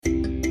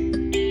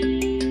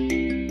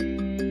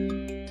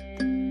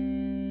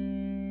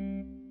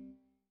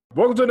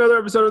Welcome to another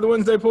episode of the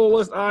Wednesday Pull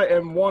List. I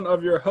am one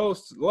of your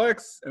hosts,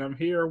 Lex, and I'm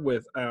here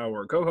with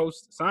our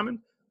co-host, Simon.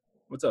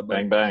 What's up,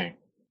 buddy? Bang,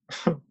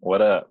 bang.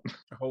 What up?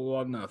 A whole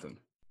lot of nothing.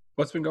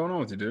 What's been going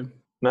on with you, dude?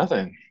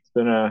 Nothing. It's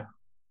been a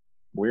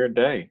weird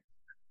day.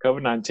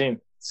 COVID-19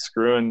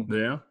 screwing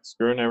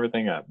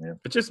everything up, man.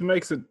 It just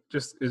makes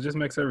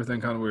everything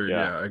kind of weird.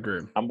 Yeah, I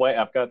agree.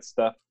 I've got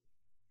stuff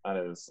that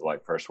is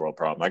like first world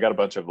problem. I got a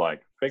bunch of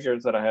like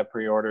figures that I have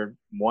pre-ordered.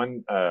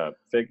 One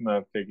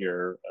Figma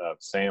figure of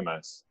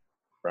Samus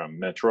from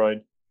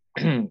Metroid,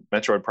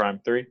 Metroid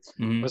Prime 3.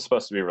 Was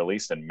supposed to be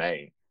released in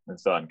May and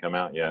still hasn't come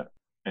out yet.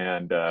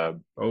 And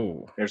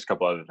there's a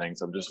couple other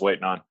things I'm just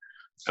waiting on.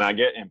 And I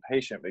get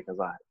impatient because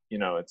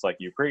it's like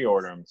you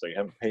pre-order them, so you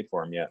haven't paid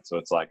for them yet. So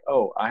it's like,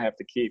 I have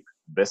to keep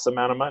this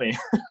amount of money.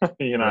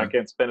 Right. I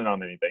can't spend it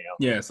on anything else.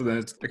 Yeah, so then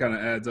it kind of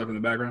adds up in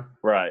the background.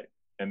 Right.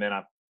 And then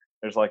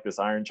there's like this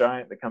Iron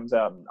Giant that comes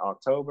out in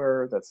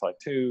October that's like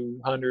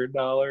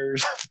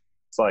 $200.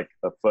 It's like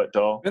a foot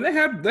tall. And they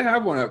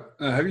have one at,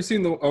 have you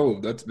seen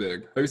that's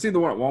big. Have you seen the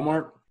one at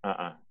Walmart?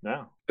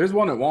 No. There's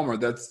one at Walmart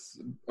that's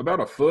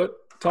about a foot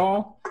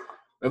tall.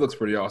 It looks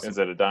pretty awesome. Is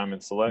it a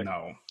Diamond Select?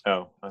 No.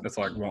 Oh. It's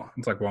like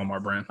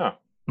Walmart brand. Oh,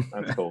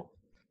 that's cool.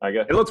 I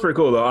guess. It looks pretty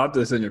cool, though. I'll have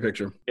to send you a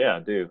picture. Yeah,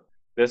 I do.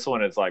 This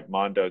one is like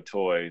Mondo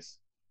Toys,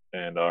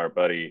 and our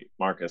buddy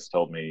Marcus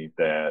told me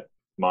that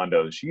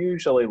Mondo's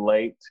usually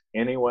late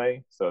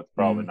anyway, so it's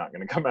probably not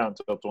going to come out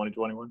until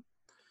 2021.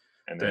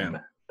 And then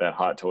that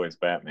Hot Toys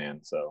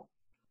Batman,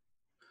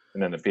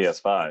 and then the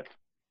PS5.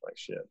 Like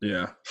shit.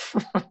 Yeah.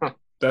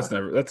 That's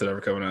never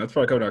coming out. That's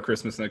probably coming out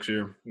Christmas next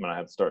year. I'm going to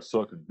have to start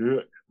sucking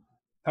dick.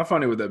 How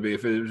funny would that be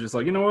if it was just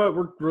like, you know what,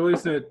 we're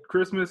releasing it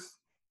Christmas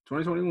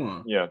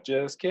 2021? Yeah,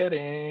 just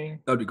kidding.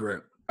 That'd be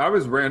great. I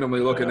was randomly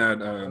looking at.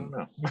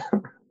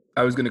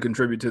 I was going to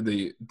contribute to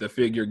the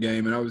figure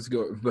game, and I was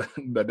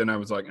but then I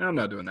was like, I'm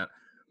not doing that.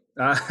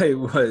 I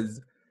was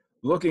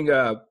looking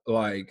up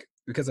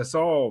because I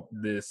saw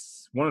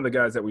this one of the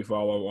guys that we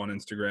follow on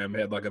Instagram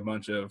had like a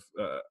bunch of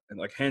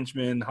like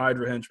henchmen,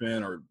 Hydra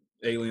henchmen, or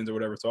aliens or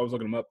whatever. So I was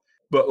looking them up,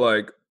 but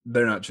like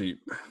they're not cheap.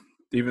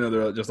 Even though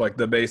they're just like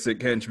the basic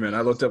henchmen.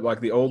 I looked up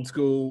like the old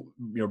school,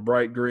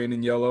 bright green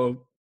and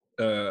yellow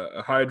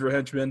Hydra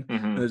henchman.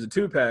 And there's a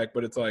 2-pack,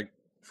 but it's like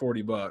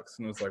 $40.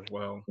 And I was like,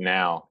 well.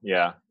 Now,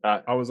 yeah.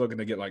 I was looking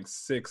to get like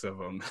 6 of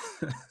them.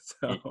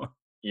 So.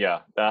 Yeah,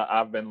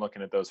 I've been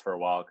looking at those for a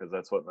while because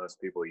that's what most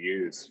people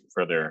use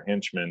for their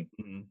henchmen.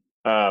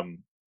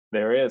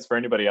 There is, for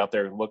anybody out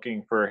there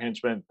looking for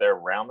henchmen, they're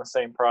around the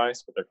same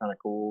price, but they're kind of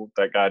cool.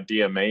 That guy,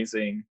 D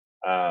Amazing,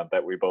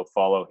 that we both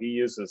follow, he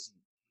uses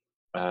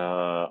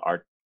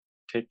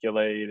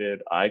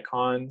articulated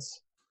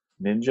icons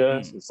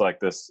ninjas. It's like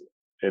its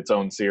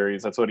own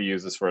series. That's what he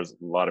uses for a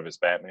lot of his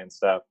Batman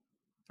stuff.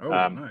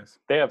 Nice.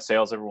 They have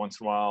sales every once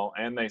in a while,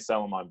 and they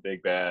sell them on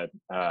Big Bad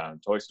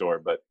Toy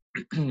Store, but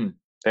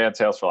they had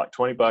sales for like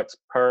 $20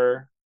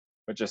 per,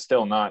 which is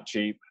still not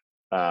cheap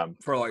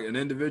for like an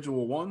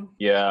individual one.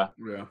 Yeah.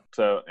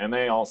 So, and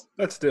they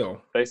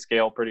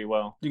scale pretty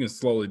well. You can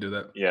slowly do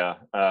that. Yeah.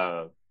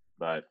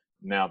 But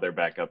now they're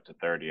back up to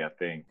 30, I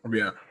think.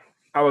 Yeah.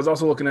 I was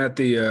also looking at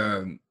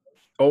the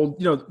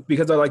old,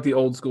 because I like the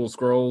old school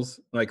scrolls,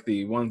 like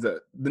the ones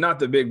that, not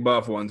the big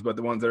buff ones, but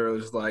the ones that are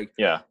just like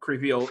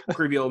creepy old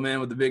man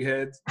with the big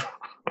heads.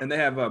 And they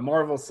have a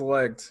Marvel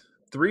Select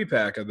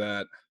 3-pack of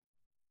that.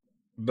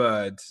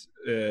 But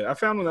I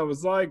found one that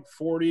was like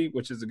 $40,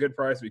 which is a good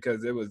price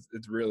because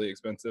it's really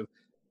expensive.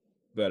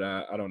 But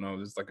I don't know,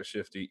 it's like a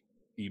shifty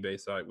eBay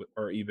site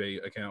or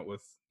eBay account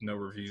with no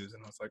reviews,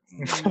 and I was like,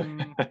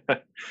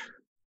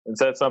 Is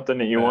that something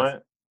that you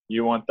want?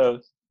 You want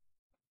those?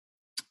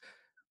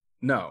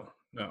 No.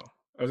 I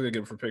was gonna get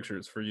them for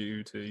pictures for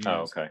you to use.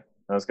 Oh, okay.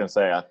 I was gonna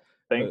say I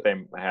think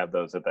they have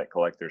those at that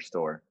collector's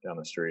store down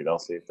the street. I'll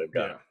see if they've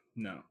got them.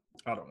 No,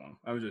 I don't know.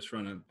 I was just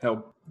trying to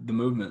help the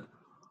movement.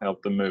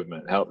 Help the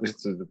movement.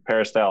 This is the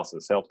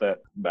peristalsis. Help that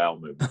bowel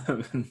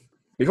movement.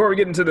 Before we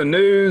get into the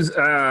news,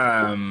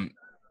 a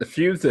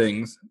few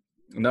things.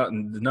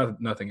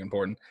 Nothing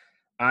important.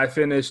 I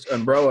finished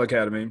Umbrella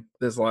Academy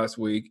this last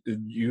week.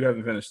 You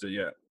haven't finished it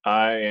yet.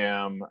 I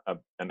am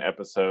an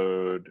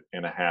episode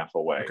and a half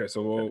away. Okay,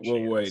 so we'll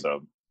wait.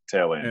 So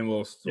tail end. And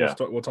we'll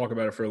talk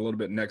about it for a little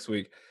bit next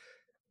week.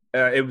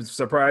 It was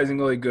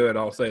surprisingly good.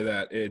 I'll say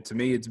that. To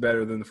me, it's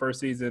better than the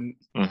first season.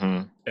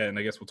 And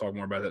I guess we'll talk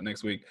more about that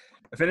next week.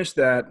 I finished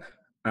that.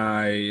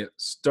 I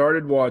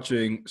started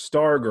watching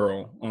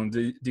Stargirl on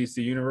DC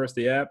Universe,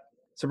 the app.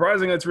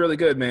 Surprisingly, it's really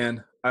good,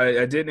 man.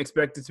 I didn't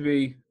expect it to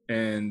be,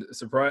 and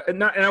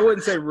I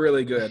wouldn't say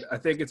really good. I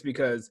think it's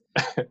because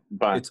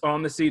it's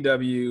on the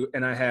CW,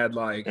 and I had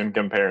like in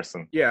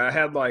comparison. Yeah, I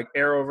had like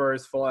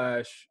Arrowverse,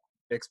 Flash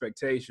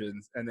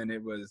expectations, and then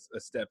it was a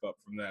step up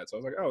from that. So I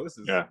was like, oh, this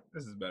is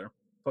better.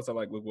 Plus, I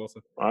like Luke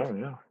Wilson. Oh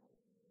yeah,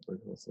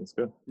 Luke Wilson's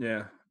good.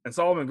 Yeah. And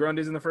Solomon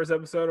Grundy's in the first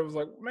episode. I was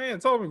like, man,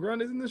 Solomon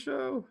Grundy's in the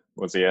show.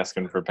 Was he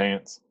asking for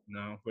pants?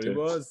 No, but he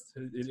was.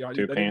 He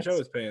didn't show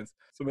his pants.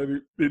 So maybe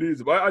he needs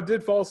them. I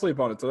did fall asleep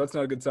on it, so that's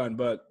not a good sign.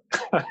 But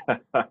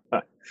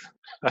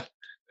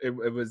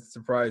it was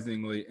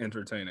surprisingly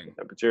entertaining.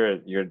 But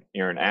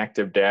you're an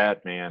active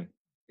dad, man.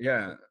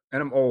 Yeah,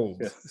 and I'm old,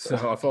 Yes.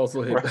 so I fall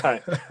asleep.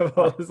 Right. I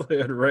fall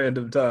asleep at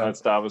random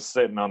times. I was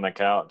sitting on the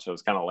couch. I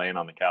was kind of laying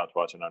on the couch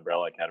watching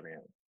Umbrella Academy.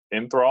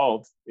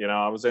 Enthralled.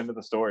 I was into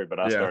the story, but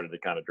I started to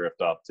kind of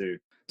drift off too.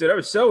 Dude, I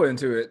was so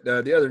into it.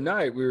 The other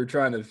night, we were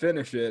trying to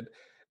finish it,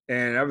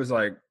 and I was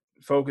like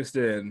focused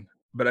in,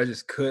 but I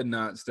just could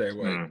not stay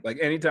awake. Like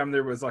anytime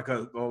there was like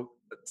a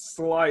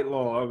slight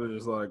lull, I was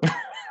just like,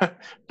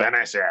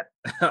 finish it.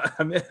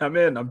 I'm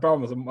in. I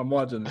promise. I'm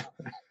watching it.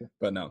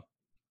 But no,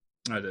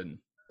 I didn't.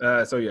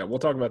 So yeah, we'll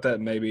talk about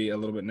that maybe a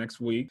little bit next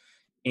week.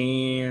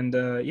 And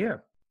yeah,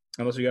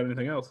 unless you got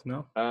anything else,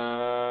 no.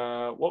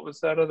 What was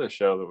that other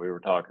show that we were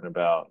talking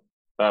about?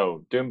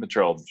 Oh, Doom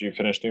Patrol. Did you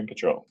finish Doom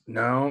Patrol?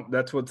 No,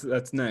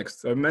 that's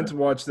next. I meant to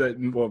watch that.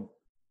 Well,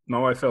 my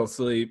wife fell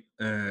asleep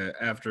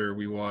after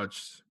we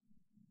watched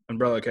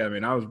Umbrella Academy,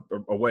 and I was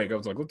awake. I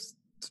was like, let's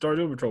start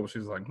Doom Patrol. She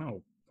was like,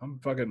 no, I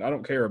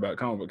don't care about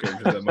comic book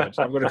characters that much.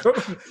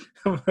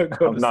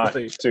 I'm not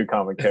sleep. Two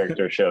comic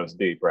character shows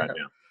deep right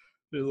now.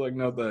 She was like,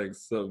 no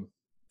thanks. So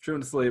she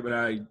went to sleep, and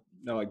I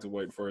like to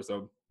wait for her.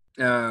 So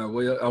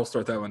I'll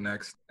start that one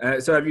next.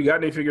 So have you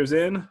got any figures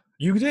in?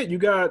 You did. You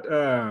got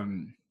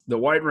the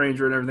White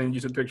Ranger and everything. You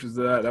took pictures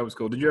of that. That was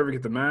cool. Did you ever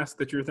get the mask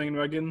that you were thinking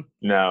about getting?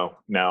 No,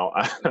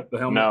 The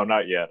helmet? no,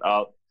 not yet.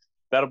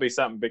 That'll be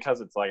something because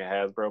it's like a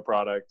Hasbro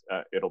product.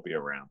 It'll be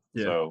around,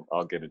 so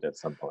I'll get it at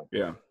some point.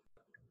 Yeah.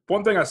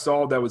 One thing I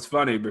saw that was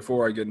funny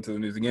before I get into the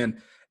news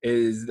again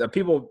is that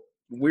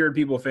weird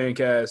people fan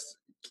cast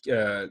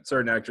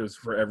certain actors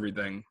for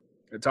everything.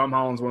 Tom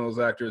Holland's one of those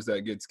actors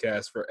that gets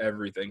cast for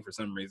everything for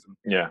some reason.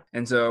 Yeah.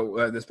 And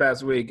so this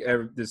past week,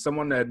 there's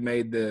someone that had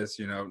made this.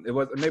 It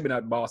was maybe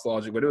not Boss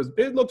Logic, but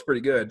it looked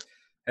pretty good.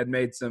 Had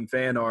made some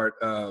fan art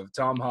of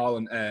Tom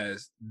Holland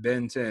as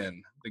Ben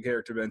 10, the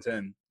character Ben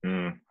 10,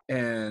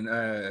 and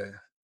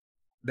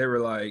they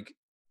were like,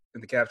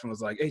 and the caption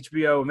was like,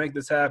 HBO, make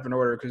this happen, or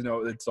whatever,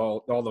 because it's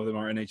all of them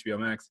are in HBO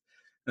Max.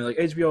 And like,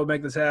 HBO,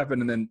 make this happen,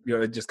 and then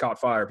it just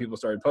caught fire. People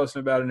started posting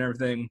about it and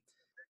everything.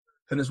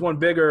 And this one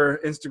bigger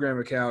Instagram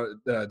account,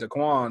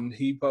 Daquan,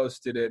 he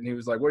posted it, and he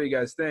was like, what do you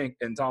guys think?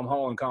 And Tom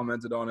Holland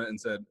commented on it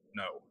and said,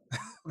 no.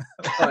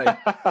 Like,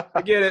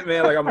 I get it,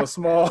 man. Like, I'm a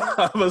small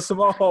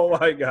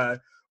white guy.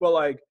 But,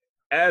 like,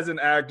 as an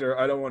actor,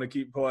 I don't want to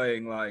keep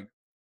playing, like,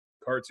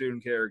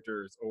 cartoon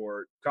characters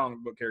or comic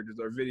book characters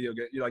or video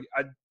game.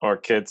 Or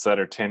kids that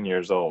are 10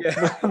 years old.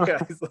 Yeah,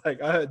 he's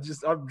like,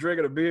 I'm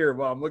drinking a beer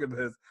while I'm looking at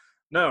this.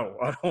 No,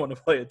 I don't want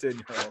to play a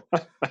 10-year-old.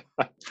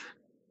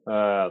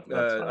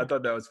 I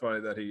thought that was funny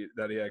that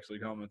he actually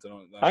commented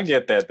on it. I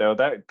get that though.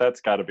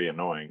 That's got to be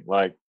annoying.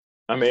 Like,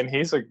 I mean,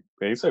 he's a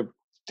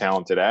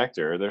talented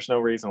actor. There's no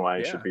reason why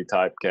he should be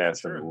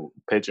typecast and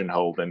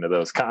pigeonholed into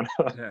those kind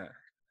of. Yeah,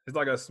 he's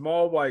like a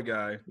small white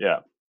guy. Yeah,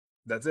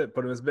 that's it.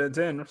 Put him as Ben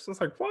 10. It's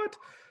just like, what?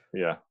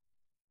 Yeah,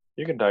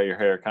 you can dye your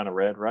hair kind of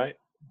red, right?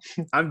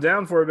 I'm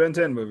down for a Ben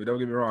 10 movie. Don't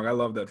get me wrong. I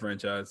love that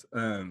franchise.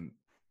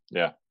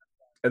 Yeah.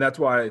 And that's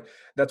why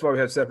we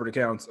have separate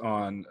accounts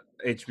on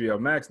HBO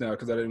Max now,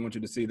 because I didn't want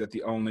you to see that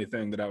the only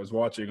thing that I was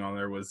watching on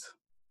there was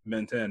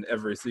Ben 10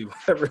 every single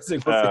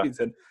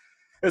season.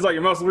 It's like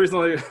your most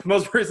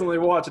recently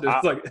watched it.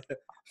 It's like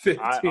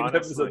 15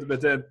 episodes of Ben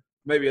 10,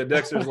 maybe a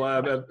Dexter's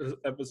Lab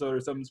episode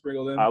or something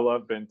sprinkled in. I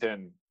love Ben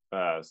 10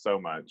 so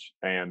much,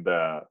 and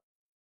I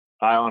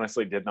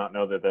honestly did not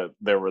know that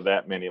there were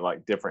that many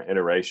like different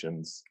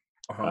iterations.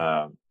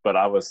 But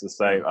I was the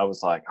same. I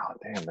was like, oh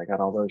damn, they got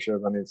all those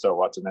shows. I need to start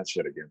watching that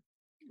shit again.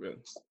 Yeah.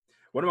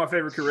 One of my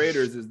favorite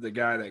creators is the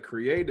guy that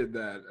created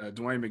that,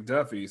 Dwayne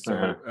McDuffie.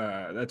 So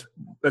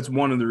that's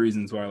one of the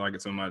reasons why I like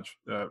it so much.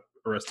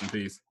 Rest in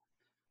peace,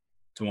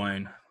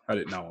 Dwayne. I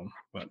didn't know him,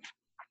 but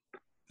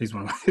he's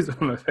one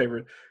of my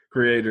favorite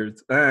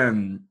creators.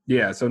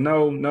 Yeah. So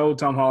no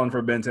Tom Holland for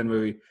a Ben 10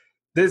 movie.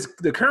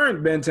 The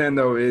current Ben 10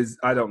 though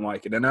I don't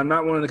like it, and I'm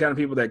not one of the kind of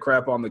people that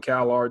crap on the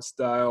Cal Art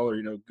style or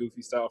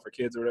goofy style for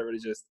kids or whatever.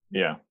 It's just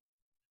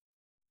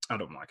I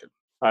don't like it.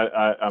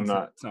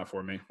 It's not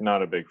for me.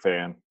 Not a big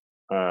fan.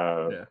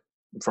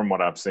 From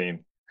what I've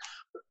seen,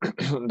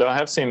 though I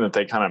have seen that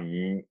they kind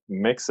of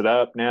mix it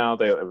up now.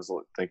 They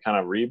kind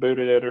of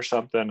rebooted it or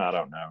something. I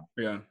don't know.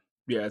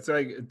 Yeah.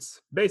 It's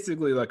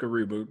basically like a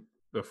reboot,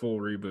 a full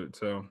reboot.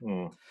 So,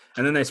 and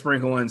then they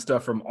sprinkle in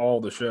stuff from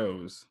all the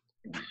shows.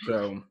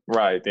 So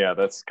right, yeah,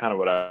 that's kind of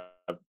what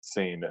I've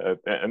seen,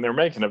 and they're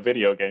making a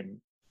video game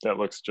that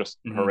looks just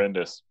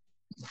horrendous.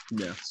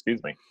 Yeah,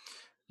 excuse me.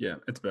 Yeah,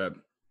 it's bad.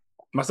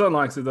 My son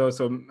likes it though,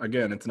 so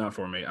again, it's not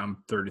for me. I'm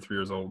 33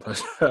 years old.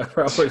 I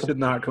probably should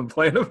not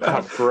complain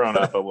about. I've grown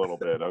up a little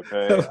bit,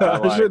 okay.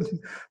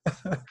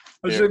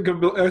 I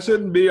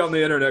shouldn't be on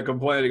the internet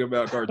complaining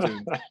about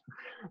cartoons.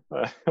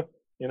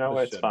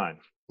 It's fine.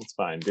 It's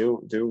fine.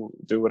 Do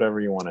whatever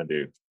you want to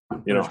do.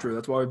 That's true.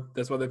 That's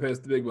why they pay us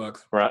the big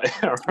bucks. Right.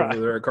 Right.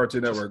 They're at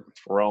Cartoon Network.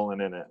 Rolling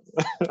in it.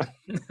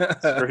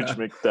 Scrooge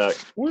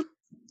McDuck. Whoop.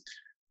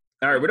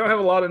 All right, we don't have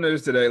a lot of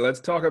news today.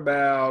 Let's talk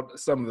about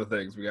some of the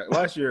things we got.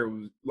 Last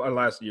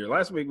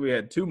week we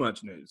had too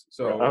much news.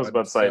 So I was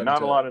about to say,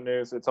 not a lot of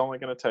news. It's only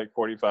going to take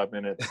 45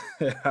 mintes.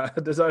 I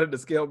decided to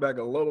scale back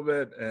a little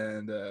bit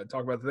and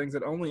talk about the things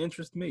that only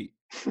interest me.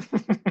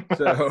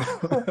 so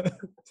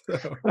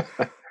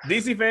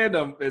DC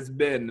fandom has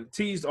been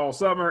teased all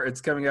summer. It's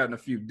coming out in a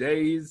few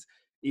days,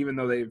 even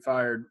though they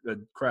fired a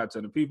crap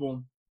ton of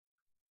people.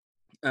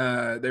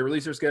 They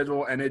released their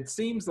schedule, and it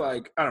seems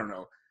like, I don't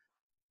know,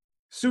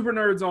 super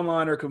nerds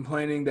online are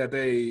complaining that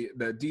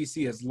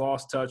DC has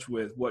lost touch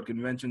with what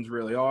conventions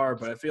really are,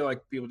 but I feel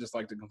like people just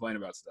like to complain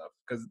about stuff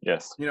because,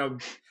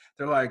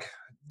 they're like,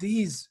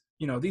 these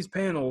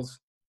panels,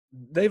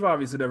 they've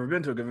obviously never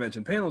been to a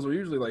convention. Panels are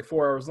usually like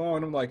 4 hours long.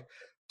 And I'm like,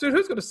 dude,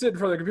 who's going to sit in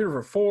front of the computer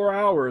for 4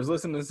 hours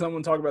listening to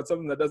someone talk about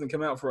something that doesn't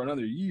come out for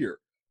another year?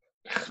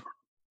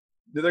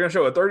 They're going to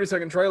show a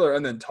 30-second trailer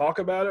and then talk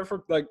about it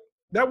for, like,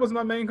 that was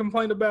my main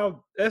complaint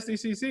about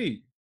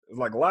SDCC. It's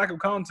like lack of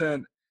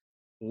content.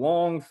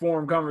 Long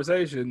form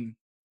conversation,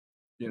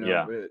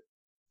 it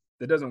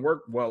doesn't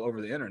work well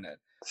over the internet.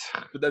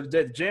 But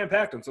they've jam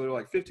packed them, so they're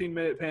like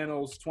 15-minute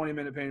panels,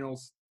 20-minute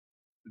panels,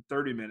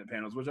 30-minute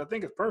panels, which I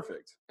think is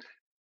perfect.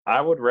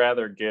 I would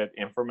rather get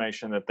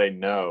information that they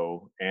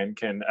know and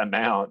can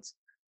announce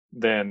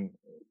than,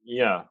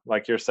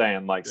 like you're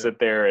saying, sit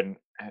there and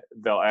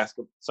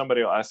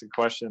somebody will ask a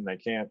question, they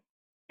can't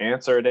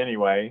answer it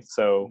anyway.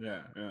 So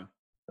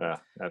and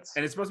it's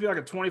supposed to be like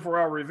a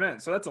 24-hour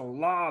event, so that's a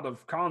lot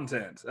of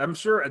content. I'm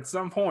sure at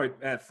some point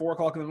at 4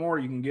 o'clock in the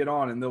morning you can get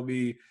on and there'll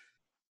be,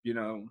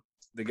 the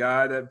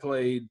guy that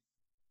played,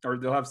 or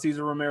they'll have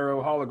Cesar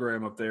Romero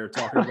hologram up there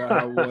talking about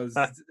how it was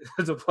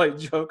to play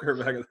Joker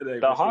back in the day.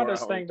 The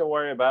hardest thing to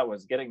worry about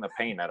was getting the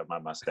paint out of my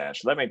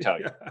mustache. Let me tell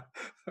you.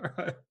 All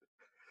right.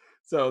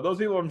 So those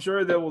people, I'm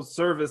sure they will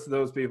service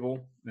those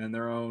people in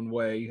their own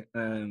way,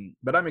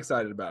 but I'm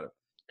excited about it.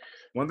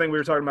 One thing we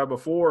were talking about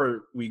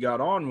before we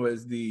got on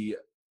was the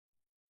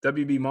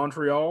WB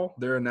Montreal,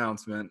 their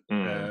announcement.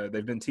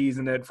 They've been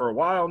teasing it for a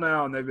while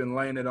now, and they've been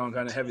laying it on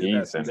kind of heavy the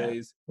past few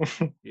days.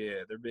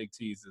 Yeah, they're big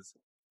teases.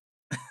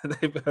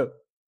 They've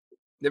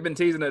been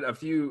teasing it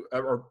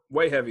or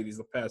way heavy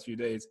these past few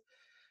days.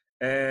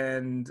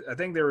 And I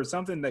think there was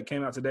something that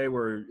came out today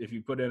where if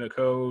you put in a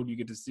code, you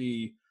get to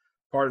see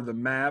part of the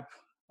map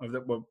of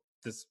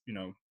this,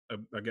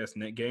 I guess,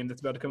 net game that's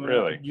about to come out.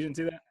 Really? You didn't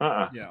see that?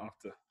 Yeah, I'll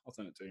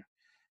send it to you.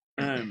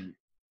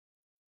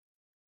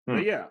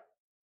 But yeah,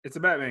 it's a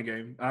Batman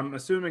game. I'm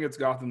assuming it's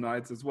Gotham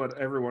Knights. It's what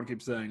everyone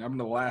keeps saying. I'm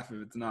gonna laugh if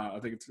it's not.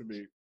 I think it's gonna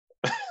be.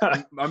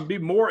 I'm gonna be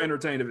more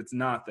entertained if it's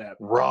not that.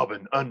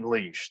 Robin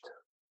Unleashed.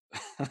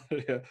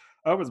 Yeah,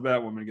 I hope it's a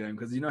Batwoman game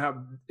because you know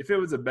how if it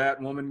was a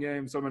Batwoman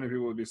game, so many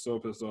people would be so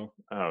pissed off.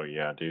 Oh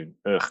yeah, dude.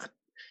 Ugh.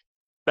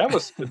 That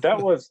was the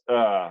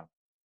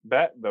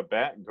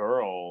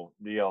Batgirl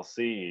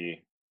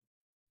DLC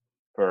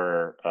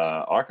for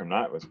Arkham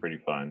Knight was pretty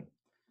fun.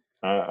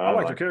 I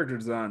liked her character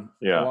design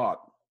a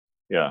lot.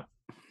 Yeah.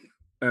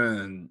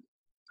 And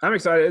I'm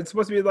excited. It's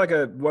supposed to be like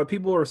what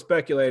people are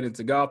speculating.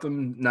 It's a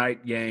Gotham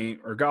Knight game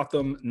or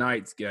Gotham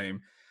Knights game,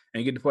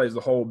 and you get to play as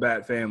the whole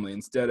Bat family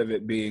instead of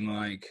it being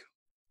like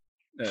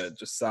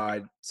just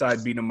side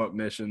beat 'em up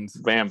missions.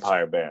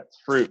 Vampire bats,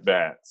 fruit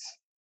bats.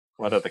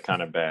 What other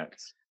kind of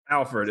bats?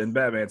 Alfred in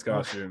Batman's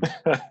costume.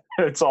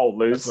 It's all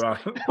loose.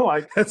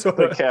 That's what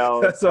the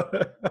cow.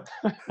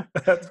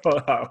 That's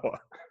what I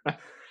want.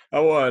 I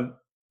want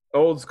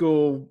old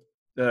school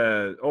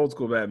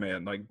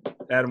Batman, like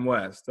Adam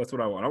West. That's what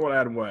I want. I want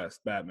Adam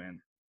West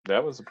Batman.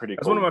 That was a pretty.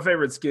 That's one of my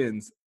favorite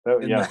skins.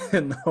 In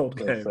the old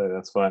game.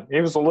 That's fun. He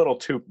was a little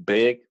too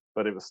big,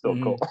 but it was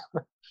still cool.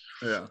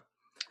 Yeah.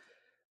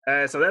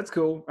 So that's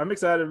cool. I'm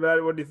excited about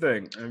it. What do you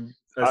think?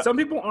 Some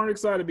people aren't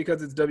excited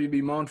because it's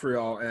WB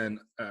Montreal and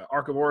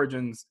Arkham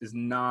Origins is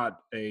not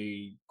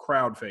a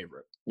crowd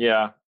favorite.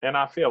 Yeah, and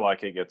I feel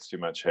like it gets too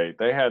much hate.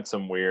 They had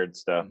some weird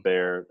stuff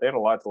there. They had a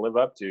lot to live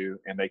up to,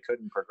 and they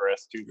couldn't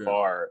progress too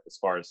far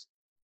as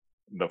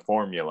the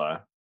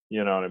formula.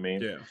 You know what I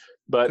mean? Yeah.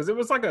 But because it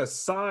was like a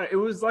side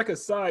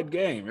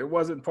game. It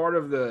wasn't part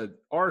of the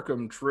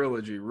Arkham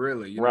trilogy,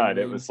 really. You know right. What I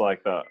mean?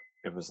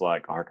 It was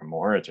like Arkham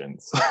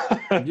Origins.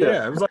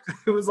 Yeah,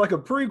 it was like a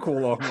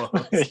prequel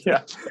almost.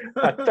 Yeah,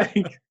 I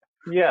think.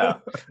 Yeah,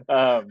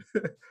 but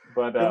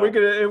if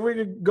we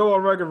could go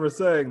on record for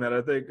saying that,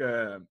 I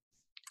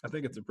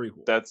think it's a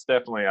prequel. That's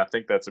definitely. I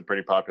think that's a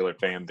pretty popular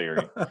fan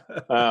theory.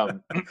 No,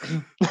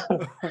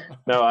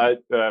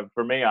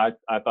 for me, I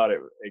thought it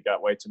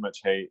got way too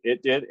much hate.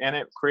 It did, and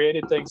it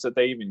created things that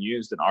they even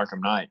used in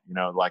Arkham Knight.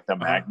 Like the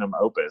magnum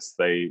opus.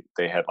 They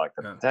had like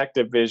the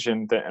detective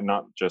vision, and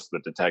not just the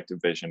detective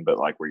vision, but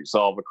like where you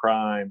solve a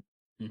crime.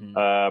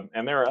 Mm-hmm.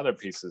 And there are other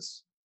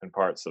pieces and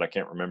parts that I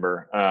can't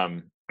remember.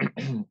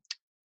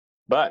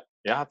 But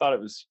yeah, I thought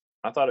it was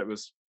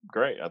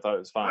great. I thought it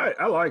was fine.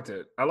 I liked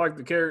it. I liked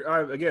the character.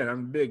 I'm a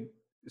big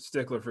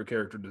stickler for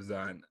character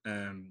design,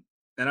 and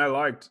I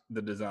liked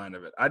the design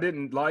of it. I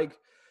didn't like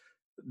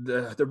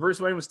the Bruce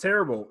Wayne was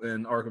terrible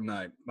in Arkham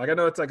Knight. Like, I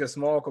know it's like a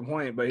small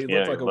complaint, but he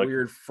looked like a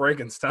weird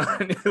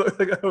Frankenstein. He looked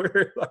like a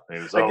weird. He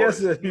was I always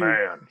guess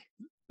man.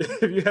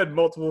 if you had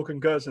multiple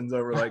concussions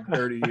over like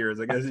 30 years,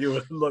 I guess you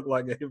would look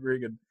like a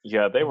freaking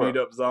beat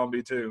up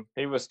zombie too.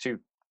 He was too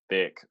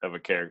thick of a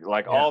character.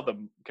 Like all the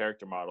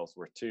character models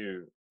were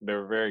they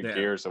were very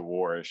Gears of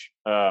War-ish.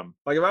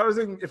 Like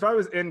if I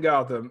was in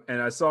Gotham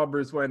and I saw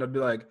Bruce Wayne, I'd be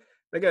like,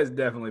 that guy's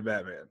definitely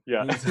Batman.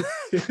 Yeah.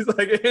 He's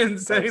like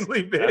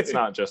insanely big. That's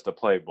not just a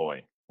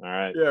playboy. All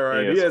right. Yeah,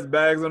 right. He has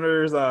bags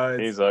under his eyes.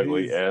 He's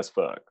ugly as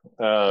fuck.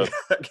 That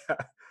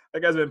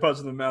guy's been punched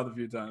in the mouth a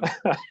few times.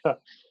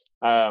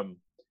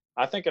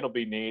 I think it'll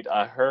be neat.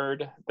 I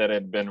heard that it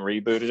had been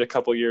rebooted a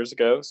couple year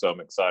ago, so I'm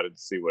excited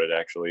to see what it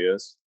actually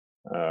is.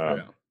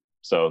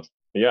 So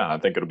yeah, I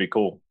think it'll be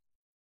cool.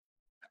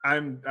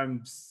 I'm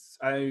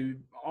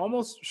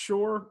almost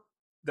sure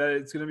that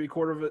it's going to be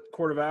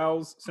Court of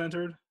Owls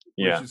centered,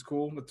 which is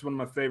cool. That's one of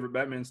my favorite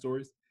Batman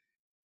stories.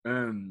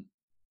 So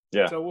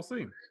we'll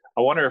see.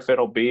 I wonder if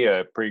it'll be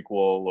a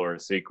prequel or a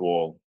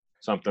sequel,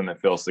 something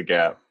that fills the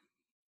gap.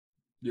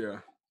 Yeah.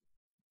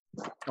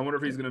 I wonder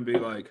if he's going to be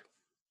like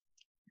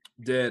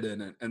dead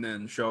in it and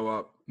then show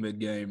up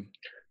mid-game.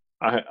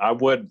 I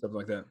would stuff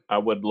like that. I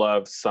would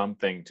love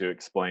something to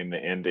explain the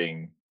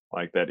ending,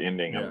 like that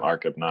ending of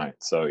Arkham Knight.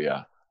 So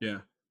yeah.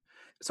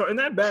 So in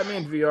that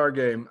Batman VR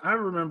game, I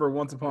remember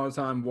once upon a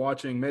time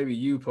watching maybe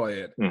you play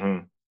it.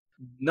 Mm-hmm.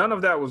 None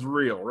of that was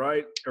real,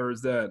 right? Or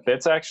is that?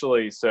 That's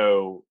actually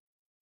because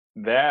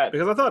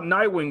I thought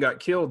Nightwing got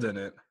killed in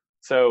it.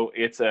 So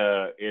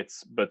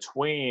it's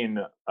between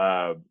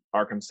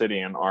Arkham City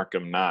and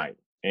Arkham Knight.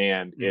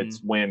 And it's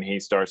when he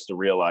starts to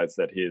realize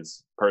that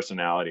his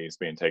personality is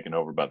being taken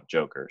over by the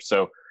Joker.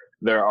 So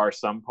there are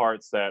some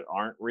parts that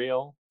aren't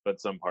real,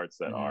 but some parts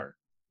that are.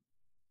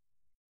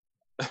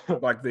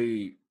 like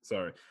the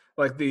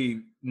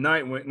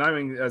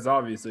Nightwing is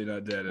obviously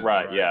not dead.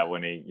 Right, yeah,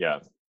 when he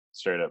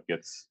straight up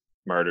gets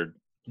murdered.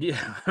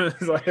 Yeah,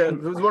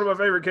 it was one of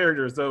my favorite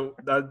characters. So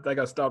I think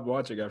I stopped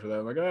watching after that.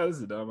 I'm like, this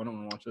is dumb. I don't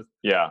want to watch this.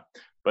 Yeah,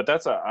 but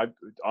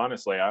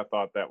honestly, I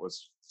thought that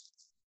was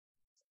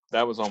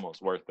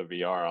almost worth the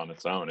VR on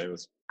its own. It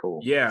was cool.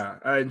 Yeah,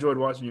 I enjoyed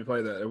watching you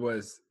play that. It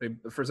was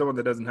for someone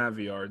that doesn't have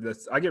VR.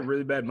 I get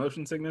really bad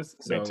motion sickness.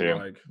 So me too.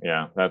 Like,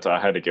 I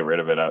had to get rid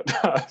of it.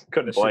 I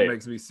couldn't play. Shit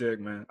makes me sick,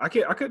 man. I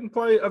couldn't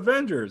play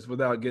Avengers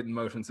without getting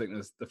motion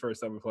sickness the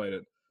first time we played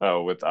it.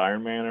 Oh, with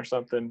Iron Man or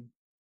something?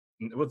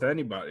 With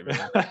anybody,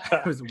 man.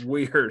 It was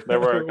weird. There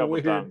were a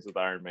couple times with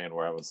Iron Man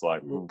where I was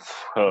like,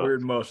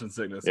 weird motion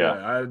sickness.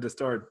 Yeah, I had to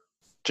start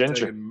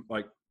taking,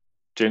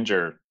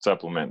 ginger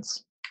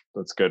supplements.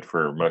 That's good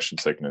for motion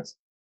sickness.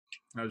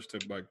 I just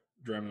took like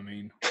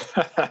Dramamine.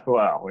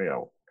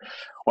 Well,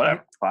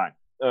 whatever. Fine.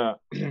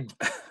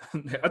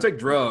 I take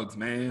drugs,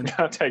 man.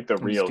 I take the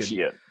real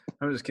shit.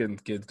 I'm just kidding,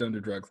 kids. Don't do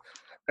drugs.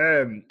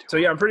 So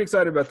yeah, I'm pretty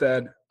excited about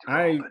that.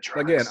 I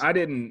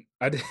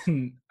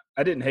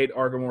didn't hate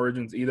Arkham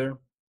Origins either.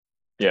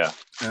 Yeah.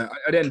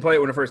 I didn't play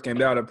it when it first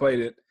came out. I played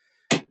it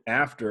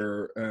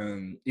after,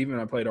 even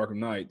when I played Arkham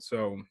Knight.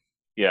 So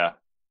yeah,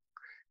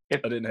 I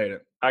didn't hate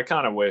it. I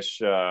kind of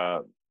wish.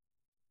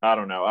 I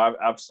don't know.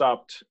 I've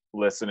stopped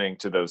listening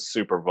to those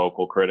super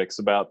vocal critics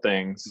about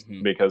things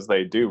because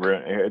they do.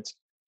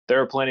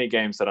 There are plenty of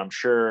games that I'm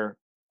sure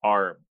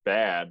are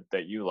bad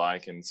that you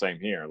like, and same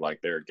here. Like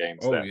there are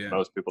games that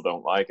most people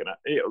don't like, and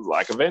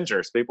like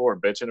Avengers, people were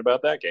bitching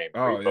about that game.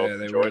 Oh yeah,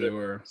 they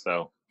were.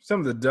 So some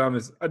of the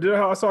dumbest.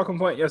 I saw a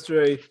complaint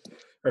yesterday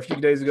or a few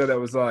days ago that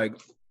was like,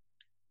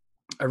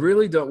 I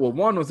really don't. Well,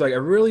 one was like, I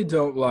really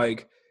don't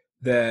like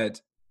that.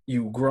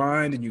 You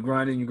grind and you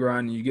grind and you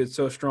grind and you get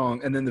so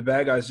strong, and then the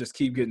bad guys just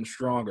keep getting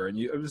stronger, and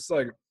I'm just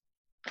like,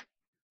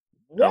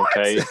 what?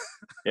 Okay,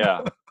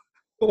 yeah.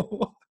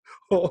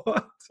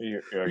 What?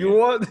 You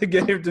want the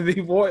game to be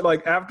void?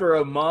 Like after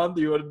a month,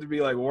 you want it to be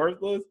like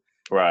worthless?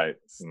 Right.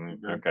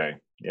 Okay.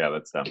 Yeah,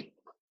 that's dumb.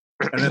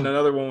 And then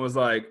another one was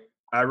like,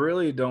 I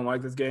really don't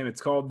like this game.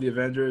 It's called The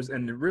Avengers,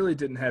 and it really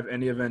didn't have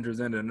any Avengers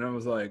in it. And I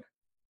was like,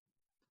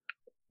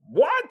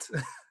 what?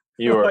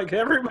 You were like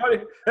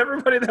everybody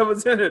that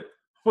was in it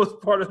was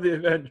part of the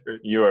Avengers.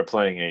 You are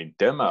playing a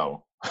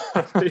demo.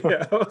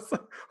 Yeah, I was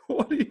like,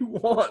 what do you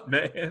want,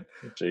 man?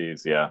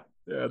 Jeez, yeah.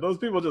 Yeah, those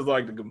people just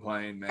like to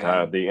complain,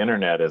 man. The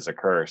internet is a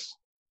curse.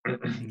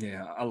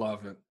 Yeah, I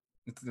love it.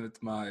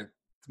 It's my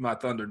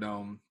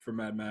Thunderdome for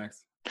Mad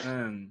Max.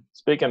 And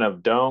speaking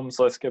of domes,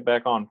 let's get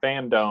back on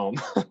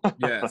Fandome.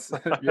 Yes.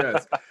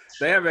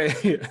 They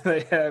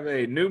have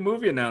a new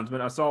movie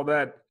announcement. I saw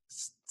that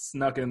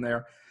snuck in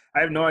there.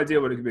 I have no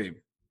idea what it could be. Do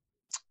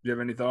you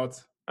have any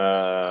thoughts?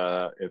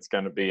 It's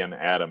going to be an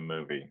Atom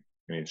movie.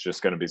 I mean, it's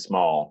just going to be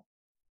small.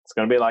 It's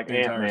going to be like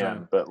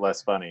Ant-Man, but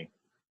less funny.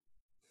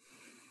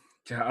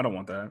 Yeah, I don't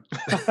want that.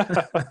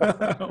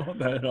 I don't want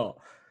that at all.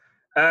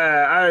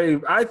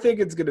 I think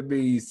it's going to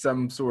be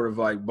some sort of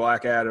like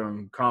Black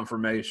Adam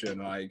confirmation.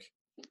 Like,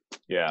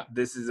 yeah,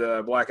 this is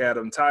a Black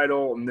Adam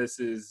title, and this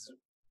is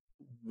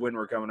when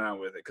we're coming out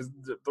with it. Because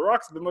the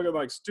Rock's been looking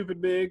like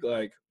stupid big.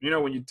 Like,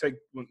 when you take,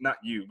 not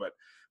you, but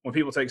when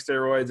people take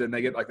steroids and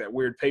they get like that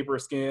weird paper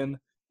skin,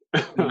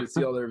 you can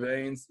see all their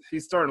veins.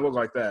 He's starting to look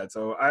like that.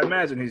 So I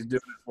imagine he's doing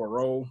it for a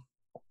role.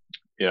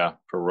 Yeah,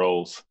 for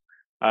roles.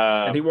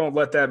 And he won't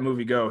let that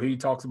movie go. He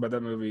talks about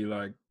that movie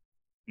like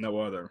no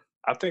other.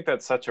 I think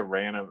that's such a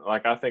random.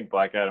 Like, I think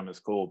Black Adam is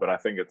cool, but I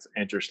think it's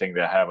interesting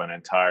to have an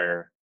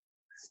entire.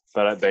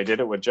 But they did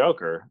it with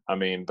Joker. I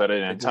mean, but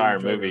an entire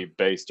movie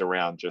based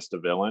around just a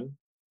villain.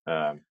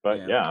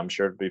 But yeah, I'm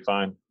sure it'd be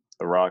fine.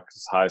 The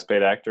Rock's highest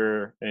paid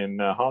actor in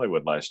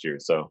Hollywood last year.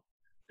 So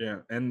yeah,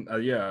 and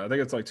I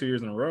think it's like 2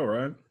 years in a row,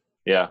 right?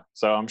 Yeah,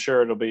 so I'm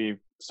sure it'll be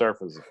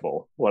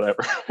surfaceable,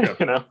 whatever. Yeah.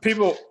 You know,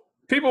 people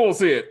will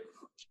see it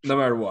no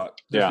matter what,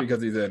 just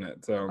because he's in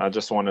it. So I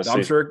just want to see.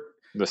 I'm sure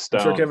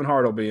Kevin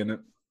Hart will be in it.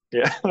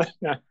 Yeah.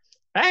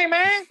 Hey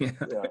man. Yeah.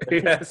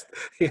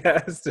 He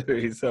has to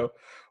be. So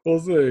we'll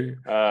see.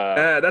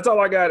 That's all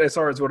I got as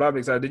far as what I'm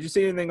excited. Did you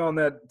see anything on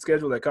that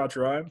schedule that caught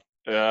your eye?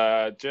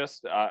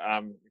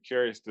 I'm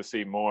curious to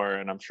see more,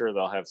 and I'm sure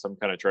they'll have some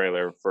kind of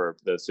trailer for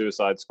the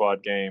Suicide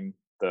Squad game,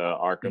 the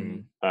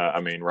Arkham,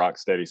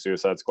 Rocksteady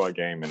Suicide Squad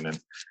game, and then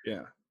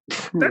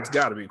that's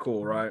got to be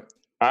cool, right?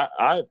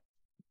 I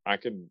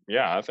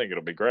think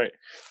it'll be great,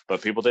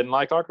 but people didn't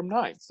like Arkham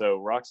Knight, so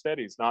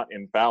Rocksteady's not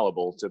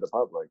infallible to the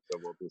public, so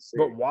we'll just see.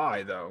 But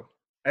why though?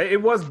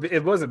 It was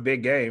a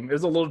big game. It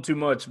was a little too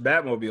much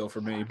Batmobile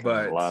for me,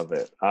 but I love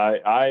it.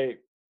 I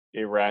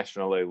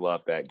irrationally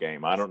love that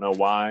game. I don't know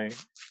why.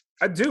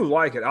 I do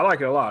like it. I like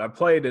it a lot. I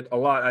played it a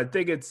lot. I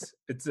think it's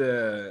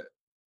the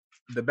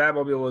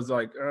Batmobile was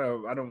like,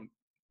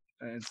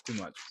 it's too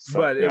much.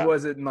 But it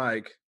wasn't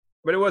like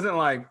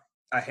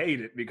I hate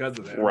it because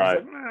of that. Right.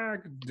 I was like, I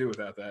could do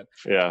without that.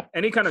 Yeah.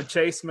 Any kind of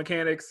chase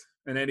mechanics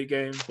in any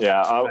game.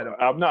 Yeah,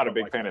 I'm not a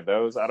big fan of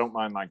those. I don't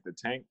mind like the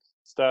tank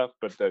stuff,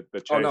 but the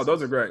chase. Oh no,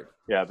 those are great.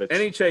 Yeah,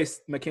 any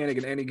chase mechanic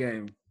in any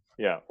game.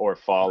 Yeah, or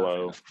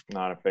follow.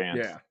 Not a fan.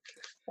 Yeah.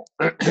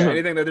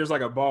 Anything that there's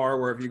like a bar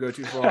where if you go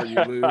too far you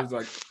lose.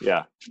 Like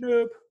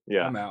nope.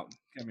 Yeah. I'm out.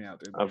 Get me out,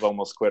 dude. I've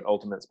almost quit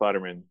Ultimate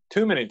Spider-Man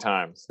too many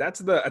times. I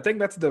think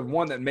that's the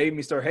one that made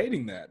me start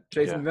hating that.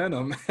 Chasing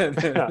Venom. And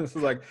then it's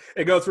like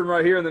it goes from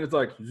right here and then it's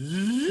like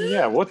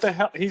what the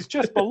hell? He's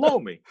just below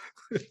me.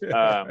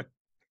 I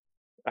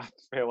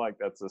feel like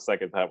that's the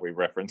second time we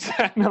referenced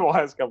that in the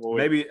last couple of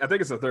weeks. Maybe I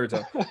think it's the third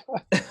time.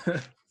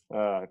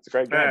 It's a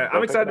great game.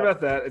 I'm excited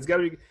about that. It's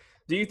gotta be.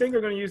 Do you think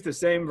they're gonna use the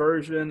same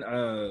version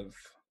of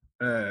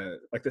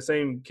like the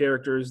same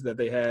characters that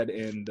they had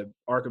in the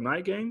Arkham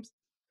Knight games?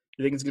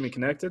 Do you think it's going to be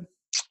connected?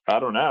 I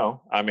don't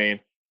know. I mean,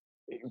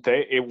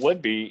 it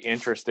would be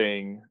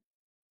interesting.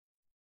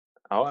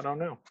 Oh, I don't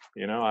know.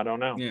 I don't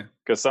know. Yeah.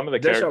 Because some of the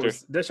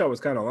characters. This show was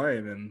kind of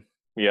lame in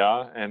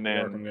and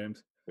then Arkham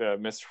games.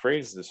 Mr.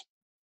 Freeze, does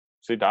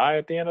he die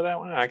at the end of that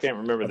one? I can't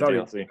remember the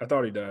DLC. I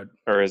thought he died.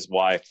 Or his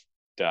wife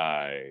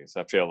dies.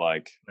 I feel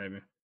like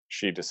maybe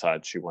she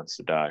decides she wants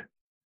to die.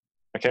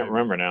 I can't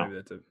remember now. Maybe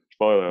that's it.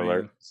 Spoiler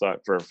alert. It's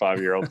for a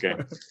 5-year-old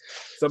game.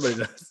 Somebody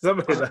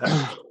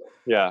does.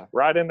 Yeah,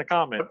 right in the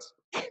comments.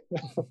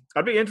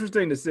 I'd be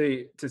interesting to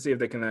see if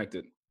they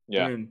connected.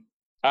 Yeah,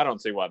 I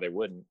don't see why they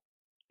wouldn't.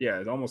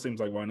 Yeah, it almost seems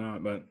like why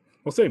not, but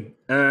we'll see.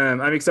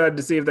 I'm excited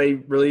to see if they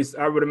release.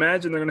 I would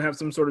imagine they're going to have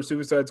some sort of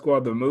Suicide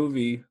Squad the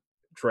movie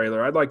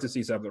trailer. I'd like to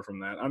see something from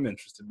that. I'm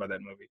interested by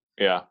that movie.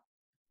 Yeah,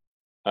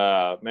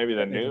 maybe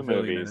the new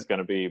movie is going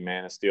to be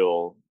Man of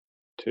Steel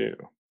 2.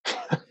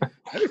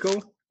 That'd be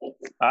cool.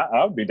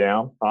 I would be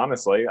down.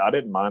 Honestly, I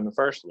didn't mind the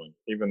first one,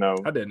 even though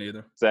I didn't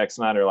either. Zack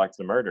Snyder likes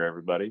to murder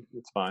everybody.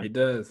 It's fine. He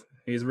does.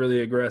 He's really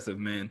aggressive,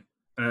 man.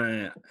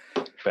 I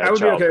would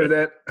be okay with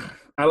that.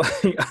 I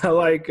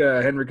like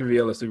Henry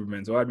Cavill as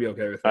Superman, so I'd be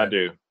okay with that. I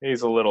do.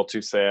 He's a little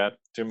too sad.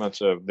 Too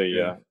much of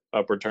the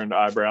upward turned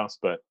eyebrows,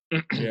 but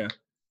yeah,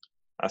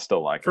 I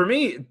still like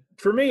it.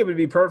 For me, it would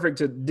be perfect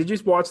to. Did you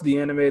watch the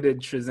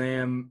animated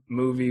Shazam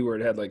movie where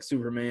it had like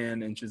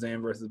Superman and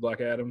Shazam versus Black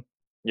Adam?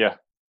 Yeah.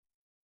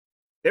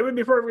 It would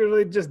be perfect if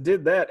they just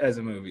did that as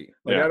a movie.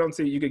 I don't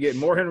see you could get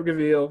more Henry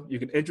Cavill. You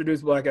could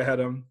introduce Black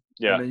Adam.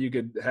 Yeah. And then you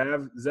could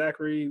have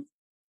Zachary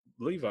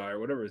Levi or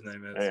whatever his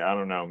name is. Hey, I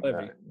don't know.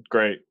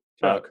 Great.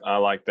 I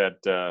like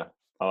that.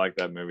 I like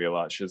that movie a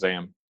lot.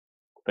 Shazam.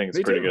 I think it's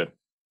pretty good.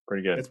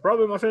 Pretty good. It's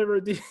probably my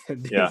favorite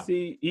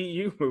DC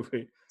EU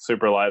movie.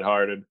 Super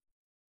lighthearted.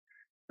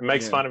 It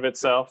makes fun of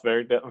itself.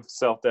 Very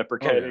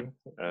self-deprecating.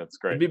 That's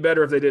great. It'd be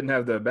better if they didn't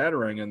have the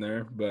Batarang in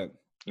there, but.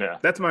 Yeah,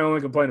 that's my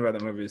only complaint about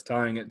that movie is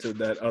tying it to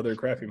that other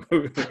crappy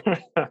movie.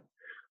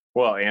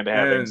 Well, and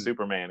having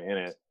Superman in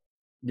it.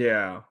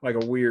 Yeah, like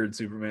a weird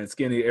Superman,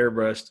 skinny,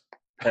 airbrushed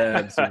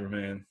ab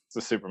Superman. It's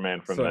a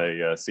Superman from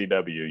the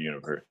CW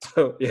universe.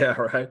 So, yeah,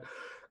 right.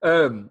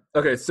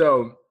 Okay,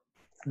 so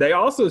they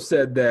also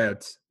said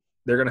that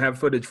they're going to have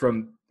footage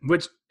from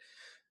which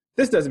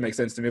this doesn't make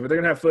sense to me, but they're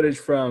going to have footage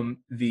from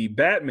the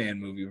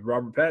Batman movie with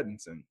Robert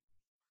Pattinson.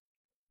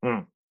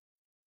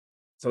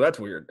 So that's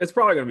weird. It's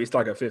probably going to be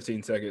like a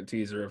 15-second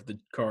teaser of the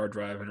car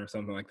driving or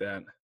something like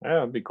that. Yeah,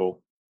 that'd be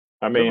cool.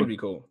 I mean, that would be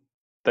cool.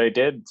 They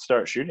did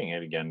start shooting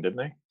it again, didn't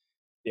they?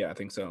 Yeah, I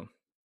think so.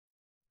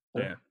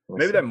 Yeah.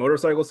 Maybe that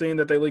motorcycle scene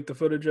that they leaked the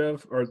footage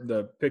of or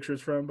the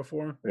pictures from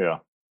before. Yeah.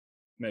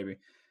 Maybe.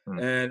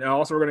 And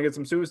also we're going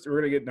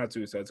to get not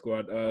Suicide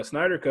Squad,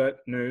 Snyder Cut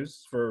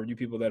news for you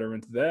people that are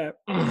into that.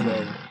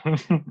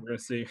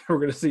 So we're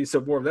going to see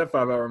some more of that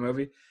 5-hour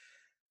movie.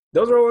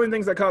 Those are the only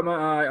things that caught my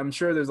eye. I'm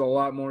sure there's a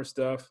lot more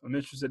stuff. I'm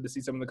interested to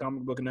see some of the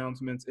comic book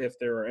announcements, if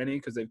there are any,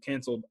 because they've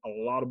canceled a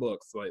lot of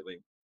books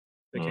lately.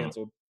 They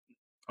canceled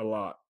a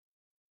lot.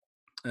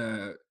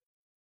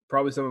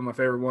 Probably some of my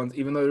favorite ones,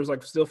 even though there's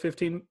like still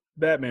 15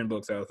 Batman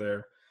books out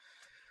there.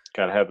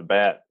 Gotta have the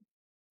bat.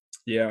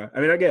 Yeah. I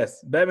mean, I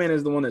guess Batman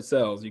is the one that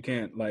sells. You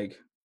can't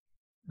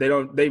they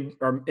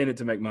are in it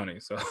to make money.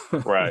 So,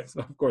 right.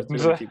 So of course they're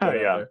going to keep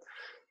that out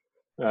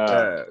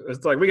there.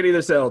 It's like we could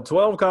either sell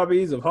 12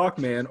 copies of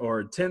Hawkman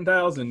or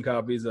 10,000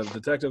 copies of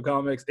Detective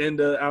Comics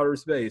into outer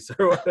space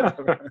or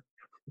whatever.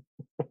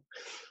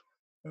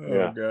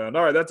 God.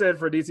 All right, that's it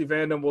for DC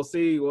Fandom. We'll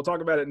see. We'll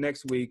talk about it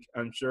next week,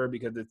 I'm sure,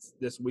 because it's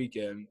this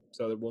weekend.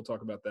 So we'll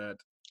talk about that.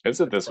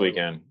 Is it this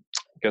weekend?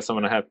 Guess I'm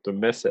going to have to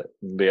miss it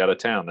and be out of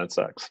town. That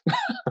sucks.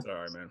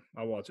 Sorry, man.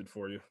 I'll watch it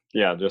for you.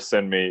 Yeah, just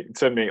send me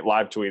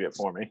live tweet it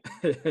for me.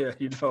 Yeah,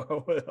 you know I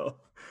will.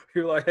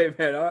 You're like, hey,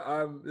 man,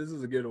 I'm this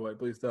is a getaway.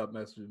 Please stop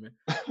messaging me.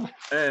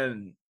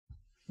 And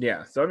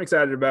yeah, so I'm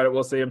excited about it.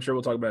 We'll see. I'm sure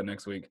we'll talk about it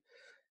next week.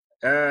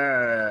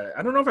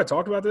 I don't know if I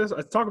talked about this.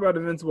 I talk about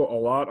Invincible a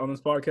lot on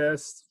this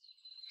podcast.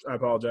 I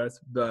apologize,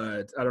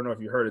 but I don't know if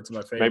you heard. It's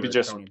my favorite. Maybe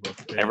just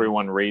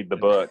everyone read the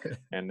book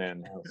and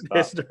then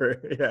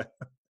history. Yeah.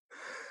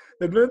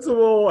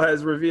 Invincible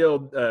has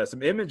revealed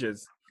some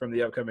images from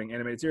the upcoming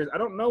animated series. I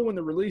don't know when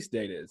the release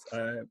date is.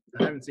 I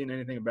haven't seen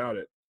anything about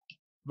it,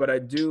 but I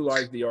do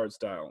like the art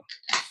style.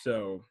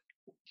 So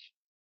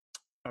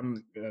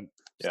I'm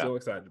still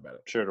excited about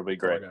it. Sure, it'll be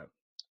great.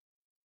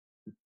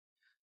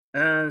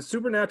 And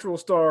Supernatural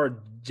star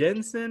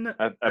Jensen.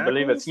 I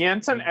believe it's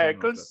Jensen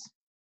Ackles.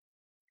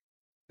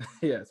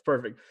 Yes,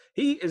 perfect.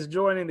 He is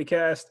joining the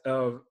cast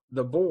of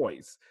The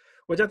Boys,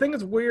 which I think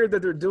is weird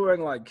that they're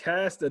doing like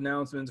cast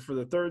announcements for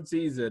the 3rd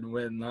season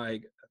when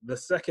like the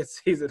 2nd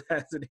season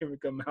hasn't even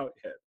come out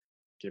yet.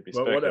 Keep you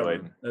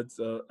speculating. That's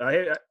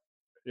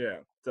yeah.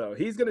 So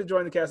he's going to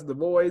join the cast of The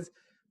Boys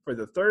for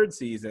the 3rd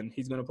season.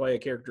 He's going to play a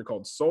character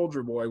called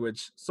Soldier Boy,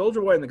 which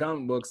Soldier Boy in the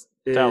comic books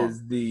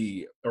is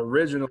the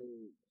original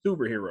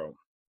superhero.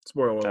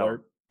 Spoiler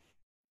alert.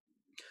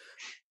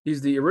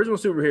 He's the original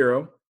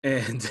superhero,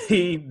 and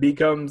he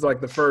becomes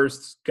like the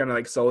first kind of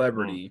like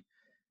celebrity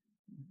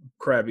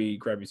crabby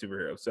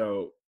superhero.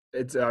 So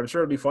I'm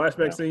sure it'll be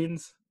flashback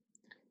scenes.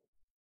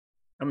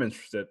 I'm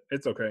interested.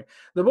 It's okay.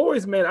 The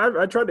Boys, man,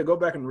 I tried to go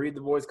back and read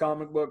the Boys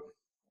comic book.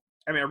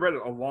 I mean, I read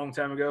it a long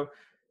time ago,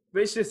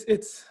 but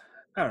it's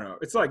I don't know.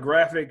 It's like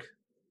graphic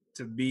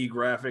to be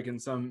graphic in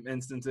some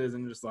instances,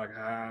 and just like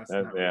I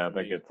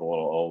think it's a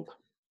little old.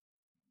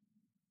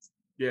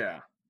 Yeah.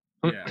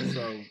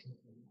 So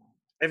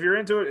if you're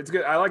into it, it's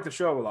good. I like the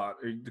show a lot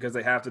because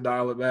they have to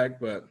dial it back,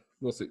 but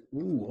we'll see.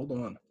 Ooh, hold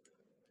on.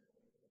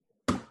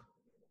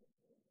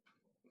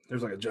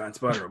 There's like a giant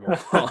spider up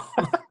my wall.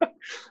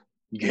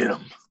 Get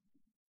him.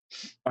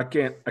 I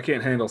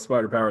can't handle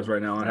spider powers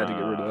right now. I had to get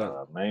rid of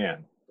that.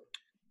 Man.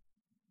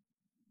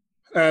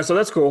 So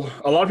that's cool.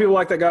 A lot of people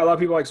like that guy. A lot of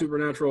people like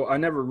Supernatural. I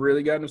never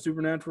really got into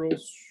Supernatural.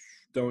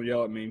 Don't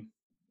yell at me.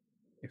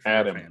 If you're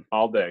a fan.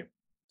 All day.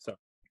 So,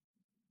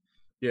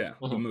 yeah,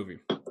 the movie.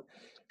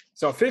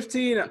 So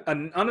 15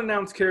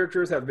 unannounced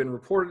characters have been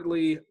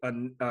reportedly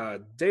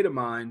data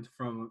mined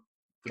from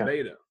the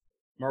beta.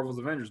 Marvel's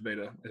Avengers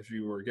beta, if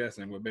you were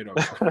guessing what beta I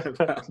was talking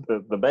about.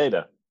 the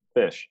beta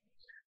fish.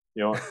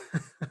 You know,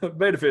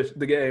 Beta Fish,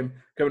 the game,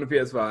 coming to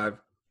PS5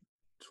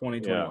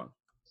 2021.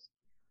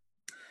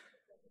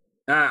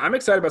 Yeah. I'm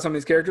excited about some of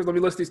these characters. Let me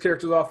list these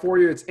characters off for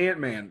you. It's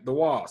Ant-Man, the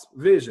Wasp,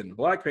 Vision,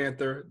 Black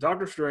Panther,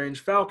 Doctor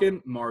Strange,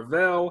 Falcon,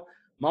 Marvel,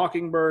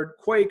 Mockingbird,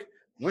 Quake,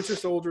 Winter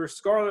Soldier,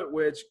 Scarlet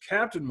Witch,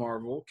 Captain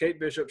Marvel, Kate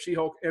Bishop,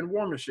 She-Hulk, and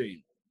War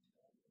Machine.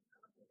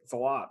 It's a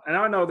lot. And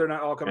I know they're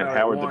not all coming out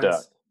Howard at once. The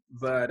Duck.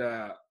 But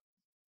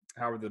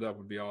Howard the Duck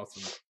would be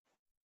awesome.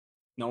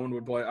 No one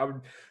would play.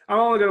 I'm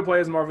only going to play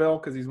as Marvel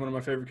because he's one of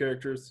my favorite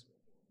characters,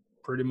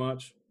 pretty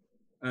much.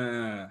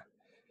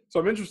 So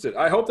I'm interested.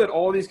 I hope that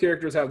all these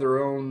characters have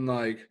their own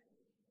like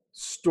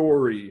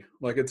story.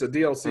 Like it's a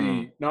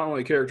DLC, not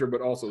only character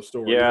but also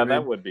story. Yeah,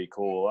 that would be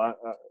cool.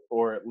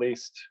 Or at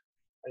least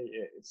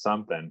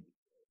something.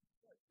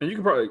 And you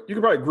could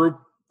probably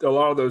group a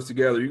lot of those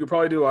together. You could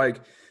probably do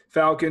like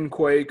Falcon,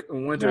 Quake,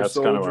 Winter Soldier. That's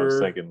kind of what I was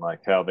thinking,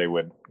 like how they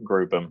would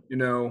group them. You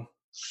know,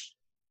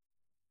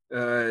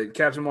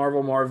 Captain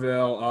Marvel,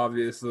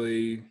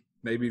 obviously,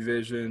 maybe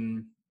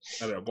Vision.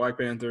 I don't know, Black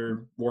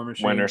Panther, War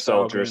Machine, Winter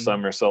Soldier,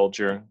 Summer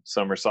Soldier,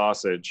 Summer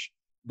Sausage,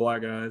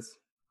 Black Eyes.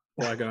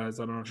 I don't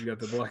know if you got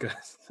the black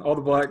eyes. All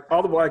the black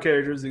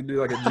characters. You can do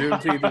like a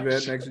Juneteenth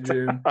event next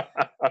June.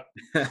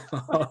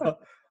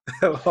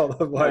 All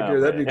the black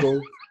characters. That'd be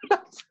cool.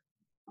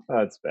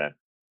 That's bad.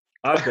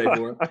 I'd pay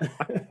for it.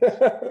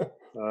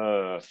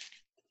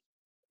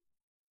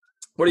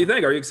 What do you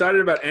think? Are you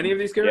excited about any of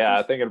these characters? Yeah,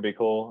 I think it'll be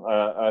cool.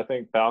 I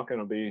think Falcon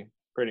will be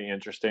pretty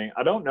interesting.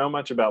 I don't know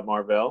much about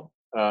Marvel,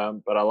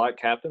 but I like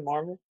Captain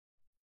Marvel.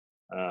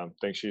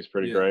 Think she's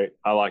pretty great.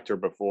 I liked her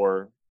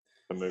before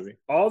the movie.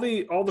 All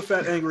the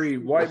fat, angry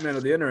white men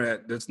of the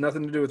internet, that's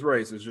nothing to do with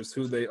race. It's just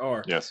who they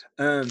are. Yes.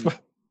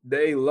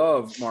 They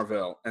love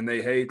Marvel and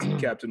they hate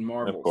Captain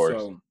Marvel. Of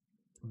course. So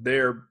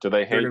do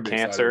they hate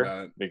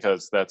cancer?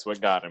 Because that's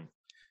what got him.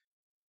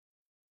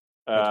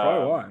 That's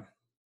probably why.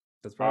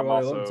 That's probably why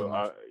I love him so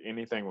much.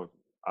 Anything with,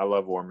 I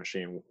love War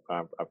Machine.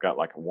 I've got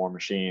like a War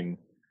Machine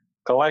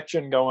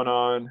collection going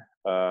on.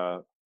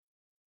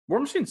 War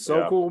Machine's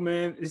so cool,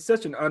 man. He's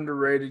such an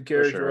underrated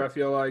character, sure. I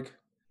feel like.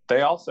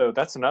 They also,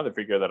 that's another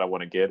figure that I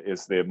want to get,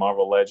 is the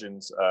Marvel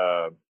Legends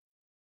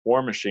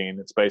War Machine.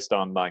 It's based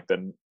on like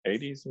the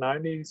 80s,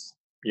 90s.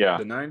 Yeah.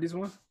 The 90s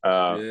one?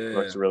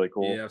 Looks really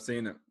cool. Yeah, I've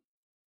seen it.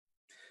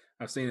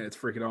 It's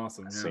freaking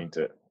awesome. I've seen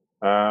it.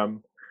 I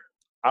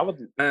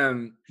would.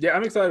 Yeah,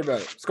 I'm excited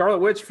about it. Scarlet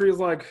Witch feels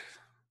like.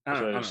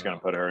 I'm just going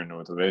to put her into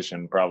a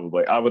division,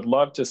 probably. I would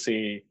love to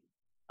see.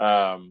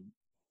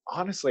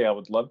 Honestly, I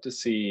would love to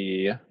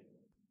see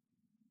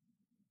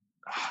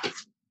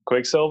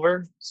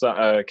Quicksilver,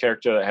 a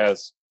character that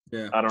has.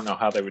 Yeah. I don't know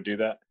how they would do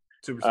that.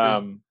 Super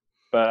speed.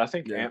 But I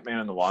think Ant-Man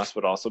and the Wasp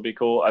would also be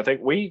cool. I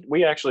think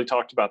we actually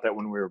talked about that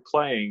when we were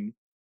playing,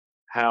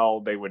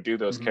 how they would do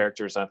those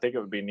characters. I think it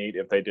would be neat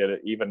if they did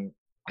it, even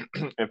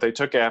if they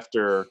took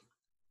after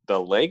the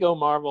Lego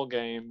Marvel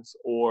games,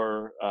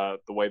 or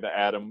the way that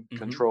Adam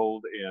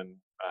controlled in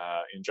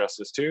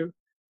Injustice 2,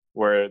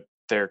 where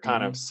their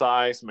kind of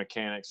size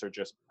mechanics are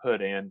just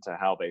put into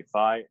how they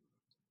fight.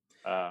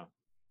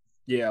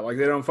 Yeah, like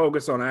they don't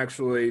focus on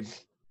actually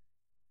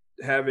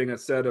having a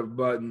set of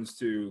buttons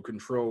to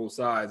control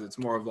size. It's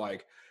more of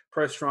like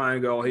press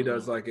triangle. He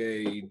does like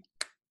he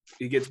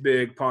gets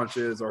big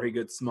punches, or he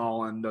gets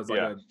small and does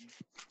like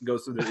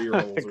goes through their ear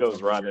holes. It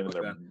goes right into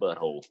their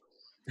butthole.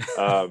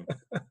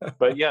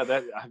 But yeah,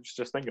 that I was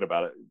just thinking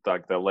about it.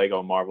 Like the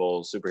Lego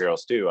Marvel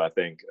superheroes too. I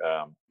think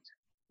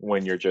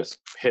when you're just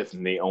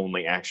hitting the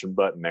only action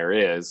button there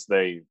is,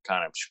 they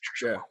kind of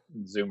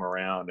zoom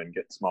around and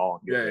get small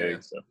and get big.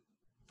 Yeah. So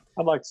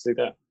I'd like to see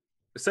that.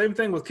 Same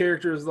thing with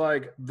characters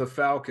like the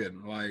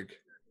Falcon. Like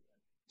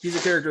he's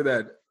a character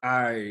that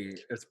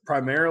it's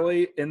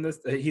primarily in this.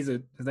 His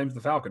name's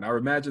the Falcon. I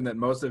would imagine that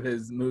most of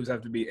his moves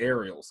have to be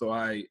aerial. So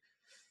and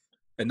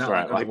not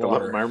right, like the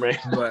Little Mermaid,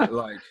 but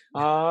like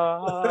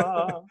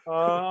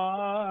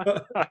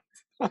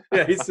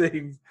yeah, he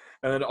sings,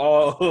 and then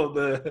all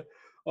the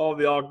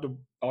octopods,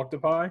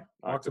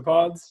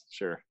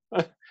 sure,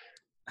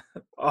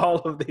 all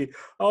of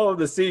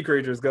the sea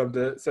creatures come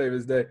to save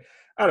his day.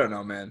 I don't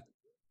know, man.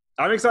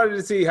 I'm excited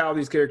to see how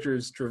these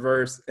characters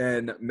traverse,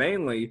 and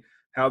mainly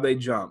how they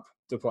jump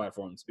to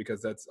platforms,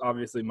 because that's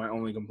obviously my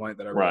only complaint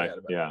that I really had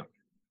about it. Yeah,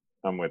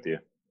 I'm with you.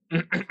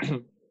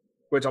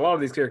 Which a lot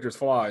of these characters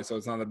fly, so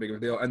it's not that big of a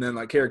deal. And then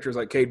like characters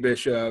like Kate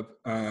Bishop,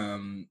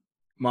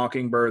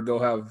 Mockingbird, they'll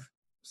have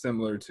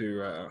similar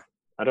to.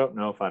 I don't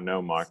know if I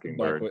know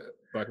Mockingbird.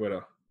 Black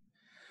Widow.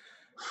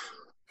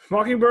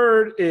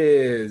 Mockingbird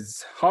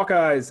is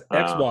Hawkeye's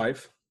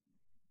ex-wife,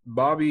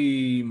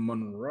 Bobby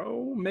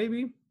Monroe,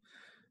 maybe.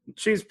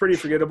 She's pretty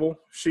forgettable.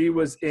 She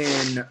was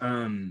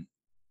in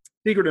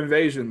Secret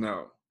Invasion,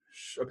 though.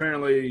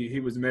 Apparently, he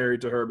was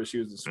married to her, but she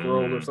was a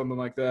Skrull or something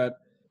like that.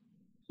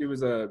 She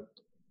was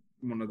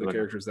one of the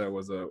characters that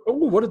was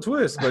what a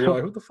twist! But you're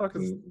like, who the fuck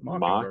is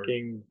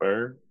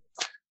Mockingbird?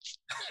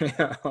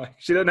 Yeah, like,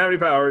 she doesn't have any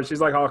powers.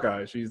 She's like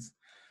Hawkeye. She's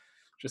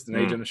just an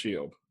agent of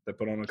S.H.I.E.L.D. that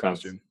put on a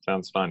costume.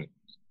 Sounds fun.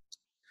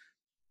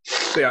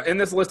 So yeah, in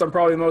this list, I'm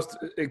probably most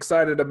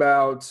excited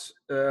about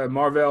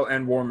Marvel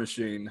and War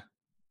Machine.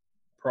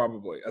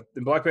 Probably.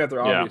 In Black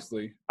Panther,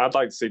 obviously. I'd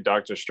like to see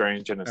Doctor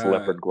Strange in his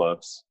leopard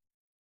gloves.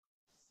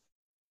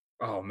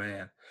 Oh,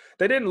 man.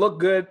 They didn't look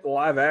good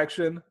live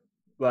action.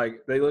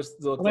 Like, they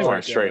looked they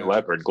weren't straight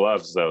leopard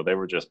gloves, though. They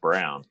were just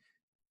brown.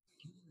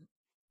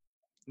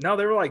 No,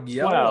 they were like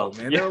yellow,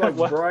 man. They were like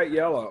bright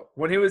yellow.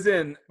 When he was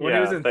in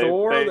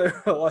Thor,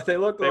 they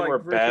looked like... They were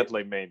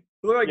badly made.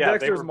 They looked like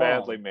Dexter's they were mom.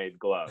 badly made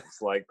gloves.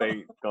 Like,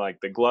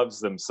 like the gloves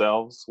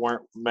themselves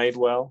weren't made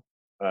well.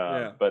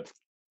 But...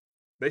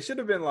 They should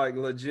have been like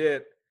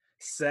legit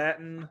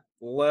satin,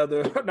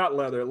 leopard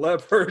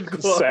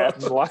gloves.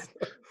 Satin,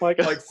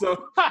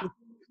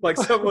 like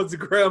someone's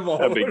grandma.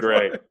 That'd be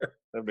great.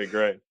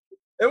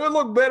 It would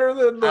look better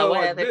than the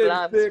wear the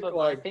gloves thick, for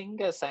my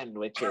finger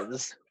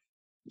sandwiches.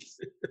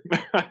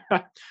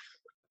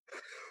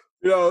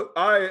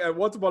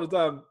 Once upon a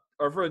time,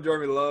 our friend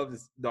Jeremy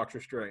loves Doctor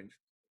Strange.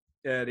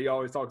 And he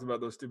always talks about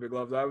those stupid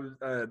gloves.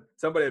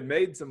 Somebody had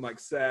made some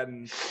like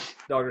satin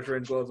Doctor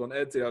Strange gloves on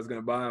Etsy. I was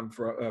going to buy them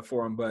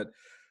for him, but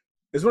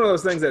it's one of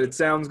those things that it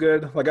sounds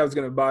good. Like I was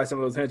going to buy some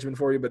of those henchmen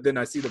for you, but then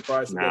I see the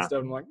price of that stuff.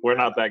 And I'm like, we're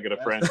not that good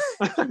of friends.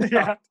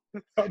 Yeah,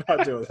 I'm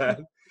not doing that.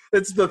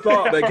 It's the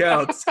thought that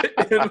counts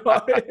in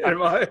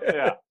my head.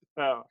 Yeah.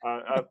 No,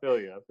 I feel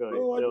you.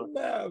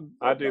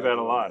 I do that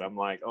a lot. I'm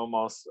like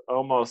almost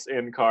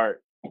in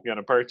cart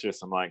gonna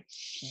purchase. I'm like,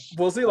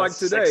 we'll see. Like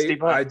today,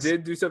 I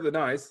did do something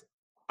nice.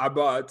 I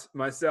bought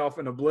myself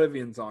an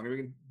Oblivion song. We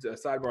can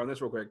sidebar on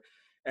this real quick.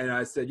 And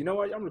I said, you know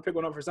what? I'm going to pick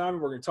one up for Simon.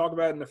 We're going to talk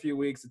about it in a few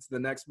weeks. It's the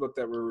next book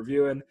that we're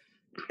reviewing.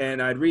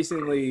 And I'd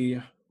recently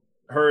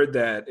heard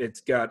that it's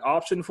got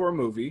option for a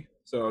movie.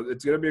 So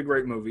it's going to be a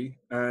great movie.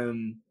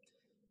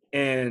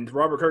 And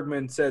Robert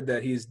Kirkman said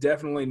that he's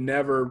definitely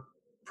never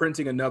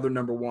printing another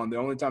number one. The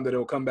only time that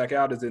it'll come back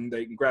out is in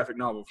the graphic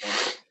novel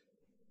form.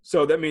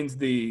 So that means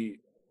the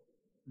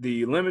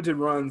limited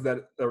runs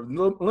that are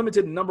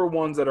limited number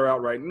ones that are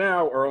out right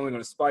now are only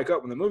going to spike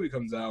up when the movie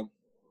comes out.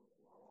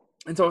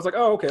 And so I was like,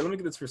 oh, okay, let me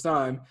get this for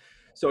Simon.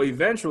 So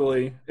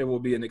eventually it will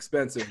be an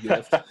expensive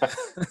gift.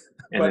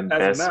 But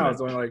as of now, it's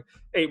only like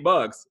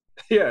 $8.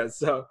 Yeah.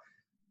 So,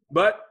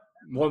 but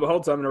lo and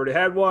behold, Simon already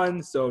had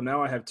one. So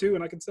now I have two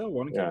and I can sell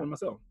one and keep one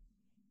myself.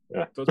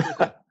 Yeah. So it's pretty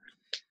cool.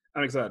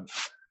 I'm excited.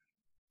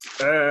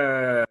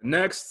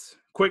 Next,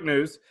 quick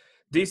news.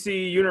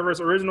 DC Universe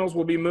Originals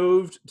will be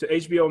moved to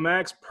HBO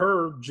Max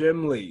per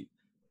Jim Lee.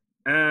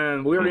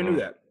 And we already knew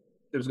that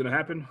it was going to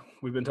happen.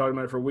 We've been talking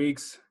about it for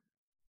weeks.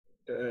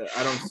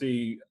 I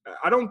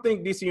don't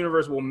think DC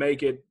Universe will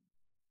make it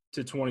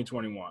to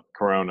 2021.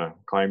 Corona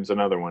claims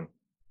another one.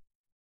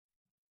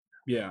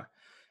 Yeah.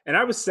 And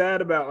I was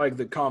sad about like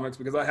the comics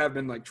because I have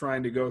been like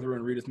trying to go through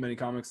and read as many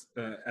comics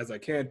as I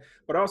can.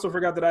 But I also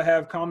forgot that I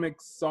have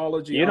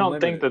Comixology. You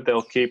don't think that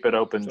they'll keep it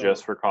open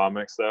just for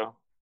comics though?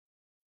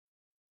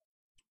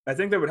 I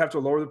think they would have to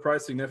lower the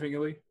price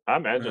significantly. I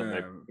imagine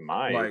they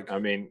might. Like, I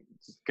mean,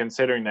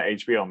 considering the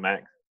HBO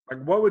Max.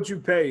 Like, what would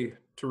you pay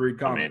to read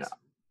comics?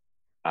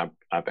 I mean,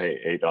 I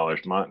pay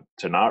 $8 a month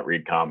to not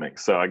read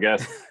comics, so I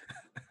guess.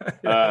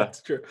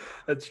 That's true.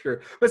 That's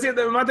true. But see,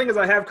 my thing is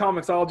I have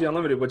Comixology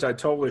Unlimited, which I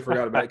totally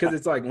forgot about because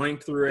it's like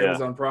linked through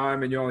Amazon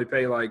Prime and you only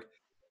pay like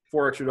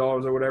 $4 extra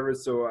or whatever.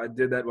 So I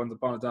did that once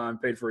upon a time,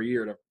 paid for a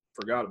year and I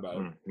forgot about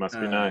it. Must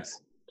be nice.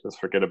 Just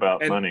forget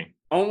about money.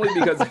 Only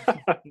because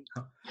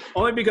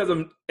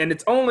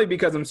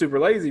I'm super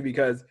lazy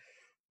because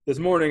this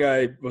morning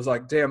I was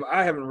like, damn,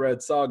 I haven't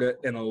read Saga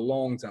in a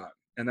long time.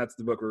 And that's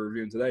the book we're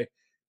reviewing today.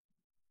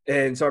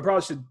 And so I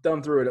probably should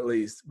thumb through it at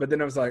least. But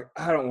then I was like,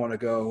 I don't want to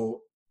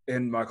go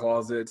in my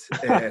closet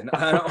and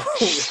I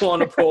don't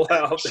want to pull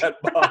out that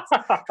box.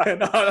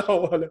 And I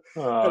don't want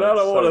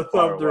to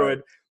thumb through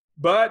it.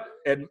 But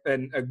and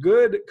a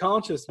good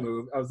conscious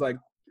move, I was like,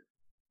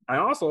 I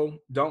also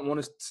don't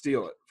want to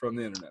steal it from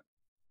the internet.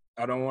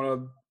 I don't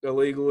want to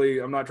illegally,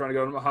 I'm not trying to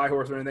go on a high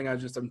horse or anything.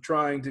 I'm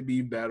trying to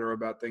be better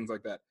about things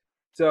like that.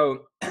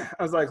 So I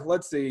was like,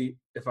 let's see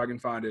if I can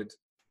find it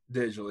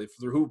digitally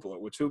through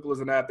Hoopla, which Hoopla is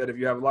an app that if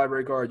you have a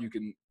library card, you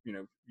can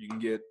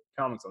get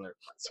comics on there.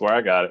 That's where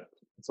I got it.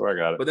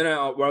 But then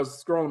when I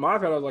was scrolling my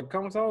iPad, I was like,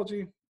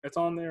 Comixology, it's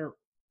on there.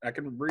 I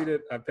can read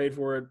it. I paid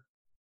for it.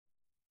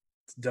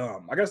 It's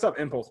dumb. I got to stop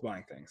impulse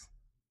buying things.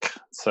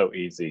 So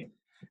easy.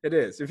 It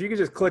is. If you could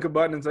just click a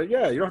button and say,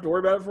 yeah, you don't have to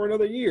worry about it for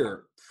another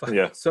year.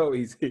 Yeah. So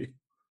easy.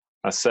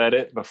 I said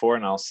it before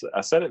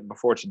I said it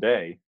before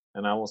today,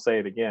 and I will say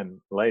it again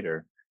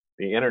later.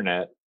 The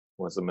internet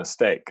was a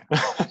mistake.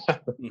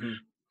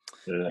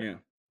 Yeah.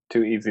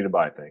 Too easy to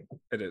buy thing.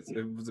 It is.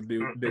 It was a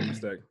big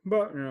mistake.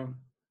 But,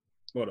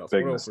 what else?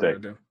 Big what else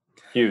mistake. do?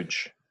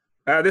 Huge.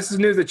 This is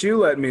news that you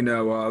let me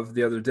know of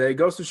the other day.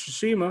 Ghost of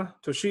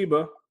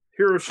Toshiba,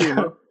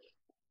 Hiroshima.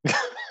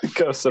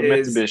 Ghost of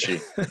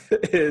Mitsubishi.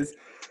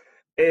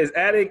 is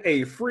adding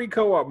a free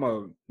co-op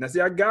mode. Now,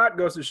 see, I got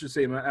Ghost of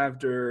Tsushima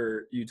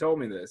after you told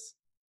me this,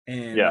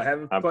 and I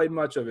haven't played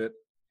much of it.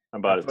 I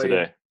bought it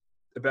today.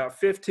 About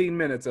 15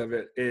 minutes of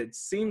it. It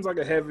seems like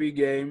a heavy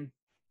game,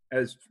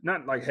 as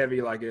not like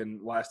heavy like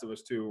in Last of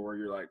Us 2, where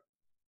you're like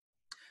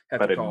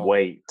have to call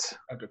somebody.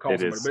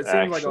 But it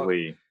seems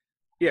actually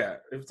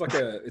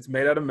it's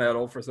made out of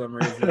metal for some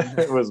reason.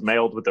 It was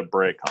mailed with a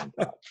brick on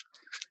top.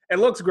 It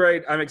looks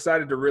great. I'm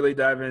excited to really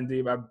dive in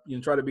deep. I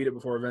try to beat it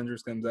before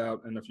Avengers comes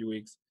out in a few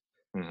weeks.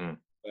 Mm-hmm.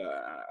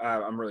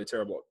 I'm really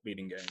terrible at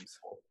beating games.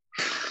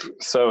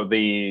 So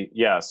the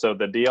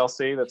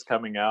DLC that's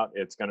coming out,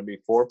 it's going to be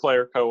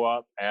 4-player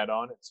co-op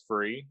add-on. It's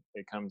free.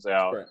 It comes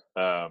out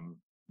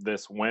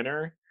this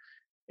winter,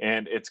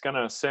 and it's going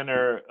to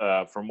center,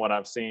 from what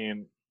I've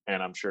seen,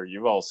 and I'm sure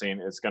you've all seen,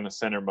 it's going to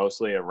center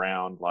mostly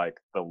around like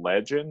the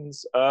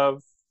legends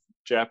of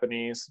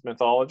Japanese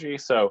mythology.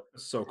 So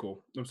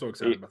cool. I'm so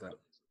excited about that.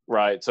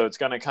 Right. So it's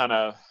going to kind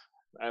of,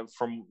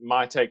 from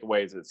my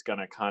takeaways, it's going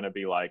to kind of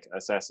be like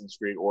Assassin's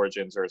Creed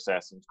Origins or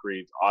Assassin's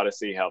Creed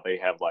Odyssey, how they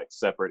have like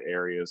separate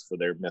areas for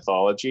their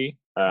mythology.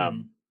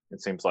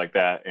 It seems like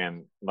that.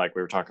 And like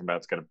we were talking about,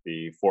 it's going to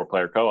be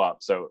 4-player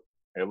co-op. So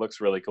it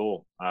looks really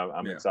cool.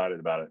 I'm excited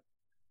about it.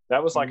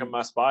 That was like a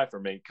must buy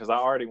for me because I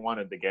already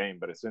wanted the game.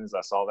 But as soon as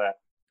I saw that,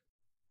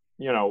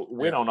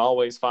 we don't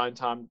always find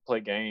time to play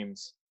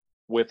games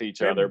with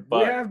each other.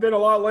 But we have been a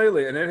lot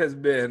lately, and it has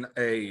been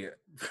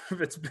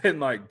it's been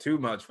like too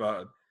much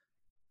fun.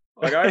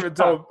 Like I even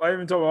told my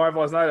wife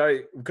last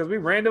night, because we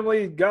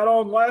randomly got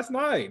on last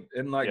night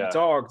and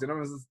talked, and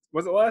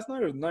was it last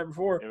night or the night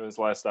before? It was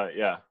last night,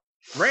 yeah.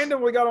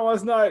 randomly got on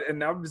last night,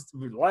 and I'm just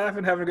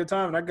laughing, having a good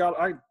time. And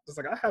I was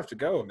like, I have to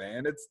go,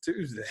 man. It's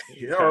Tuesday,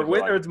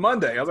 or it's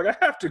Monday. I was like,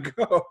 I have to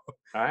go.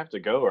 I have to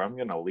go, or I'm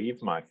gonna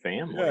leave my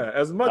family. Yeah,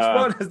 as much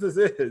fun as this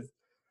is,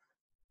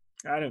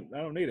 I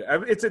don't need it.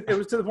 It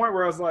was to the point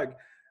where I was like,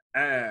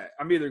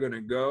 I'm either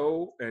gonna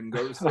go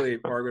to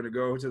sleep, or I'm gonna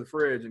go to the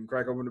fridge and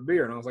crack open a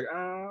beer. And I was like,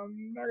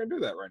 I'm not gonna do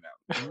that right now.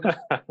 I'm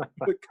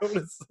gonna go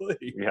to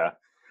sleep. Yeah.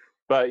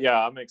 But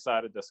yeah, I'm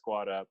excited to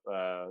squat up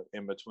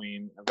in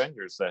between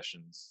Avengers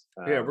sessions.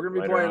 Yeah, we're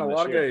gonna be playing a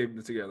lot of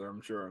games together,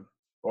 I'm sure.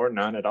 Or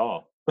none at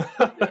all.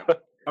 Yeah,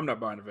 I'm not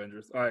buying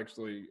Avengers. I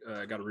actually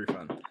got a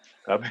refund.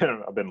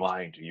 I've been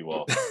lying to you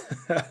all.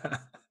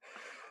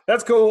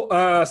 That's cool.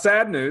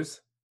 Sad news.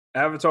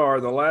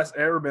 Avatar: The Last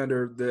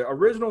Airbender. The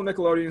original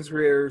Nickelodeon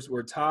creators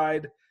were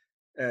tied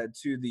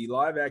to the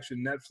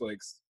live-action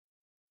Netflix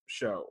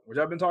show, which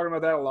I've been talking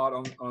about that a lot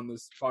on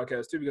this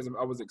podcast too, because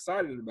I was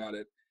excited about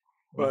it.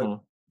 But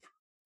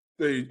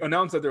they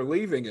announced that they're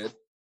leaving it.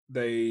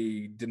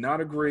 They did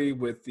not agree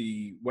with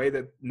the way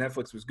that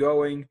Netflix was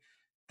going.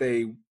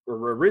 They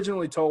were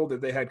originally told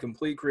that they had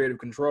complete creative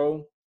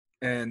control,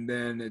 and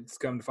then it's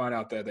come to find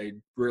out that they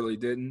really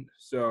didn't.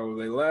 So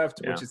they left,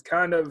 which is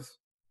kind of,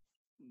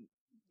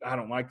 I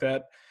don't like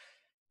that.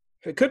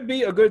 It could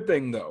be a good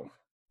thing, though.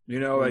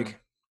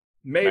 Like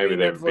maybe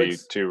they Netflix would be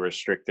too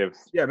restrictive.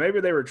 Yeah, maybe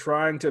they were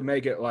trying to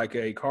make it like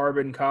a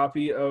carbon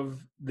copy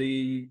of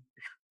the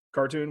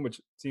cartoon, which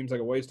seems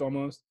like a waste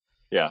almost.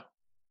 Yeah.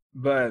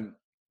 But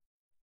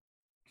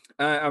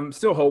I'm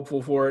still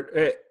hopeful for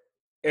it.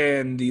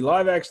 And the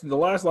last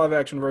live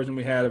action version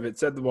we had of it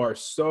set the bar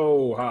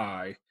so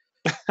high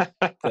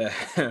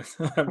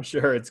that I'm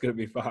sure it's going to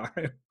be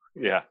fine.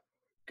 Yeah.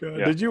 Good.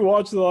 Yeah. Did you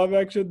watch the live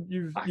action?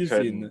 You've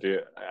seen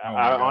it.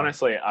 I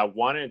honestly, I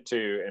wanted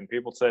to, and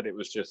people said it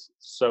was just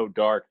so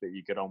dark that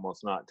you could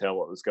almost not tell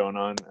what was going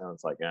on. And I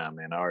was like,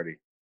 man, I already.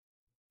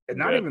 And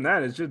not even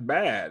that. It's just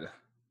bad.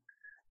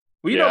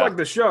 Well, like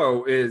the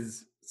show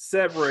is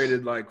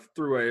separated like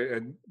through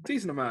a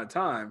decent amount of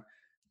time.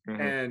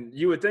 And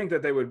you would think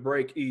that they would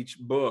break each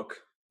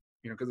book,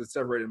 because it's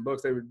separated in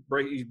books. They would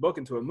break each book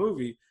into a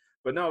movie.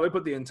 But no, they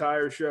put the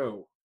entire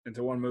show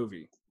into one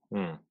movie.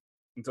 And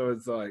so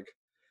it's like,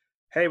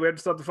 hey, we have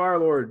to stop the Fire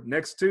Lord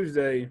next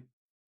Tuesday.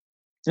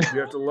 You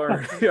have to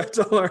learn. You have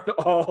to learn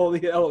all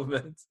the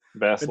elements.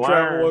 Best and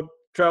learn.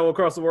 travel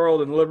across the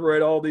world and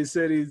liberate all these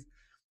cities.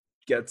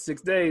 You got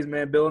 6 days,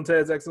 man. Bill and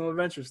Ted's Excellent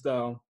Adventure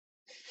style.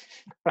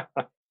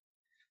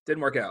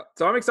 Didn't work out.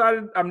 So I'm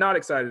excited. I'm not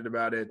excited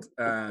about it.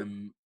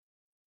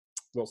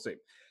 We'll see.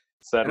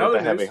 Sad with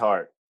a heavy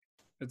heart.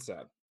 It's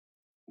sad.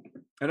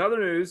 In other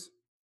news,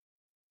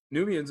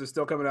 New Mutants is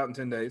still coming out in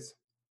 10 days.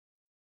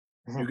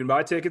 You can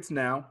buy tickets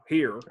now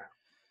here.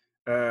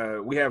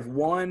 We have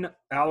one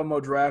Alamo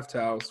Draft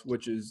House,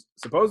 which is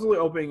supposedly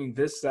opening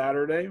this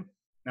Saturday.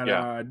 And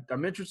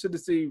I'm interested to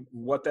see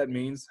what that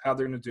means, how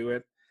they're going to do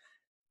it.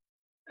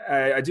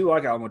 I do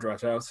like Alamo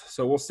Draft House,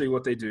 so we'll see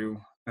what they do.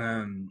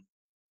 We'll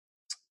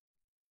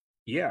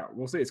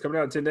see. It's coming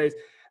out in 10 days.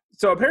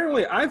 So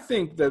apparently I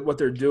think that what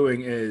they're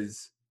doing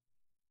is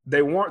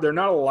they're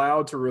not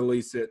allowed to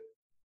release it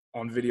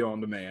on video on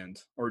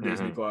demand or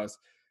Disney Plus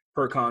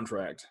per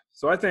contract.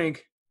 So I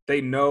think they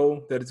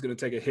know that it's going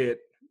to take a hit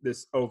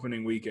this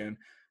opening weekend.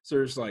 So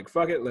they're just like,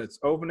 fuck it, let's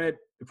open it,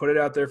 put it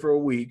out there for a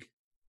week.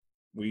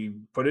 We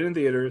put it in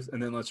theaters,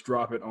 and then let's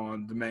drop it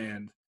on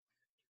demand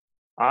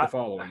the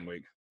following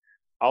week.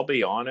 I'll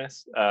be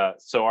honest.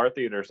 So our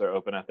theaters are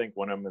open. I think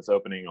one of them is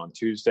opening on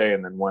Tuesday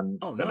and then one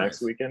the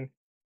next weekend.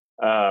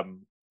 And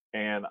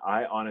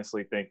I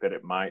honestly think that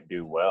it might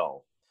do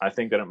well. I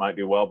think that it might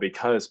do well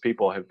because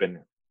people have been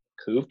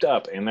cooped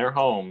up in their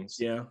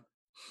homes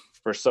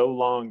for so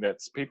long that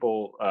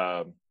people,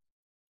 I'm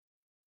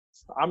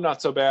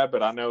not so bad,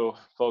 but I know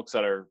folks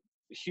that are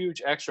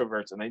huge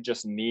extroverts and they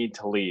just need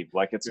to leave.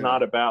 Like it's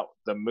not about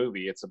the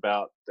movie. It's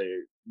about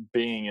the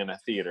being in a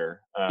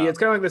theater. It's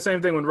kind of like the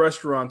same thing when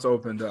restaurants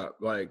opened up.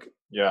 Like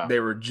they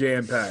were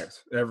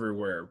jam-packed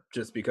everywhere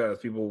just because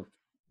people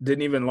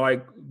didn't even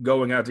like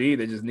going out to eat.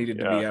 They just needed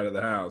to be out of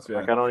the house.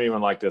 Like I don't even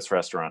like this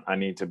restaurant. I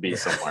need to be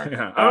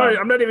somewhere.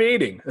 I'm not even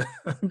eating.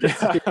 I'm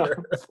just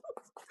here.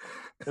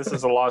 This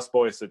is a Lost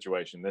Boys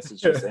situation. This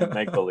is just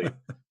make-believe.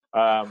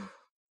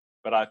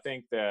 But I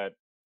think that,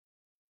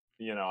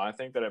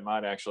 it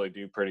might actually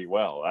do pretty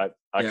well.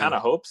 I kind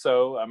of hope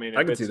so. I mean,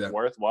 if it's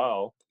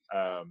worthwhile.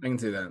 I can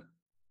see that.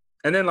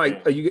 And then,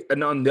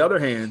 and on the other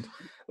hand,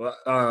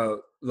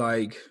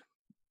 like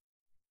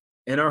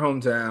in our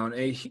hometown,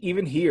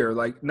 even here,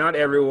 like not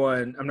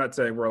everyone, I'm not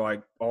saying we're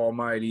like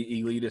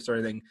almighty elitist or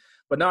anything,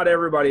 but not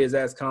everybody is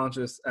as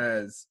conscious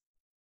as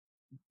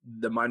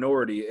the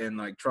minority and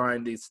like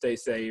trying to stay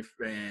safe.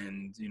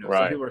 And,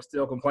 some people are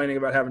still complaining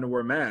about having to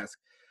wear masks.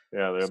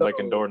 Yeah, they're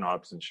licking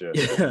doorknobs and shit.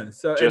 Yeah,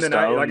 so just and then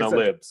own the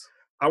libs.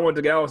 I went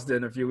to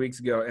Galveston a few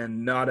weeks ago,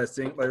 and not a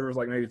single. There was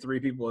like maybe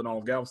 3 people in all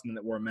of Galveston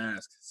that wore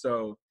masks.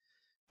 So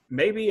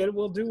maybe it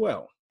will do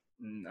well.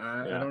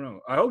 I don't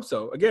know. I hope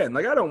so. Again,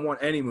 like I don't want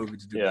any movie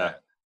to do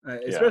that,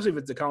 especially if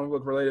it's a comic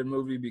book related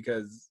movie,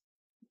 because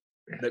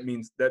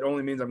that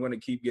only means I'm going to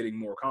keep getting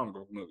more comic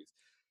book movies.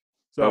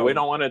 So but we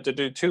don't want it to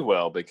do too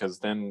well because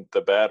then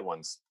the bad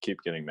ones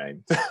keep getting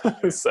made.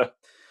 So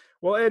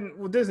well,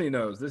 Disney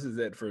knows this is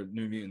it for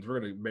New Mutants. We're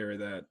going to bury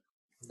that.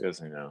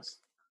 Disney knows.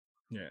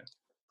 Yeah.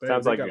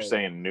 Sounds like you're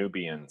saying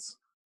Nubians.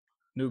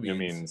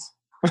 Nubians.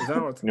 Is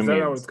that what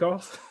it's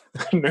called?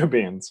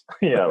 Nubians.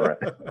 Yeah, right.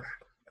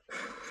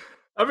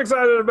 I'm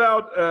excited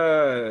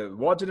about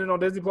watching it on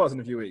Disney Plus in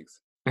a few weeks.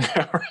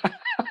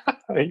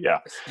 Yeah.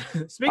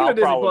 Speaking of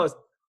Disney Plus,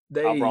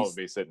 I'll probably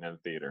be sitting in the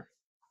theater.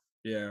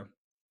 Yeah.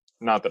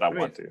 Not that I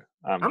want to.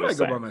 I might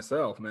go by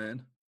myself,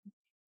 man.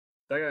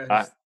 That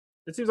guy,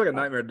 it seems like a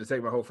nightmare to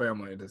take my whole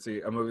family to see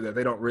a movie that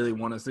they don't really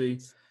want to see.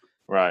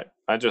 Right.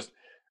 I just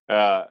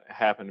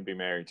happen to be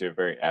married to a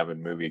very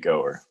avid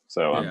moviegoer,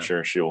 so I'm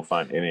sure she will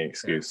find any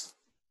excuse.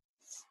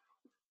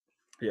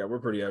 Yeah, we're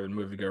pretty avid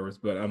moviegoers,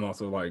 but I'm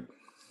also like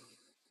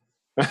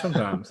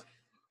sometimes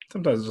I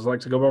just like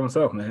to go by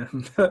myself, man.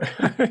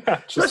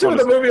 Especially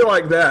with a movie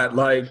like that.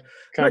 Like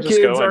my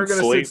kids aren't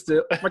going to sit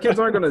still. My kids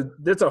aren't going to.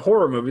 It's a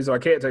horror movie, so I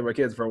can't take my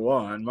kids for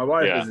one. My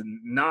wife is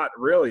not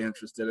really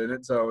interested in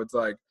it, so it's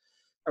like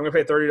I'm going to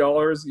pay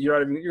 $30.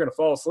 You're going to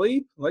fall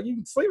asleep. Like you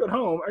can sleep at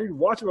home. I can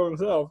watch it by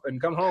myself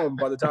and come home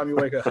by the time you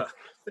wake up.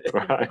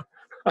 Right.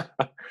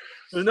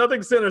 There's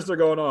nothing sinister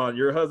going on.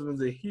 Your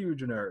husband's a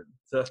huge nerd,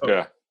 so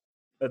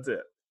that's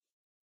it.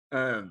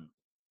 I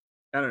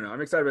don't know. I'm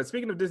excited about it.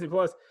 Speaking of Disney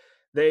Plus,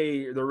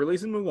 they're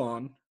releasing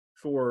Mulan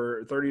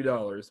for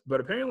 $30,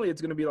 but apparently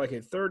it's going to be like a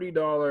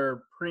 $30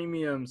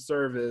 premium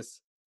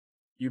service.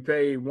 You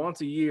pay once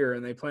a year,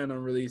 and they plan on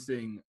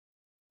releasing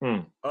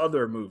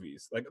other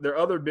movies. Like their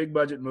other big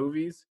budget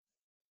movies,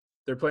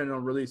 they're planning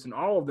on releasing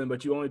all of them,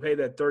 but you only pay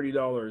that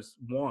 $30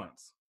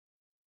 once.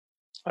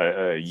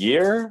 A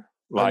year?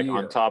 Like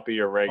on top of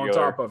your regular? On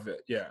top of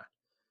it, yeah.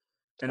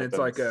 And that it's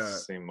like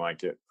seem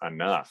like it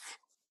enough.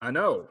 I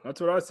know, that's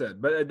what I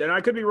said, but then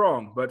I could be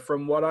wrong. But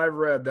from what I've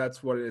read,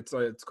 that's what it's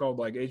called,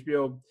 like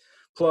HBO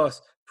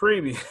Plus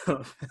Premium.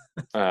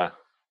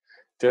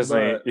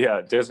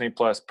 Disney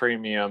Plus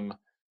Premium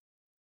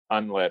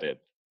Unleaded.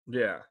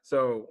 Yeah,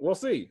 so we'll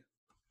see,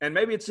 and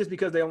maybe it's just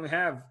because they only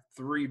have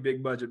 3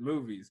 big budget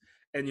movies,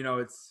 and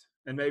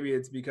maybe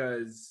it's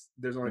because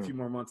there's only a few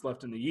more months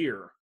left in the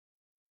year,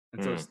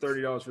 and so it's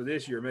 $30 for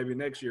this year. Maybe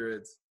next year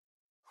it's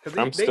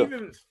because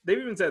they've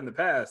even said in the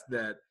past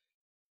that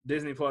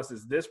Disney Plus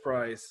is this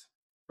price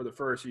for the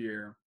first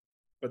year,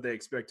 but they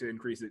expect to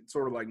increase it,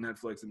 sort of like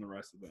Netflix and the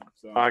rest of them.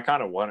 So I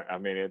kind of wonder. I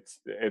mean, it's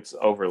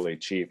overly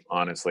cheap,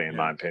 honestly, in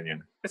my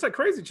opinion. It's like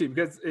crazy cheap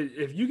because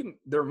if you can,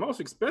 their most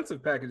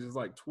expensive package is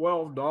like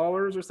 $12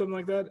 or something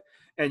like that,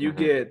 and you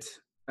get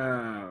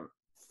ESPN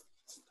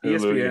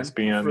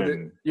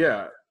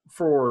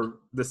for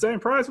the same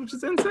price, which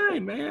is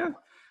insane, man.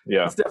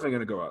 Yeah, it's definitely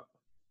going to go up.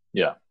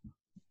 Yeah,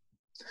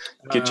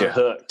 get you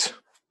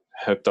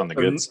hooked on the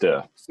good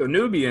stuff. So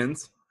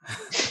Nubians.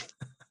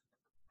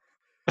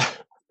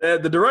 The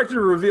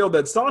director revealed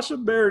that Sacha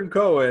Baron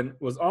Cohen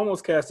was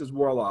almost cast as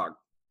Warlock.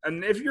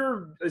 And if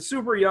you're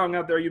super young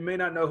out there, you may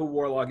not know who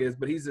Warlock is,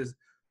 but he's this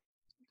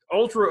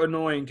ultra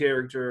annoying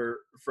character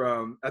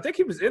from, I think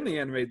he was in the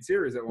animated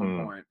series at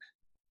one point.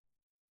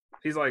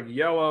 He's like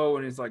yellow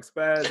and he's like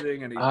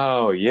spazzing. And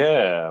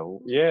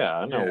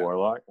I know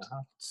Warlock.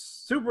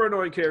 Super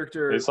annoying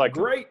character. It's like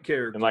great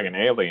character. And like an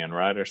alien,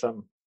 right, or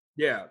something?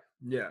 Yeah.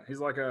 He's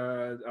like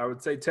I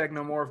would say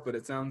technomorph, but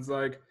it sounds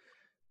like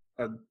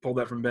I pulled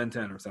that from Ben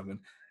 10 or something.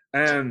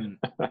 And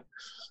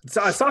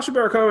Sacha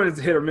Baron Cohen is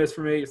hit or miss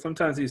for me.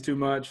 Sometimes he's too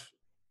much,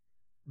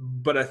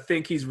 but I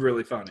think he's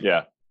really funny.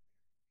 Yeah.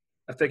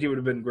 I think he would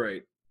have been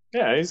great.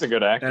 Yeah, he's a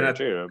good actor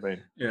too. I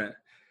mean, yeah.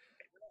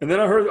 And then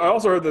I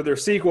also heard that their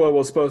sequel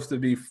was supposed to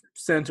be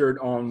centered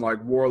on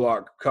like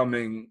Warlock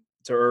coming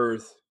to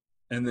Earth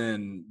and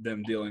then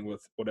them dealing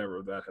with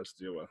whatever that has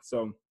to deal with.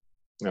 So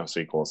no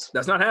sequels.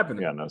 That's not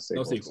happening. Yeah, no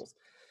sequels.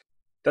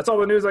 That's all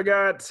the news I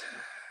got.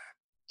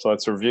 So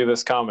let's review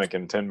this comic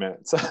in 10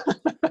 minutes.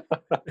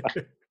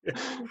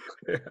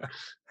 Yeah.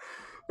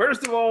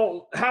 First of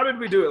all, how did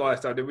we do it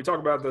last time? Did we talk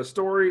about the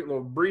story, a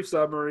little brief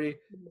summary?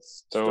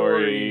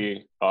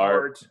 Story,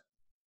 art.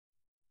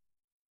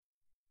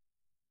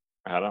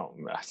 I don't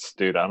even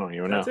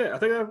know. That's it. I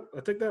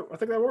think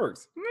that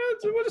works.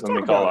 We'll just Let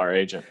me call our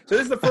agent. So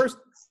this is the first.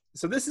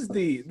 So this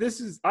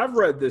is. I've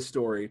read this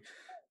story,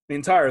 the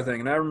entire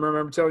thing, and I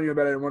remember telling you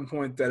about it at one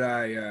point that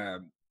I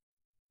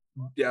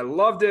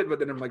loved it, but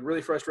then I'm like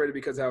really frustrated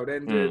because how it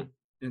ended.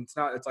 And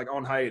it's like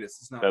on hiatus.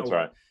 It's not. That's over.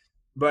 right.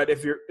 But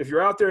if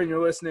you're out there and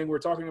you're listening, we're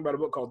talking about a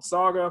book called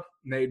Saga,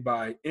 made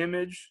by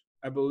Image,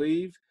 I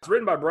believe. It's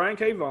written by Brian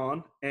K.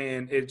 Vaughan,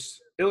 and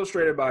it's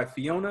illustrated by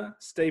Fiona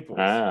Staples.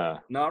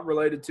 Not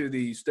related to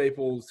the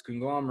Staples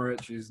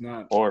conglomerate. She's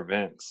not. Or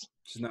Vince.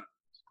 She's not.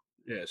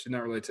 Yeah, she's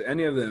not related to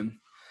any of them.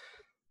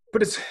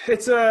 But it's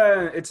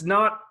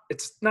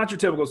not your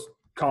typical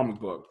comic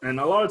book.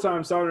 And a lot of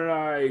times, Simon and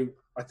I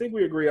think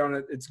we agree on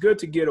it. It's good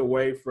to get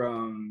away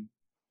from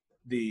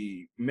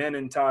the men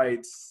in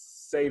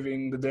tights,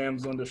 saving the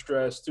damsel in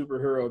distress,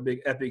 superhero,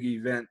 big epic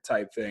event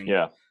type thing.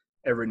 Yeah.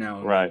 Every now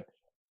and then. Right.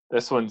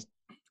 This one's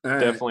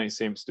Definitely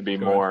seems to be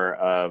more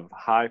of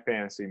high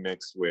fantasy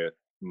mixed with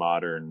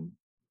modern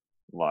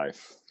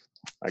life,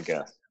 I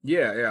guess.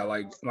 Yeah,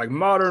 like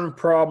modern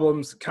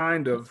problems,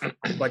 kind of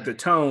like the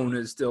tone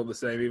is still the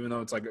same, even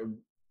though it's like an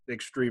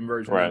extreme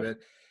version of it.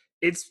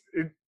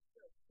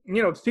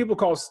 People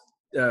call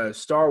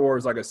Star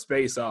Wars like a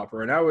space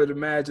opera, and I would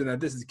imagine that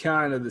this is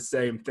kind of the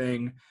same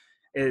thing.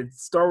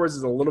 Star Wars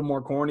is a little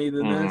more corny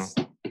than this.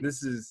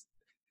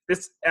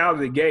 This out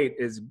of the gate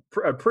is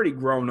a pretty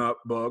grown up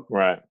book,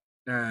 right?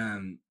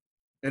 And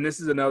this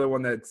is another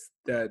one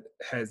that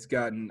has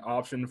gotten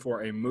option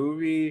for a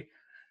movie.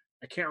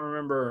 I can't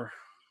remember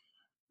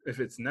if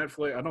it's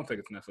Netflix. I don't think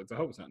it's Netflix. I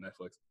hope it's not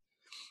Netflix.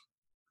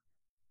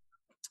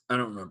 I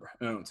don't remember.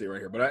 I don't see it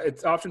right here, but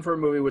it's option for a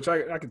movie, which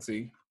I can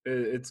see.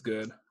 It's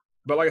good.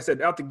 But like I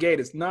said, out the gate,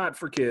 it's not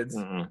for kids.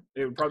 Mm-mm.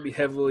 It would probably be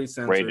heavily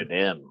censored. Rated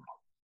M.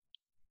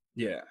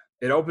 Yeah.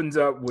 It opens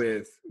up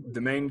with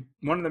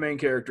one of the main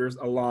characters,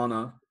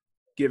 Alana,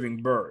 giving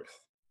birth.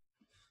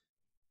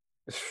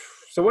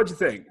 So what'd you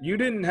think? You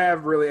didn't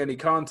have really any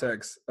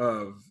context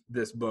of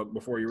this book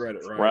before you read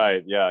it, right?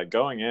 Right, yeah.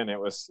 Going in, it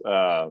was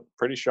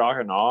pretty shock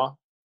and awe.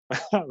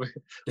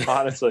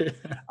 Honestly.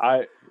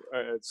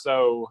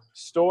 So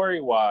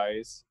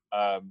story-wise,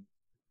 I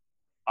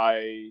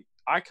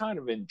kind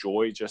of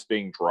enjoy just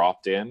being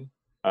dropped in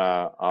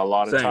a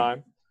lot of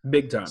time.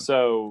 Big time.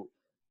 So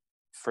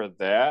for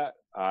that,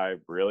 I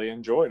really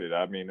enjoyed it.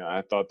 I mean,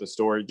 I thought the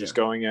story just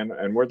going in,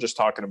 and we're just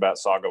talking about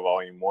Saga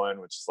Vol.1,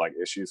 which is like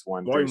issues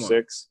 1 through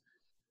 6.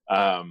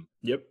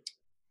 Yep.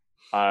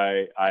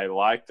 I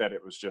like that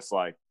it was just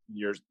like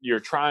you're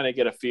trying to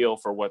get a feel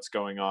for what's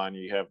going on.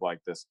 You have like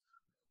this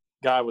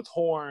guy with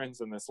horns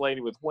and this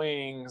lady with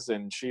wings,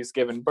 and she's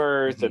giving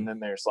birth, mm-hmm. and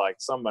then there's like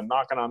someone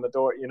knocking on the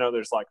door.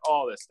 There's like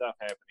all this stuff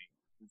happening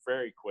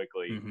very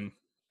quickly, mm-hmm.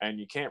 and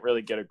you can't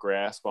really get a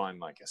grasp on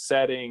like a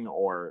setting,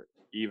 or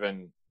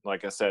even,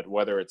 like I said,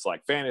 whether it's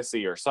like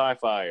fantasy or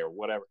sci-fi or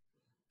whatever.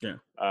 Yeah.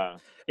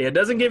 It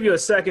doesn't give you a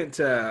second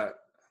to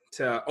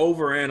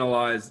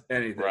overanalyze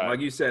anything. Right.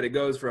 Like you said, it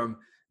goes from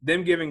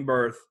them giving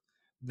birth,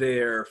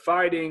 they're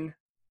fighting,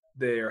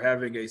 they're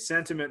having a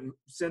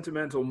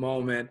sentimental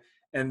moment,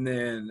 and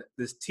then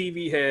this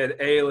TV head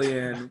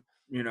alien,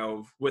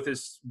 with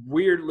this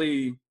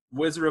weirdly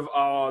Wizard of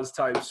Oz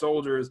type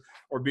soldiers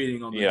are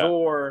beating on the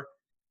door.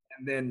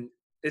 And then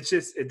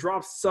it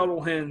drops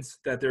subtle hints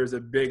that there's a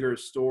bigger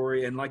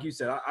story. And like you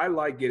said, I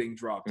like getting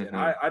dropped mm-hmm. in.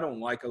 I don't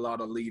like a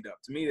lot of lead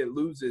up. To me, it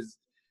loses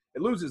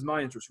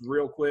my interest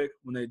real quick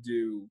when they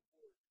do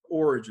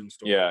origin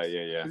stories. Yeah.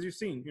 Because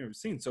you've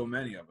seen so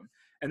many of them.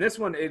 And this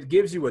one, it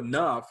gives you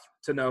enough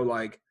to know,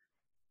 like,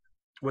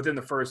 within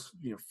the first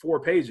 4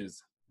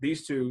 pages,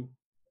 these two,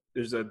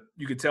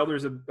 you could tell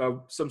there's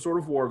some sort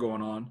of war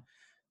going on.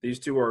 These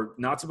two are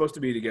not supposed to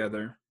be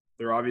together.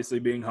 They're obviously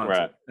being hunted,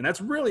 right. And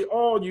that's really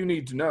all you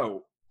need to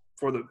know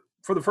for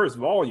the first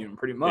volume,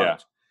 pretty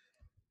much.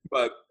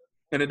 Yeah.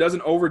 And it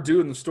doesn't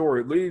overdo in the story.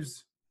 It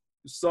leaves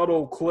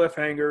subtle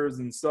cliffhangers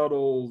and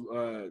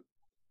subtle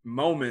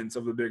moments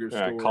of the bigger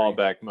story.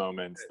 Callback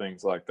moments,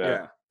 things like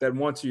that.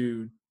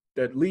 Yeah,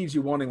 that leaves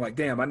you wanting, like,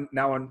 damn, I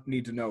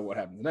need to know what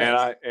happens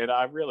next. And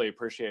I really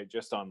appreciate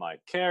just on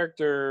like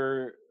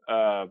character.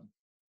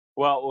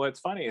 Well, what's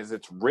funny is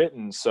it's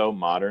written so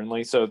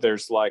modernly. So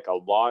there's like a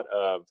lot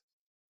of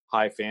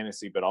high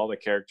fantasy, but all the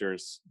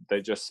characters, they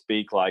just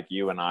speak like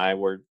you and I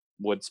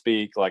would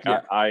speak. Like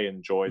I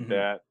enjoyed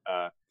mm-hmm.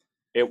 that.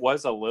 There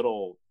was a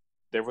little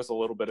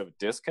bit of a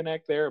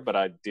disconnect there, but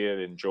I did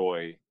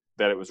enjoy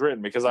that it was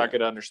written because I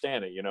could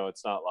understand it.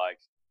 It's not like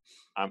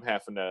I'm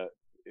having to.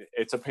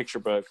 It's a picture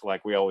book,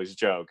 like we always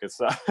joke.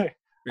 It's not,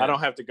 I don't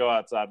have to go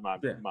outside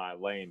my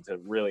lane to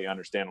really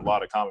understand a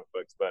lot of comic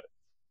books, but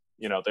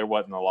there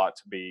wasn't a lot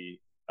to be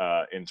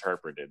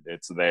interpreted.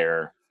 It's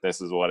there.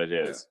 This is what it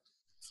is.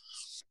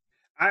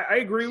 Yeah. I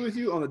agree with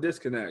you on the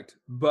disconnect,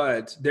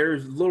 but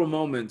there's little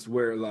moments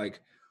where,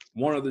 like,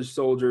 one of the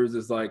soldiers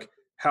is like,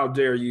 "How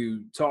dare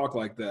you talk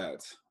like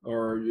that?"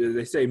 Or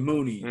they say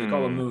 "Mooney." They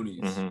call them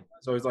Moonies. Mm-hmm.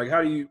 So it's like,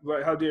 how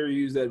dare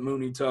you use that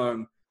Mooney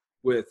tongue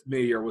with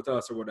me or with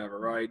us or whatever,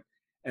 right?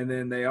 And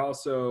then they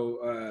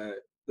also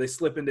they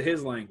slip into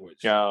his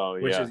language,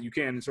 which is, you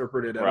can't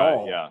interpret it at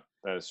all. Yeah,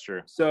 that is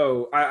true.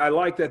 So I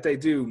like that they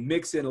do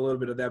mix in a little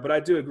bit of that, but I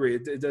do agree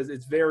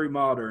it's very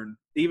modern,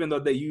 even though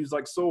they use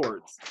like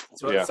swords.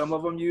 So some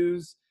of them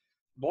use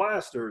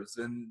blasters,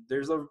 and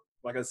there's a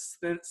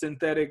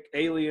synthetic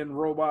alien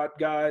robot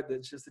guy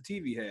that's just a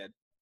TV head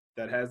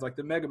that has like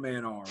the Mega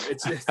Man arm.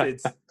 It's I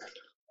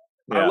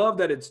love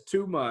that it's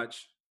too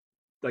much,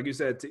 like you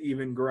said, to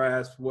even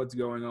grasp what's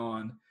going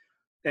on.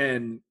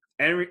 And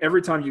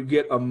every time you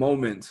get a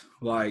moment,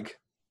 like,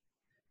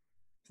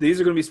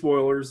 these are going to be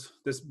spoilers.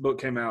 This book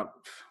came out,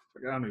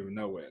 I don't even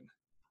know when.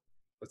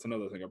 That's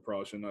another thing I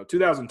probably should know.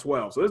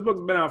 2012. So this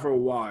book's been out for a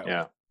while.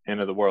 Yeah,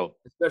 end of the world.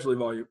 Especially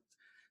volume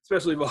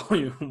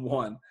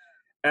 1.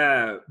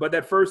 But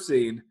that first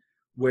scene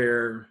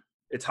where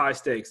it's high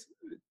stakes,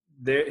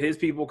 his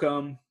people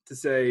come to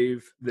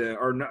save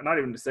or not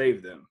even to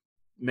save them,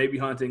 maybe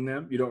hunting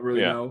them. You don't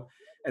really know.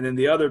 and then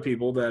the other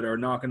people that are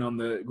knocking on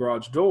the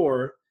garage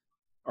door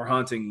are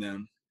hunting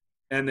them,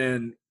 and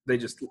then they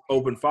just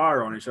open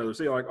fire on each other.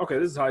 So you're like, okay,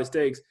 this is high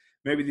stakes.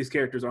 Maybe these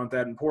characters aren't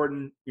that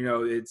important. You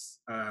know, it's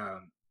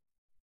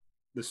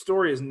the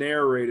story is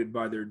narrated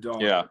by their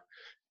daughter. Yeah.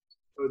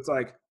 So it's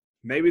like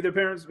maybe her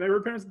parents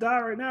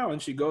die right now,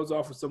 and she goes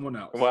off with someone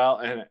else. Well,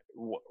 and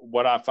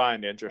what I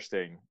find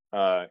interesting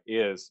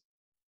is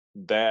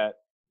that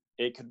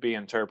it could be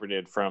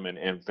interpreted from an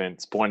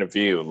infant's point of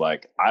view.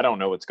 Like, I don't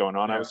know what's going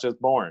on. I was just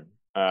born.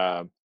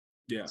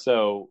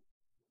 So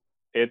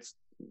it's,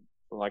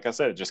 like I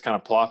said, it just kind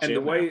of plops and in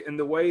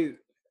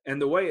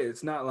the way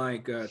it's not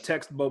like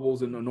text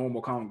bubbles in a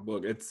normal comic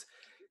book.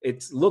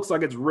 It looks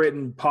like it's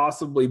written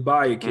possibly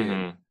by a kid.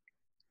 Mm-hmm.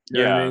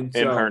 You know what I mean?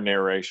 In her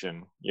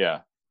narration.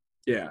 Yeah.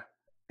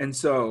 And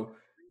so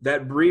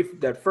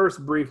that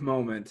first brief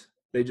moment,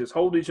 they just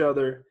hold each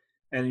other,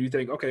 and you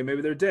think, okay,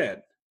 maybe they're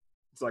dead.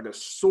 It's like a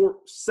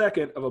short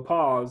second of a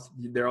pause.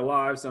 They're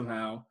alive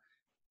somehow.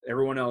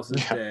 Everyone else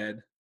is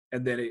dead,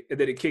 and then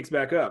it kicks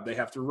back up. They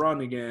have to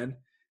run again,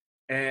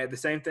 and the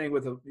same thing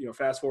with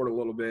fast forward a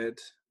little bit.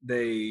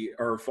 They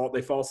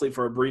fall asleep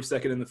for a brief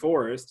second in the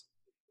forest,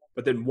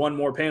 but then one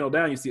more panel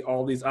down, you see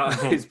all these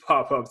eyes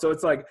pop up. So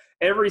it's like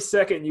every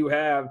second you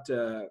have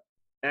to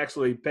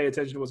actually pay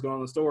attention to what's going on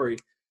in the story,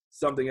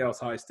 something else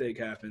high stake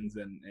happens,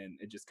 and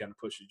it just kind of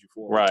pushes you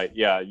forward. Right.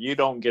 Yeah. You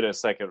don't get a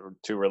second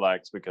to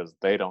relax because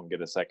they don't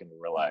get a second to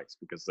relax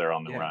because they're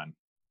on the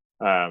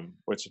run,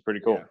 which is pretty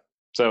cool. Yeah.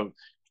 So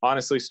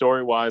honestly,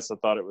 story-wise, I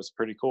thought it was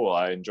pretty cool.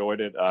 I enjoyed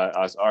it.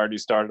 I already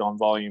started on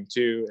Volume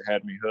 2. It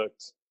had me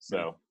hooked.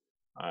 So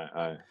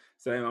I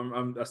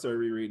started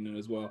rereading it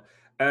as well.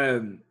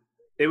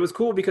 It was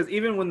cool because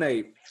even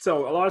when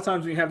so a lot of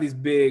times when you have these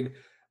big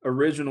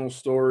original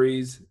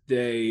stories,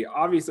 they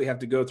obviously have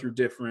to go through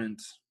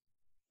different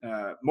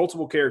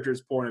multiple characters'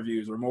 point of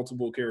views or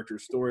multiple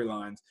characters'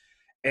 storylines.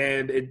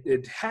 And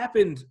it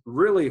happened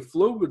really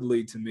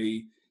fluidly to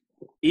me,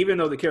 even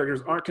though the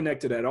characters aren't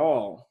connected at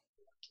all.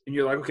 And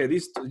you're like, okay,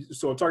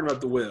 so I'm talking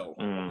about the Will.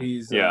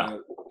 He's a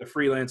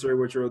freelancer,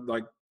 which are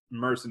like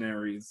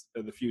mercenaries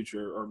of the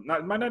future, or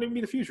might not even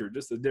be the future,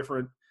 just a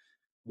different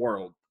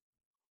world.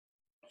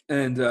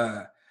 And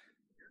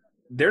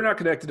they're not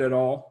connected at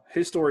all.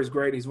 His story is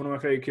great. He's one of my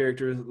favorite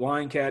characters.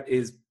 Lion Cat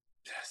is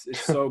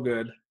so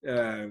good,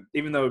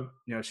 even though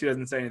she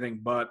doesn't say anything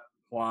but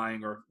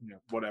flying or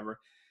whatever.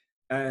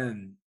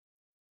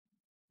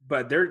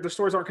 But the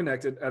stories aren't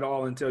connected at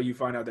all until you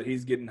find out that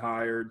he's getting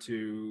hired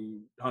to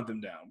hunt them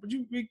down. But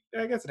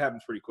I guess it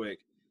happens pretty quick.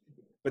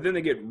 But then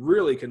they get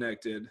really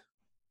connected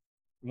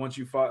once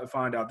you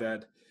find out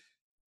that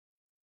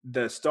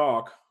the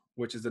Stalk,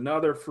 which is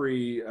another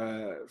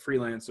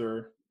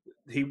freelancer,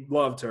 he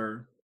loved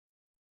her.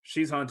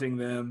 She's hunting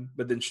them,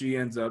 but then she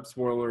ends up,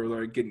 spoiler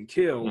alert, getting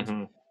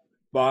killed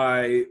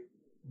by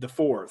the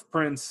fourth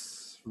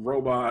Prince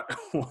Robot.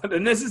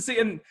 And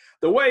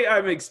the way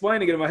I'm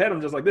explaining it in my head,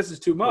 I'm just like, this is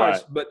too much.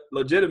 Right. But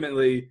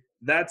legitimately,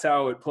 that's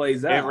how it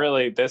plays out. It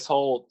really,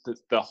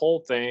 the whole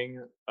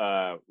thing,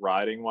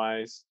 writing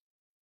wise,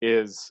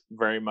 is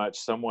very much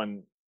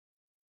someone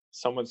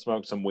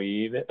smoked some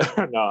weed.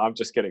 No, I'm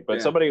just kidding.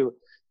 But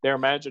their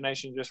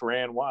imagination just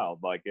ran wild,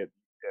 like it.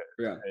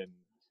 And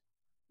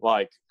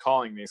like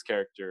calling these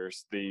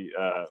characters the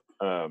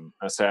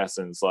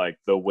assassins, like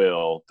the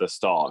Will, the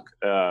Stalk,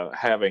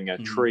 having a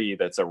tree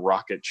that's a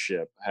rocket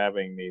ship,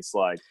 having these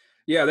like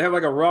they have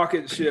like a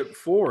rocket ship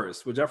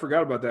forest, which I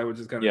forgot about that, which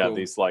is kind of cool.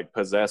 These like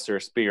possessor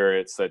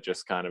spirits that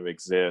just kind of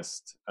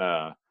exist,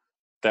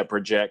 that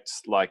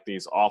projects like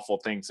these awful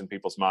things in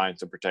people's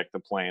minds to protect the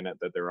planet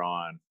that they're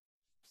on.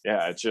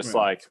 Yeah, it's just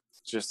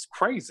just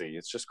crazy.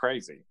 It's just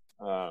crazy.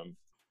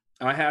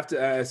 I have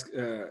to ask.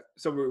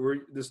 So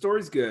the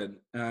story's good.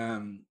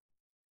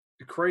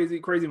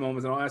 Crazy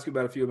moments. And I'll ask you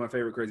about a few of my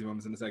favorite crazy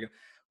moments in a second.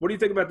 What do you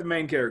think about the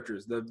main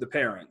characters, the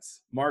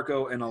parents,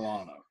 Marco and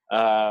Alana?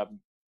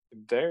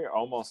 They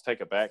almost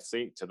take a back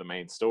seat to the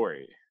main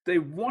story. They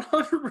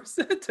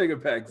 100% take a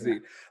back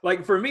seat.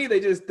 Like for me,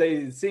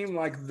 they seem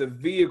like the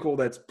vehicle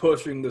that's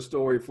pushing the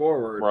story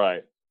forward.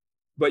 Right.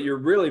 But you're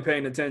really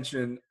paying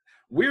attention.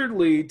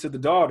 Weirdly, to the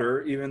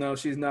daughter, even though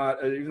she's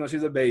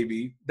a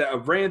baby, that a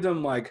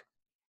random like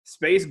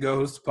space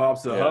ghost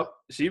pops up.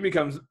 She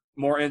becomes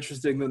more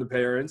interesting than the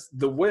parents.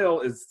 The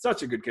Will is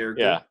such a good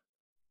character,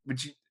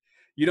 but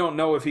you don't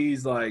know if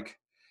he's like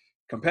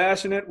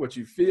compassionate, which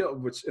you feel.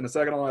 Which in a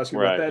second I'll ask you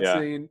about that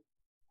scene.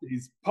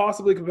 He's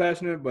possibly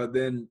compassionate, but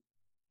then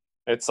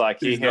it's like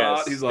he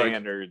has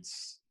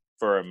standards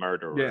for a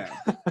murderer.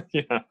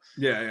 Yeah.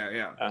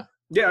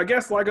 I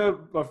guess like a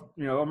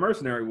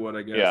mercenary would.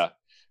 I guess.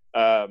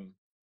 Yeah.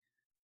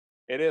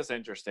 It is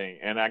interesting,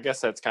 and I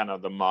guess that's kind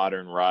of the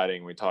modern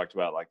writing we talked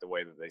about, like the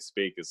way that they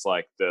speak. It's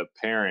like the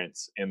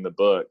parents in the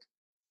book,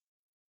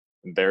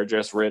 they're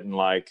just written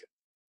like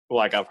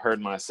I've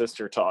heard my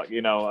sister talk,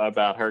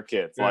 about her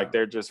kids. Like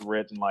they're just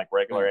written like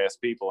regular ass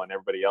people, and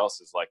everybody else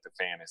is like the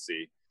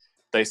fantasy.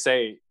 They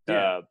say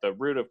Yeah. the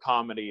root of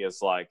comedy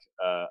is like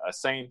a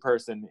sane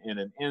person in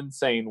an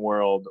insane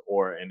world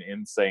or an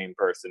insane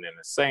person in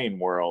a sane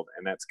world.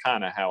 And that's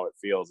kind of how it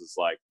feels. It's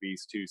like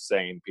these two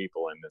sane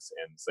people in this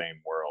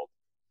insane world.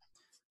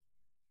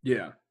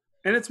 Yeah.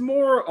 And it's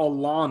more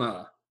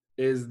Alana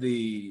is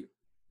the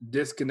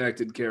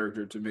disconnected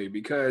character to me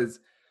because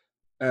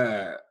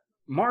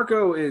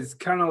Marco is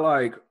kind of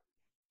like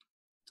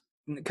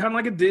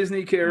a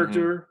Disney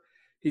character. Mm-hmm.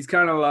 He's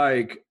kind of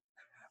like,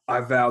 I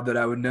vowed that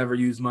I would never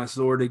use my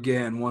sword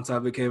again once I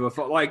became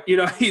a like, you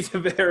know, he's a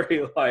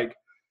very like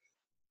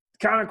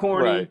kind of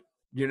corny, right.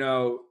 You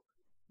know,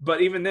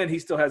 but even then he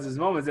still has his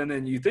moments. And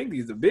then you think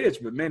he's a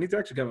bitch, but man, he's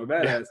actually kind of a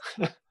badass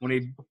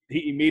when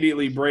he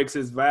immediately breaks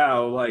his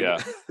vow. Like, I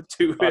thought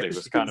he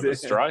was kind of a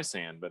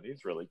Streisand, but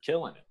he's really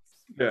killing it.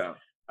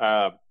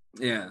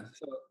 Yeah.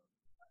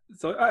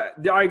 So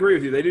I agree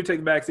with you. They do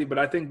take the backseat, but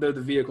I think they're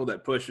the vehicle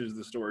that pushes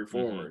the story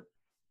forward.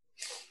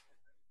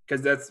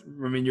 Because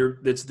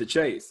it's the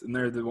chase, and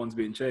they're the ones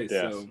being chased.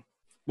 Yes. So,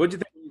 what did you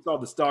think when you saw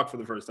the stock for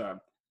the first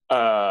time?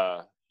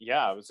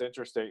 Yeah, it was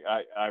interesting.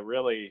 I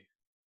really,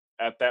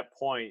 at that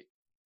point,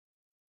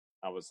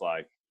 I was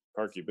like,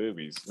 perky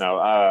boobies.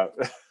 No,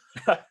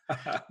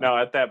 no.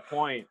 At that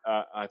point,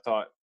 I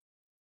thought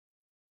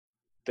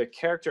the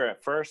character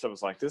at first, I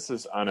was like, this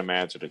is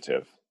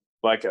unimaginative.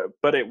 Like,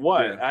 but it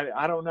was. Yeah.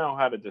 I don't know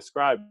how to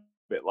describe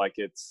it. Like,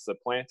 it's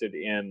supplanted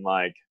in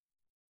like.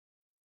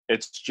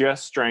 It's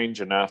just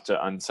strange enough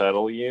to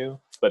unsettle you,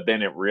 but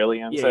then it really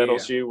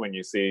unsettles you when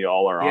you see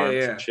all her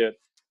arms and shit.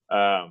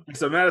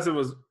 So Madison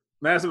was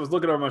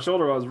looking over my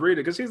shoulder while I was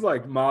reading because she's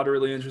like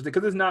moderately interested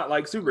because it's not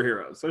like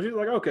superheroes. So she's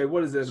like, okay,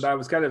 what is this? And I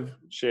was kind of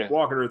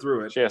walking her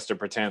through it. She has to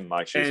pretend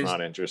like she's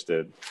not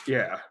interested.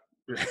 Yeah.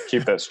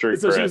 Keep that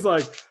street. So she was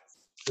like,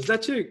 does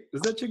that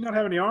chick not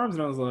have any arms?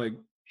 And I was like,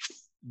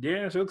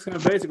 yeah, she looks kind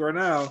of basic right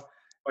now.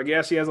 Like,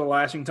 yeah, she has a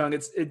lashing tongue.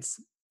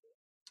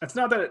 It's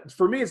not that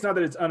for me. It's not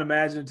that it's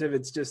unimaginative.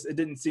 It's just it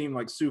didn't seem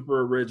like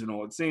super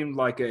original. It seemed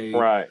like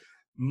a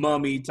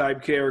mummy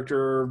type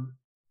character,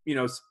 you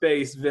know,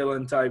 space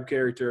villain type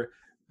character.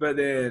 But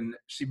then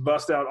she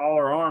busts out all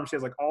her arms. She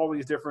has like all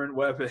these different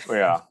weapons.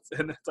 Yeah,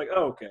 and it's like,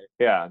 oh, okay.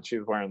 Yeah, and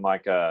she's wearing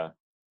like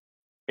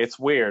it's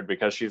weird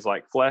because she's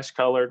like flesh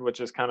colored, which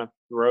is kind of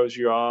throws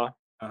you off.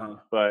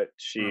 But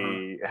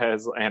she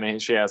has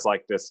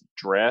like this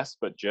dress,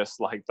 but just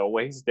like the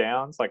waist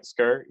down. It's like a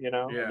skirt, you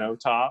know, no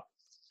top.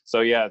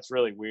 So yeah, it's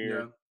really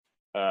weird.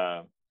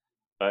 Yeah.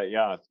 But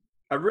yeah,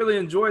 I really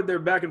enjoyed their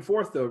back and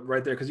forth though,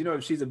 right there, because you know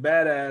she's a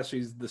badass.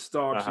 She's the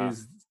stalk.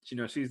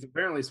 She's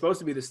apparently supposed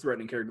to be this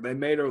threatening character. They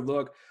made her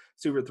look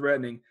super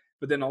threatening,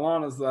 but then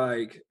Alana's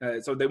like,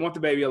 so they want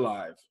the baby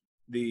alive.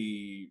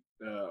 The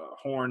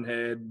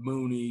hornhead,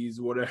 Moonies,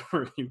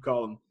 whatever you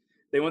call them,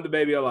 they want the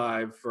baby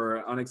alive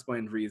for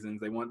unexplained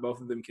reasons. They want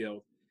both of them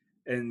killed,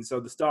 and so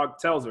the stalk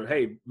tells her,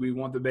 "Hey, we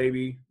want the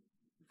baby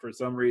for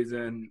some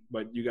reason,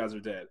 but you guys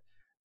are dead."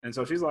 And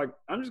so she's like,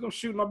 I'm just going to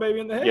shoot my baby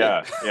in the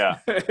head. Yeah.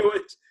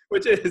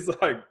 which is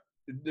like,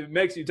 it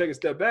makes you take a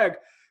step back.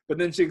 But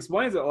then she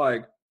explains it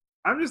like,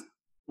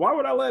 why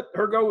would I let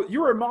her go?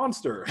 You're a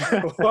monster.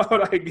 Why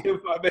would I give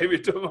my baby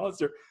to a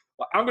monster?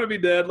 I'm going to be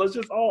dead. Let's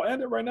just all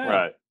end it right now.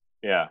 Right.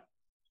 Yeah.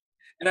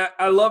 And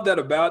I love that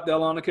about the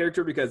Alana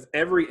character because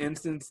every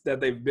instance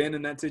that they've been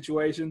in that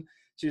situation,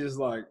 she's just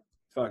like,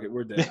 fuck it,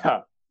 we're dead.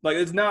 Yeah. Like,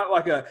 it's not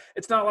like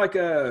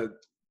a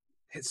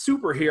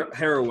super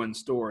heroine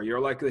story or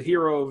like the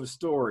hero of a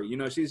story. You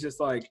know, she's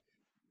just like,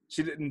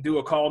 she didn't do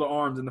a call to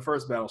arms in the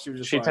first battle.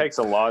 She takes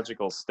a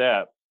logical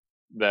step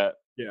that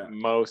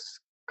most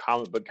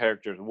comic book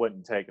characters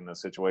wouldn't take in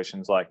those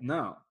situations. Like,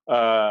 no,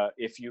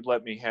 if you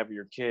let me have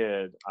your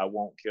kid, I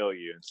won't kill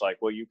you. It's like,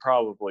 well, you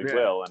probably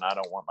will, and I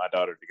don't want my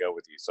daughter to go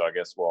with you, so I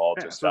guess we'll all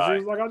just die. So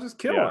she's like, I'll just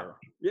kill her.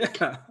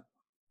 Yeah.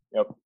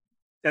 Yep.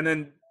 And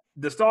then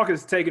the stalk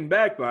is taken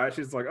back by it.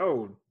 She's like,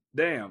 oh,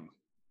 damn.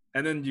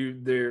 And then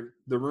the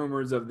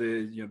rumors of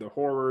the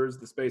horrors,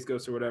 the Space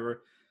Ghost or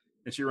whatever,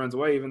 and she runs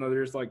away even though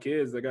they're just like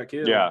kids that got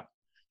killed. Yeah,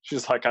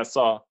 she's like,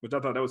 which I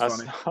thought that was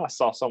funny. I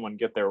saw someone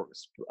get their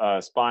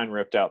spine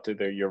ripped out through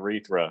their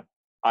urethra.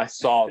 I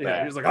saw that.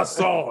 Yeah, he's like, I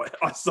saw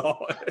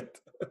it.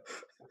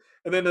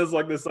 And then there's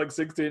like this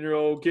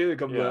 16-year-old kid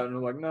comes out and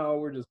we're like, no,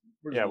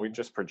 we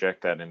just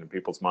project that into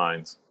people's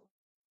minds,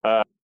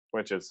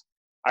 which is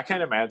I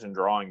can't imagine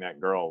drawing that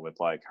girl with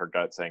like her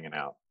guts hanging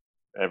out.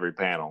 Every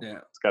panel. Yeah.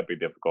 It's got to be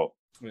difficult.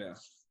 Yeah.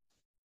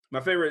 My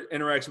favorite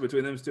interaction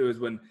between them two is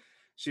when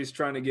she's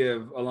trying to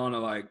give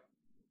Alana like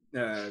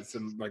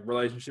some like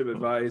relationship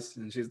advice,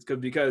 and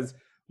because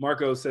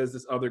Marco says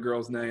this other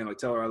girl's name, like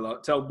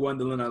tell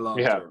Gwendolyn I love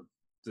her,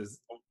 this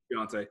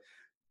fiance,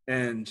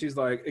 and she's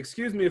like,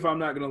 excuse me if I'm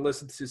not going to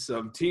listen to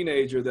some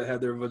teenager that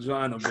had their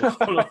vagina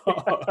blown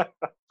off.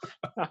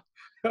 I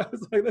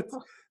was like,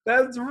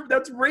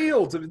 that's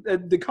real to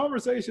the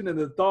conversation and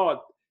the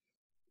thought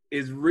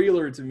is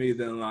realer to me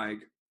than like,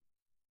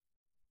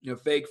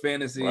 fake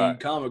fantasy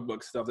comic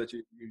book stuff that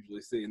you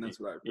usually see, and that's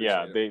what I appreciate.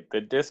 Yeah,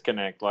 the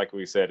disconnect, like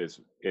we said,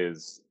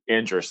 is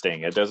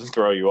interesting. It doesn't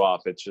throw you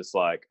off. It's just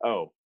like,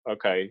 oh,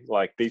 okay,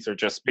 like these are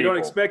just You people. don't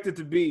expect it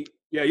to be,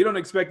 you don't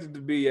expect it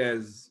to be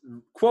as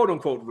quote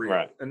unquote real.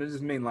 Right. And it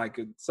just mean like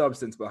a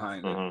substance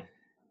behind it.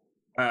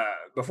 Mm-hmm.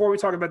 Before we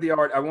talk about the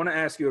art, I want to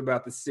ask you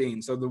about the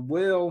scene. So the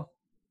Will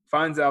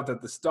finds out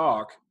that the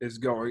Stalk is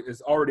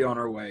already on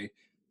her way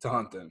to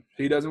hunt them.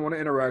 He doesn't want to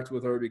interact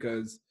with her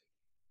because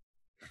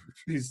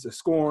he's a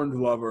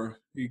scorned lover.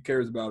 He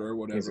cares about her or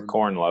whatever. He's a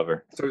corn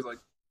lover. So he's like,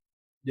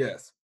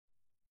 yes.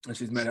 And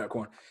she's made out of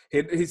corn.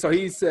 So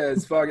he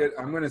says, fuck it,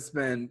 I'm going to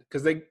spend,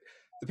 because the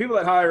people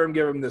that hire him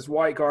give him this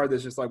white card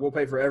that's just like, we'll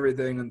pay for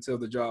everything until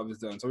the job is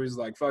done. So he's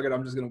like, fuck it,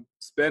 I'm just going to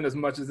spend as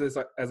much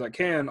as I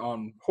can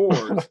on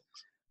whores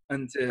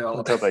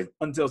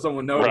until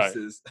someone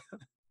notices.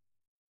 Right.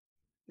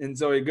 And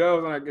so he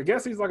goes, and I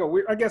guess he's like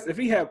I guess if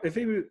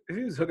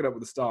he was hooking up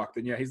with the Stalk,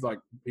 then yeah, he's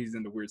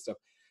into weird stuff.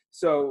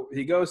 So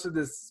he goes to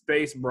this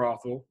space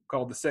brothel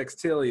called the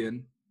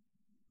Sextillion.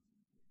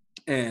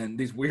 And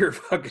these weird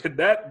fucking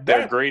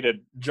they're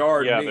greeted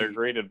jarred me. They're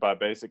greeted by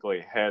basically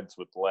heads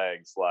with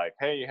legs, like,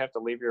 hey, you have to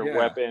leave your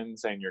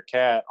weapons and your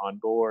cat on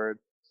board,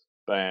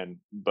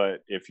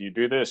 but if you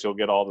do this, you'll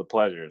get all the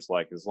pleasures.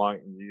 Like, as long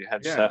you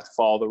just have to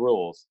follow the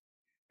rules.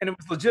 And it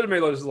was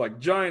legitimately just like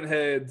giant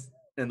heads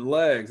and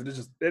legs, and it's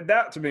just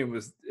that to me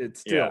it's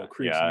still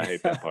creepy. Yeah, I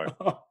hate that part.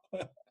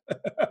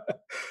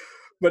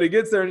 But he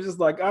gets there and he's just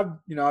like, I've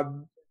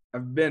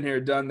been here,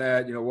 done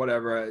that,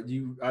 whatever.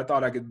 I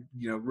thought I could,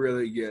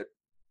 really get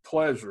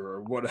pleasure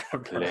or whatever.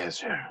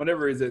 Pleasure.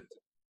 Whatever is it.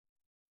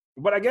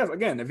 But I guess,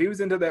 again, if he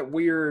was into that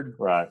weird,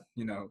 right.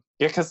 Yeah,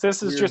 because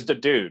this is just a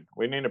dude.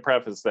 We need to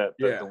preface that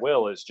the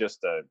Will is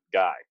just a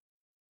guy.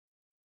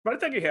 But I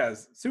think he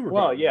has superpowers.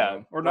 Well, yeah.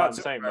 Or not I'm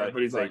saying, but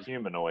he's like, a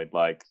humanoid,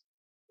 like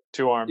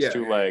 2 arms,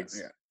 2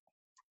 legs. Yeah.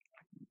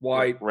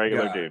 White.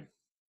 Regular guy. Dude.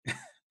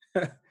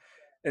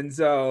 And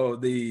so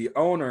the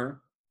owner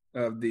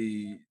of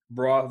the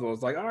brothel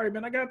is like, all right,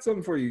 man, I got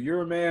something for you.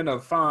 You're a man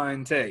of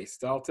fine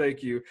taste. I'll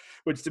take you.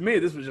 Which to me,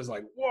 this was just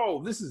like,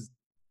 whoa, this is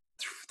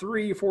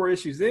 3 or 4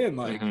 issues in.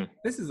 Like,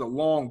 this is a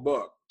long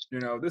book.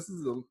 This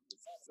is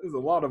a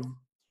lot of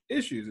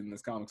issues in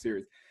this comic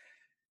series.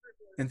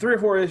 And 3 or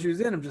 4 issues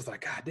in, I'm just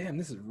like, God damn,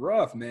 this is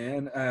rough,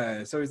 man.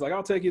 So he's like,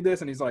 I'll take you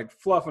this. And he's like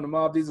fluffing them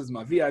up. This is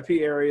my VIP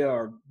area.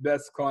 Our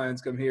best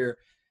clients come here.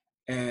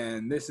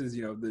 And this is,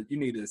 you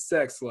need a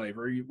sex slave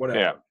or whatever.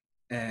 Yeah.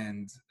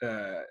 And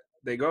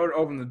they go to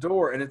open the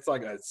door, and it's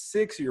like a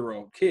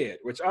 6-year-old kid,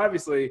 which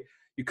obviously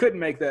you couldn't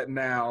make that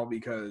now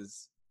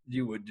because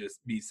you would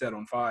just be set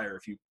on fire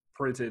if you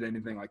printed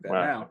anything like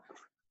that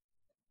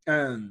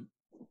now.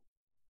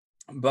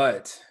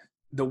 But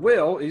the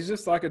Will, he's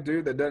just like a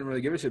dude that doesn't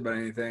really give a shit about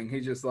anything.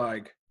 He's just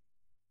like,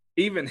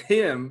 even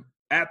him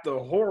at the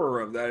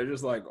horror of that is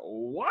just like,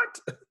 what?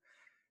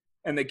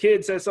 And the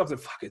kid says something,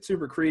 fuck, it's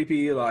super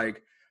creepy,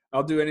 like,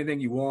 I'll do anything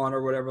you want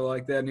or whatever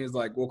like that. And he's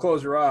like, well,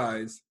 close your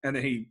eyes. And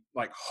then he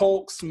like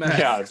Hulk smacks.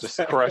 Yeah, just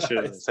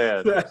crushes his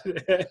head.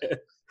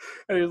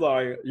 And he's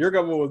like, you're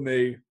coming with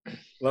me.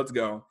 Let's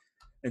go.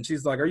 And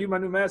she's like, are you my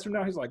new master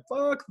now? He's like,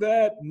 fuck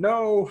that.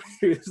 No.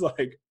 He's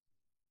like,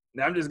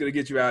 I'm just going to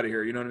get you out of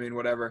here. You know what I mean?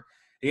 Whatever.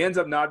 He ends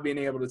up not being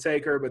able to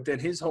take her, but then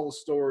his whole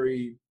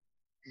story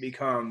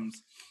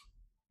becomes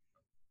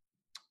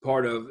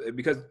part of it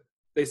because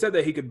they said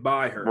that he could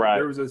buy her. Right.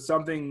 There was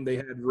something they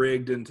had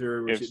rigged into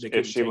her.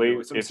 If she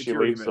leaves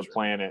the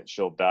planet,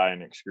 she'll die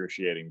an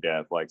excruciating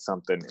death, like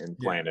something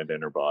implanted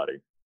in her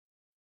body.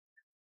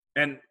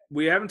 And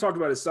we haven't talked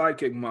about his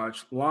sidekick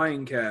much.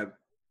 Lying Cat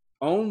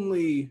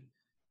only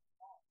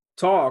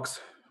talks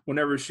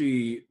whenever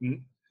she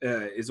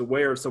is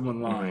aware of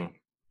someone lying. Mm-hmm.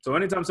 So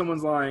anytime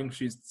someone's lying,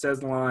 she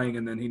says lying,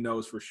 and then he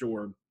knows for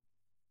sure,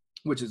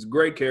 which is a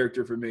great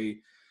character for me.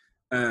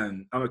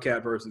 And I'm a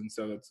cat person,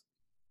 so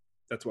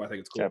that's why I think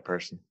it's cool. Cat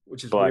person.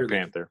 Which is Black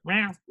Panther.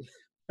 You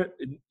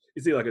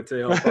see like a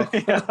tail.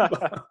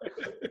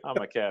 I'm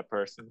a cat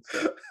person.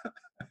 So.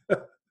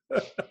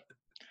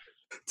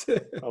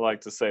 I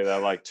like to say that I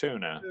like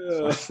tuna.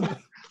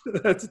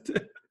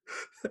 That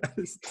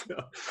is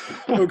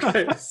tough.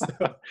 Okay, so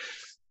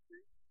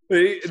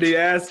he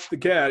asked the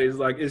cat, he's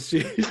like, is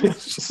she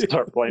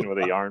start playing with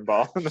a yarn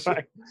ball in the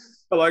back.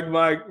 Like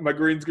my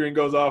green screen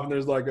goes off and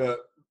there's like a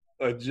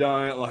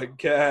giant like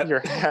cat.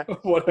 Your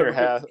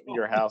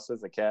house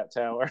is a cat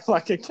tower,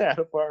 like a cat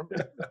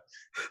apartment.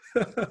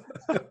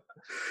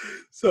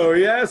 So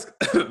he asked,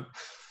 I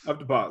have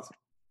to pause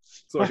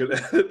so I can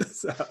edit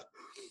this out.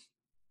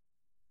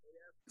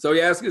 So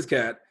he asked his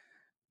cat,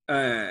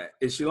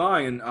 is she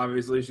lying?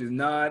 Obviously she's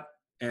not.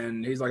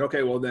 And he's like,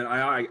 okay, well then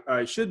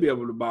I should be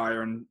able to buy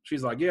her. And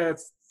she's like, yeah,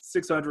 it's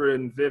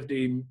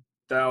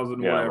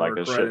 650,000 whatever like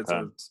credits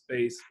of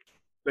space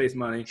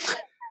money.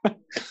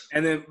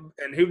 and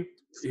he,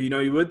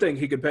 you would think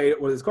he could pay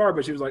it with his card,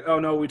 but she was like, oh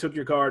no, we took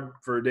your card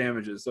for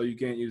damages, so you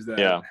can't use that.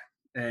 Yeah.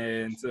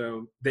 And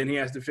so then he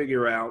has to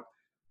figure out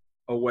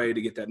a way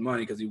to get that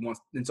money because he wants.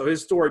 And so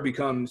his story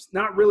becomes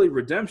not really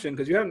redemption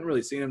because you haven't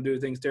really seen him do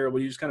things terrible.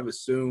 You just kind of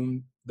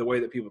assume the way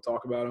that people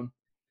talk about him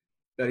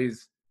that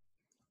he's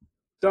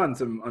done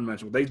some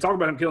unmentionable. They talk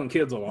about him killing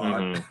kids a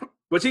lot,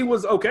 which he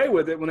was okay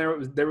with it when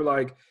they were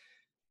like,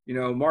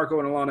 Marco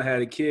and Alana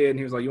had a kid, and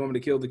he was like, "You want me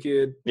to kill the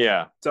kid?"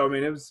 Yeah. So I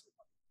mean, he's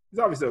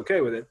obviously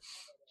okay with it,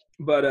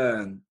 but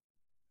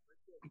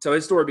so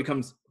his story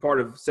becomes part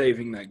of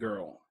saving that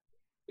girl.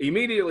 He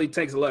immediately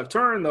takes a left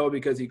turn though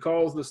because he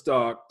calls the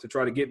stock to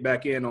try to get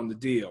back in on the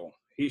deal.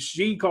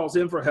 She calls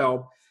him for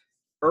help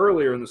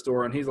earlier in the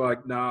story, and he's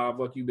like, "Nah,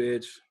 fuck you,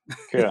 bitch.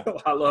 Yeah.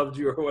 I loved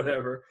you," or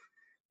whatever.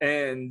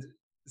 And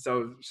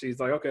so she's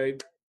like, "Okay."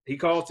 He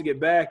calls to get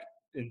back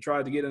and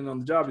tried to get in on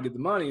the job to get the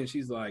money, and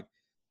she's like,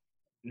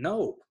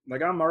 "No,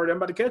 like I'm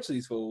about to catch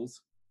these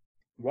fools."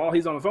 While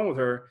he's on the phone with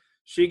her,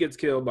 she gets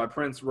killed by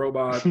Prince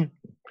Robot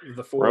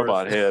the Fourth.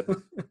 Robot head,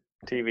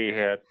 TV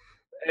head,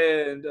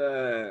 and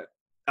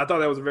I thought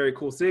that was a very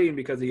cool scene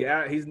because he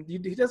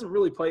doesn't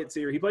really play it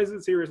serious. He plays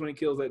it serious when he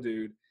kills that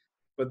dude,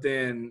 but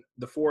then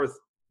the Fourth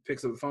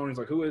picks up the phone. He's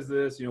like, "Who is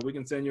this? We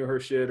can send you her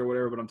shit or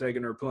whatever, but I'm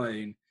taking her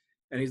plane."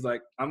 And he's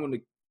like,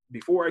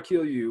 "Before I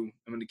kill you,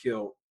 I'm going to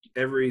kill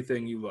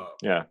everything you love."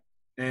 Yeah.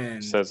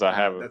 And says I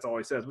have. That's all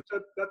he says. Which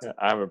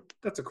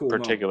that's a cool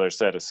particular moment.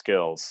 Set of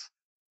skills.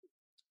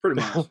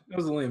 Pretty much, it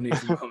was a Liam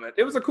Neeson moment.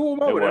 It was a cool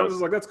moment. I was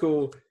just like, "That's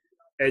cool,"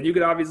 and you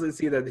could obviously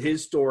see that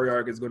his story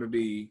arc is going to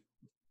be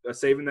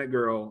saving that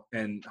girl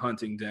and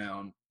hunting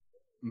down,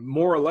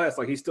 more or less.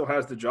 Like he still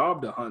has the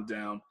job to hunt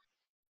down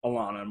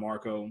Alana and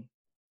Marco,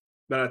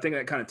 but I think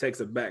that kind of takes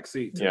a back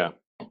seat to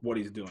what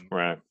he's doing.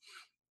 Right.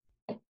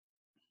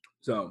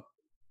 So,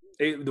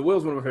 the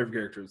Will's one of my favorite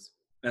characters,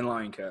 and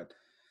Lion Cat,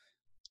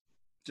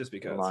 just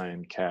because.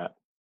 Lion Cat.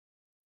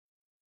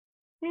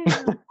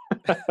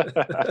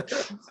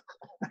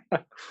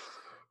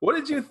 What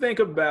did you think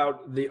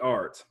about the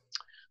art?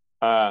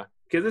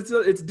 Because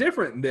it's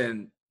different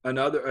than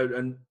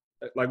another,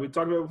 like we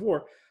talked about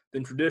before,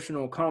 than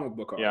traditional comic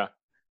book art. Yeah,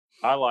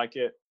 I like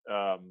it.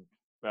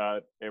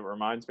 It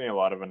reminds me a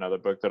lot of another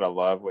book that I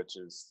love, which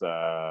is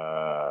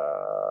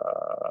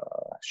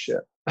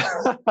shit.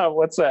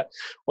 What's that?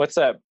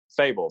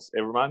 Fables.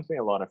 It reminds me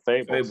a lot of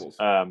Fables.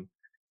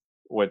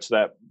 Which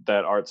that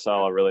art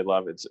style I really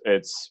love.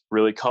 It's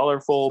really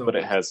colorful, but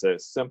it has a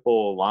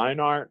simple line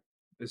art.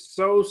 It's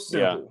so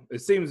simple. Yeah.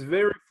 It seems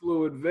very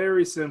fluid,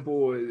 very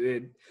simple.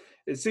 It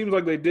seems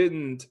like they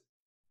didn't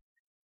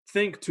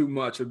think too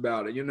much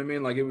about it. You know what I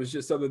mean? Like it was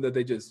just something that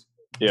they just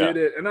did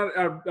it. And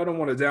I don't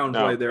want to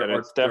downplay their art.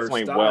 It's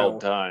definitely well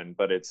done,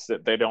 but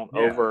they don't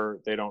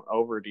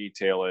over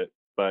detail it.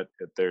 But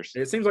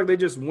it seems like they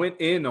just went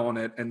in on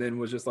it and then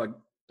was just like,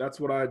 that's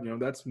what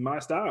that's my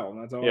style.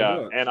 That's how I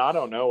do it. And I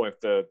don't know if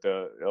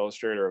the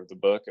illustrator of the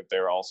book, if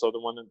they're also the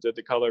one that did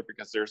the color,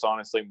 because there's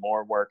honestly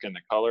more work in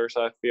the colors,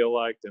 I feel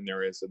like, than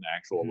there is in the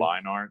actual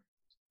line art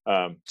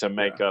to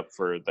make up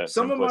for that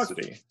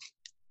simplicity.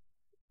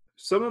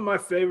 Some of my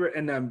favorite,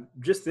 and I'm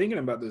just thinking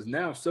about this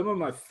now, some of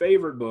my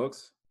favorite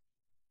books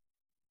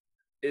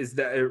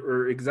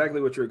are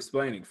exactly what you're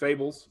explaining.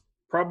 Fables,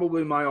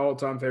 probably my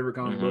all-time favorite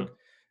comic book.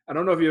 I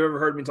don't know if you've ever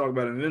heard me talk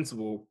about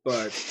Invincible,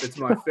 but it's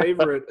my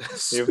favorite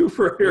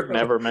superhero. You've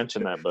never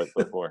mentioned that book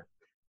before.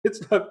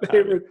 It's my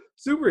favorite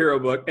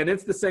superhero book, and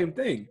it's the same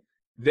thing.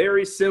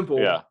 Very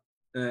simple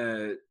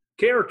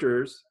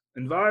characters,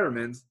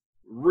 environments.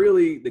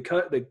 Really,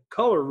 the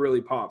color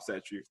really pops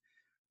at you.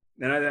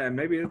 And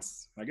maybe I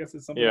guess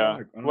it's something. Yeah.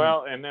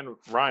 Well, and then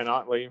Ryan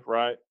Otley,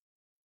 right?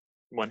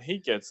 When he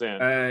gets in.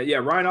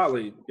 Ryan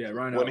Otley. Yeah,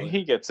 Ryan Otley. When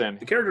he gets in.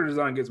 The character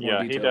design gets more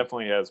detail. Yeah, he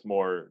definitely has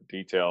more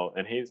detail.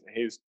 And he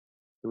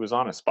was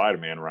on a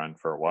Spider-Man run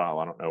for a while.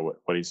 I don't know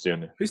what he's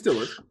doing. He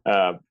still is.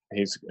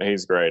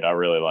 He's great. I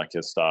really like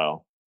his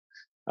style.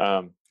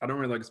 I don't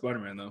really like a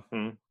Spider-Man, though.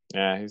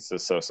 Yeah, he's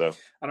just so-so.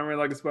 I don't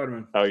really like a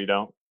Spider-Man. Oh, you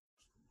don't?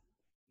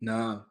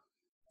 No.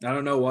 I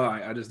don't know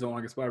why. I just don't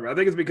like a Spider-Man. I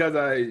think it's because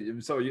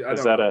Is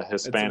that a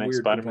Hispanic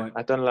Spider-Man?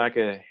 I don't like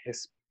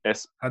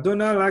I do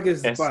not like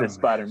a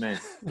Spider-Man.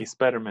 He's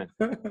Spider-Man.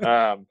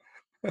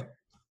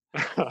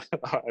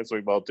 As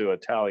we both do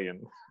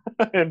Italian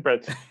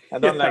inbred. I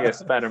don't like a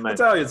Spider-Man.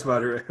 Italian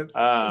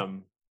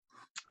Spider-Man.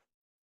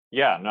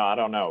 Yeah, no, I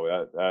don't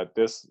know.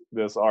 This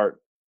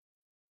art,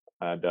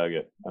 I dug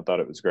it. I thought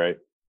it was great.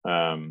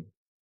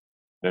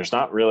 There's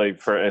not really,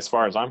 as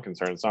far as I'm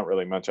concerned, it's not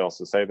really much else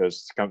to say.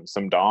 There's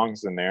some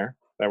dongs in there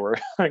that were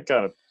kind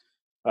of,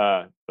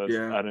 I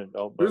didn't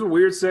know. There's a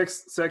weird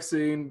sex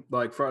scene,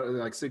 like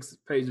 6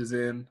 pages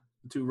in,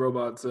 2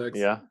 robot sex.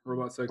 Yeah,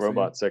 robot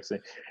sex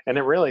scene, and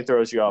it really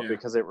throws you off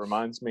because it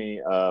reminds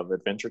me of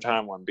Adventure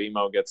Time when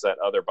BMO gets that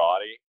other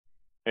body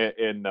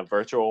in the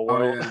virtual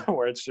world,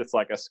 where it's just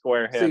like a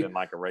square head and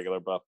like a regular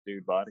buff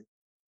dude body.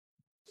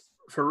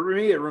 For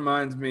me, it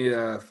reminds me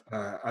of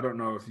I don't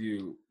know if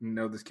you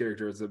know this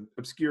character. It's an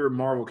obscure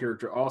Marvel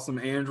character, Awesome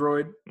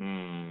Android.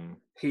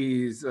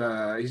 He's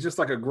just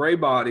like a gray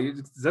body,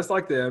 just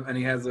like them, and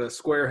he has a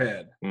square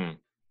head.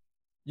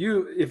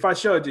 If I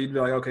showed you, you'd be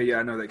like, okay, yeah,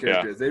 I know that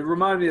character. They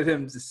remind me of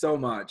him so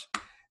much,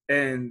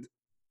 and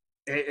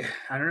I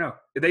don't know.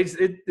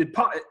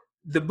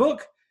 The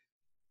book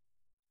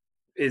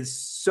is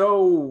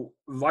so,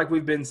 like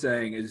we've been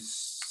saying, is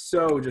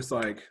so just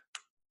like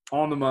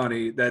on the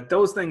money that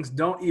those things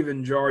don't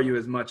even jar you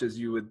as much as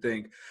you would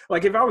think.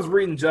 Like if I was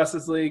reading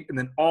Justice League and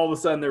then all of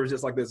a sudden there was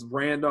just like this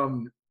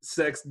random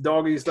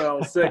doggy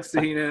style sex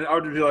scene, and I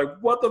would be like,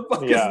 what the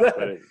fuck is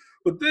that?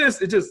 But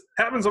this, it just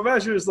happens so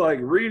fast. You're just like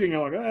reading,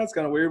 you're like, oh, that's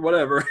kind of weird,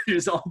 whatever. You're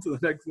just on to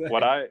the next thing.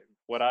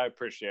 What I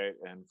appreciate,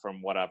 and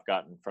from what I've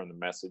gotten from the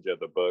message of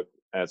the book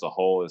as a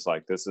whole, is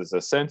like this is a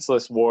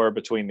senseless war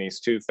between these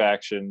two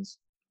factions.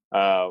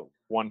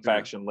 One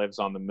faction lives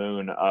on the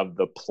moon of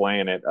the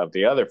planet of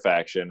the other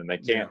faction, and they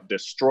can't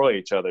destroy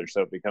each other,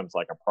 so it becomes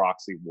like a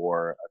proxy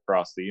war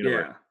across the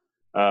universe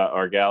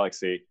or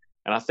galaxy.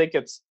 And I think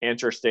it's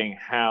interesting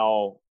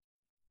how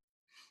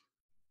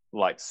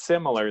like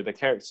similar the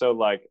character. So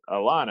like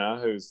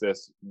Alana, who's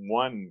this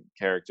one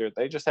character,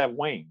 they just have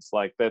wings,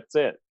 like that's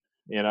it,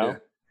 you know.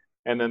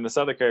 And then this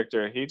other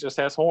character, he just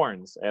has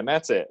horns, and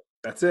that's it.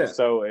 That's it.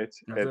 So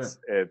it's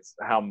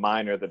how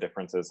minor the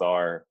differences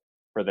are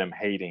for them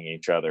hating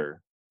each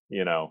other,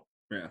 you know.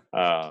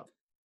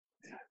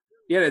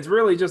 It's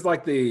really just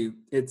like I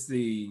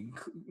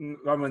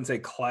wouldn't say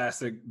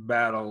classic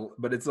battle,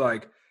 but it's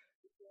like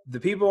the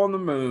people on the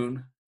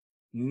moon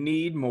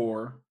need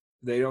more.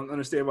 They don't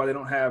understand why they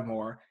don't have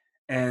more.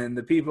 And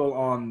the people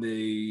on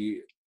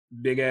the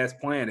big ass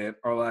planet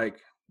are like,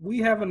 we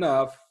have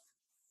enough.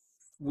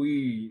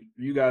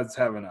 You guys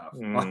have enough.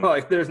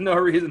 Like there's no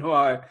reason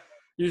why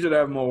you should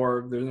have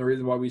more. There's no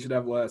reason why we should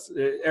have less.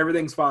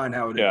 Everything's fine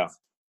how it is.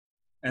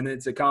 And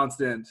it's a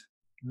constant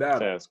battle.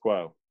 Status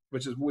quo.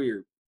 Which is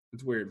weird.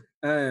 It's weird.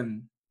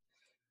 So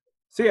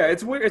yeah,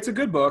 it's weird. It's a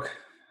good book.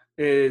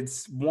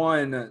 It's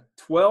won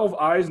 12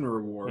 Eisner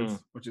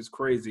Awards, which is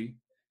crazy.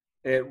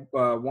 It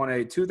won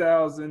a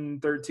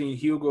 2013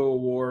 Hugo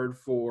Award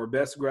for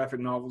Best Graphic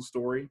Novel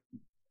Story.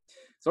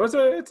 So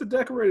it's a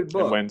decorated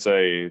book. It wins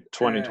a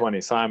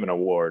 2020 Simon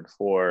Award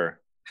for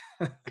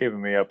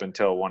keeping me up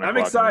until 1 o'clock.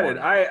 I'm excited.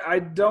 I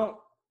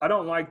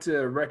don't like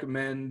to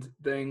recommend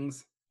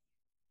things.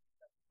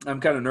 I'm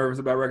kind of nervous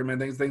about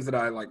recommending things that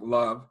I like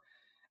love,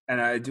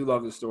 and I do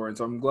love the story. And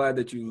so I'm glad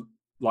that you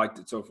liked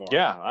it so far.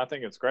 Yeah, I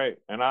think it's great,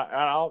 and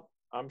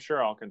I'm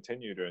sure I'll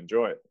continue to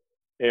enjoy it.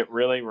 It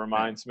really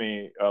reminds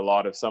me a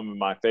lot of some of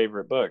my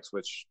favorite books,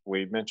 which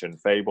we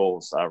mentioned.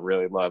 Fables. I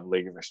really love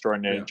League of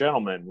Extraordinary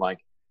Gentlemen. Like.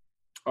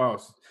 Oh,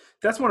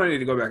 that's one I need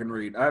to go back and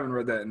read. I haven't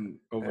read that in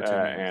over 10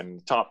 years.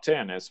 And top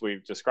 10, as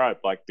we've described,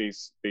 like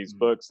these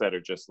books that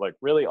are just like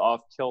really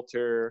off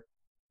kilter.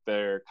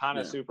 They're kind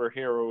of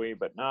superhero-y,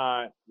 but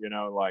not. You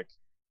know, like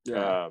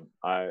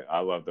I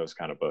love those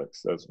kind of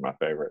books. Those are my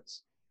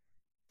favorites.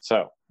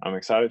 So I'm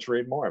excited to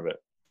read more of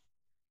it.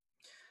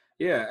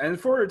 Yeah, and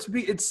for it to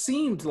be, it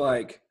seemed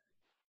like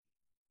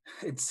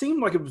it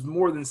was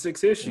more than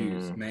 6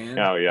 issues, man.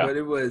 Oh yeah, but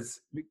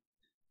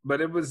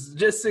it was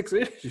just 6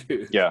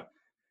 issues. Yeah.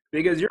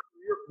 Because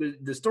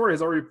the story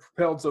has already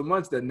propelled so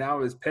much that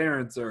now his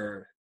parents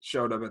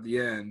showed up at the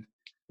end.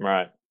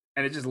 Right.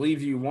 And it just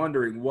leaves you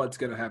wondering what's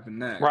going to happen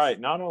next. Right.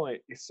 Not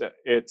only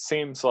it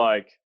seems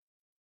like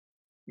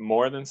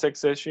more than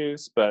 6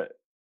 issues, but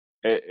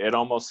it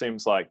almost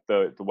seems like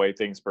the way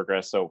things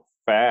progress so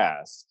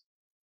fast,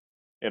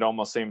 it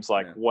almost seems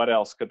like what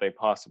else could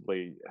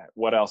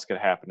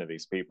happen to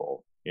these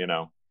people, you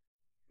know?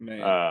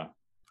 Man, a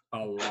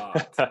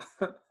lot.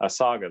 A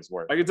saga's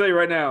worth. I can tell you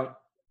right now,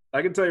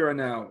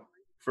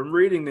 from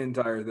reading the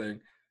entire thing,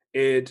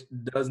 it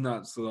does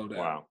not slow down.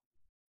 Wow.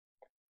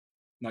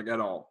 Like at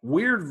all.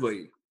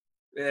 Weirdly,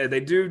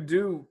 they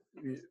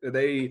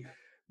they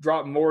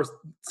drop more.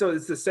 So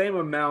it's the same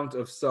amount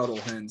of subtle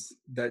hints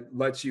that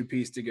lets you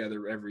piece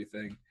together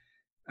everything.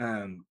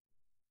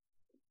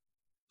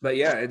 But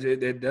yeah,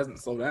 it doesn't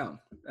slow down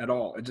at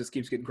all. It just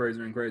keeps getting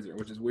crazier and crazier,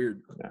 which is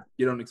weird. Yeah.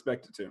 You don't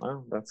expect it to.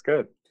 Well, that's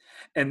good.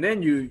 And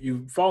then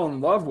you fall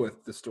in love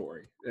with the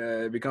story.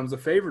 It becomes a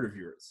favorite of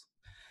yours.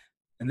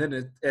 And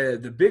then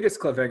the biggest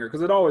cliffhanger,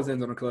 because it always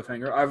ends on a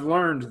cliffhanger. I've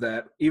learned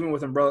that even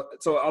with Umbrella.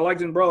 So I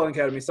liked Umbrella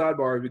Academy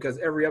sidebar because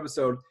every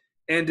episode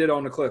ended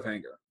on a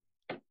cliffhanger,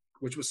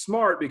 which was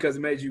smart because it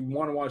made you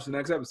want to watch the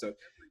next episode.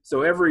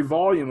 So every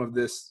volume of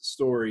this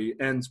story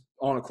ends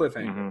on a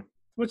cliffhanger,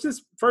 which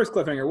this first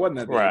cliffhanger wasn't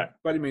that big. Right.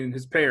 But I mean,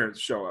 his parents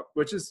show up,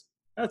 that's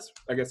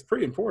I guess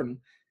pretty important.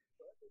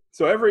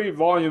 So every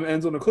volume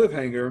ends on a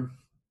cliffhanger.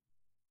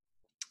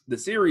 The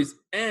series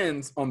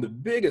ends on the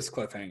biggest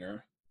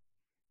cliffhanger.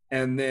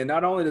 And then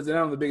not only does it end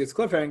on the biggest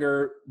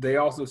cliffhanger, they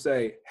also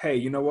say, hey,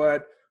 you know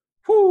what?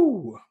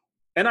 Whoo!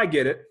 And I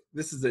get it.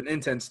 This is an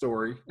intense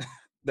story.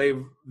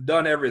 They've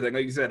done everything.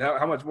 Like you said,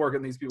 how much more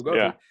can these people go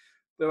through?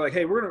 They're like,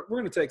 hey, we're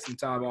gonna take some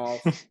time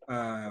off.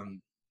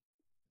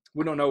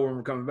 We don't know when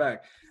we're coming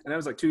back. And that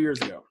was like 2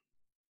 years ago.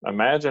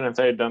 Imagine if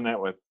they had done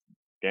that with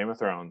Game of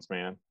Thrones,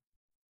 man.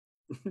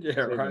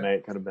 Yeah, right.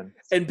 8 could have been.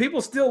 And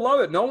people still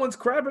love it. No one's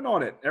crapping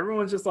on it.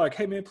 Everyone's just like,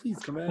 hey, man, please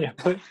come back. Yeah,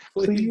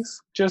 please.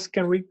 Just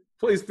can we...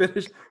 Please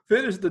finish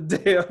the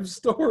damn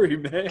story,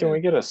 man. Can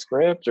we get a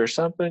script or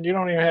something? You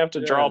don't even have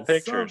to draw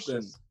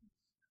pictures.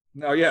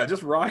 No, yeah,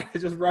 just write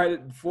it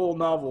in full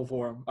novel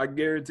form. I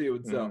guarantee it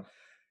would sell.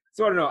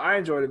 So I don't know. I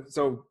enjoyed it.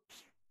 So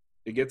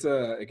It gets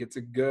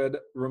a good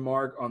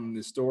remark on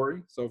the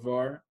story so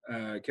far.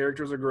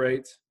 Characters are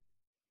great.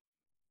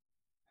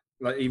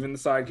 Like even the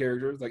side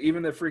characters, like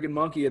even the freaking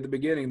monkey at the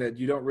beginning that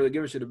you don't really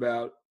give a shit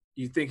about.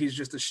 You think he's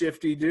just a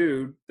shifty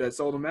dude that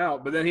sold him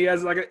out, but then he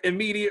has like an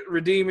immediate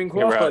redeeming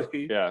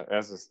quality. Yeah,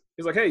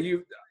 he's like, hey,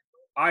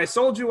 I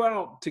sold you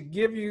out to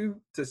give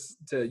you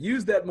to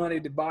use that money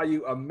to buy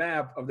you a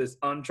map of this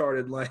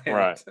uncharted land.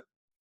 Right.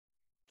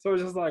 So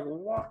it's just like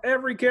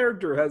every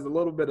character has a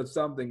little bit of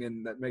something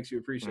in that makes you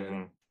appreciate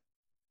it.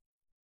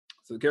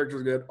 So the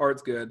character's good,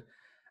 art's good.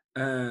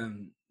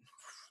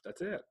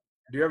 That's it.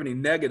 Do you have any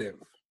negative?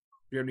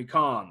 Do you have any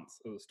cons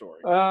of the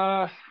story?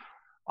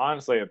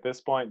 Honestly, at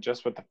this point,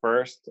 just with the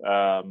first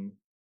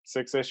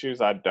 6 issues,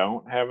 I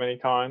don't have any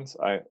cons.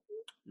 I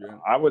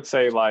would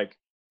say like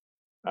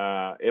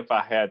if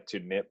I had to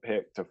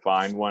nitpick to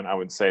find one, I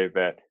would say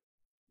that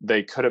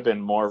they could have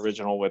been more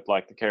original with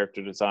like the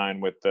character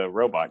design with the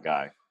robot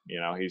guy. You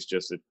know, he's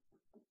just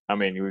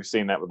we've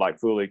seen that with like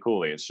Fooly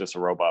Cooley. It's just a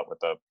robot with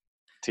a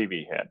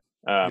TV head.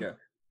 100%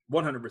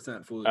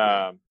 Fooly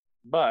Cooley.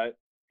 But,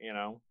 you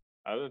know,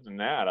 other than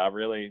that, I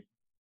really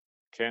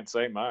can't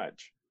say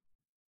much.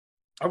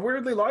 I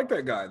weirdly like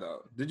that guy,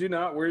 though. Did you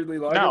not weirdly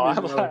like him? No,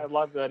 I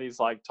love that he's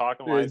like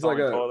talking while he's on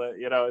the toilet.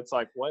 You know, it's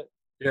like, what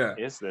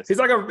is this? He's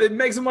like it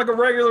makes him like a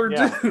regular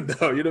dude,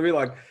 though. You know what I mean?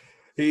 Like,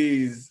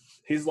 he's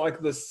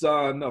like the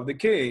son of the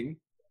king.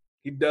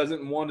 He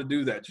doesn't want to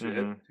do that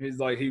shit. He's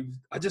like,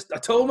 I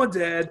told my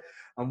dad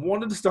I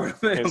wanted to start a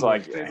family. He's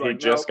like, he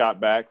just got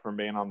back from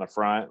being on the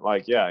front.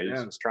 Like, he's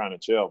just trying to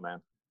chill,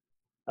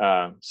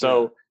 man.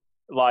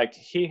 Like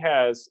he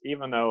has,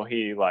 even though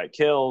he like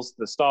kills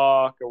the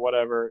stalk or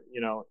whatever,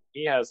 you know,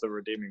 he has the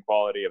redeeming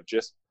quality of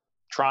just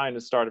trying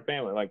to start a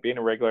family, like being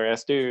a regular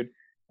ass dude.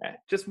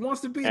 Just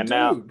wants to be a dude.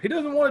 Now, he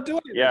doesn't want to do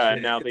it. Yeah,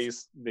 and now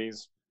these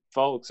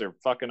folks are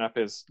fucking up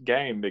his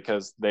game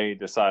because they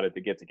decided to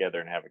get together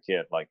and have a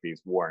kid, like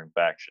these warring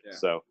factions.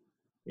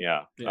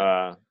 Yeah.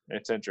 So,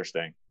 it's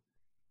interesting.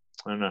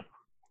 I don't know.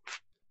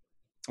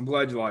 I'm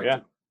glad you liked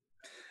it.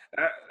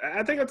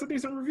 I think that's a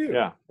decent review.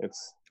 Yeah,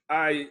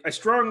 I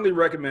strongly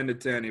recommend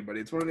it to anybody.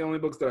 It's one of the only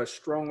books that I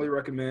strongly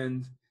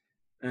recommend.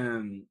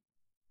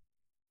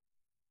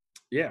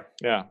 Yeah,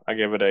 I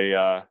give it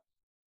a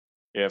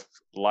if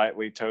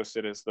lightly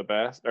toasted is the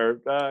best or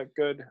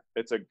good.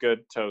 It's a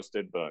good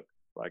toasted book.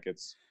 Like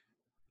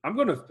I'm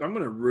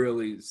gonna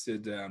really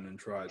sit down and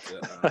try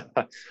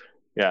to.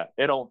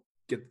 It'll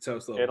get the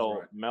toast level.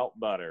 It'll melt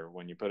butter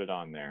when you put it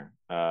on there,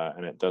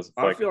 and it doesn't.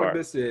 I feel like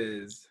this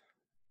is.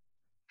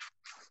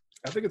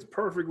 I think it's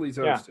perfectly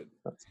toasted.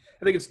 Yeah.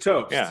 I think it's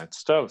toast. Yeah,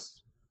 it's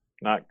toast.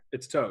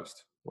 It's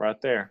toast. Right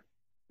there.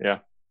 Yeah.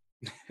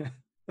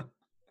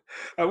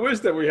 I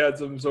wish that we had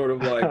some sort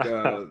of like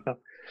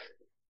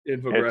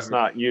infographic. It's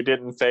not. You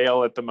didn't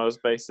fail at the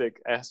most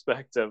basic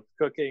aspect of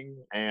cooking,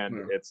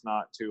 and it's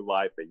not too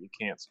light that you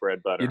can't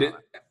spread butter.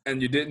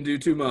 And you didn't do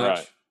too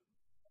much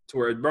to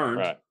where it burned.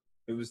 Right.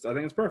 It was. I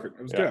think it's perfect.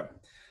 It was good.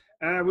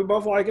 And we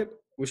both like it.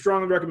 We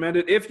strongly recommend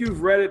it. If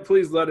you've read it,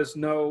 please let us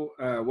know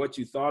what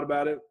you thought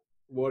about it.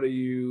 What do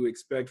you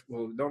expect?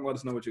 Well, don't let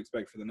us know what you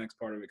expect for the next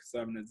part of it because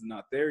 7 is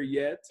not there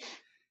yet.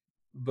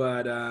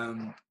 But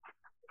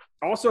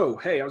also,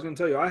 hey, I was going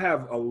to tell you, I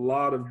have a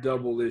lot of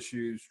double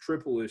issues,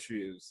 triple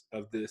issues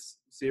of this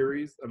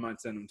series. I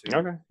might send them to you.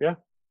 Okay, yeah.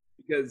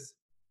 Because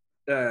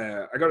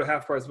I go to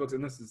Half Price Books,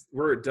 and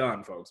we're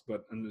done, folks.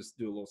 But I'm just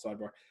do a little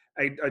sidebar.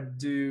 I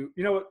do.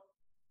 You know what?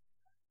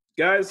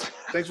 Guys,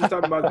 thanks for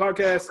stopping by the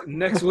podcast.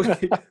 Next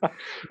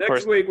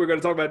week, we're going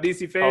to talk about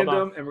DC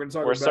fandom, and we're going to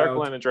talk about We're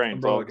circling the drain,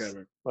 folks.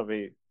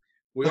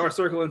 We are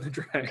circling the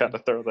drain. Got to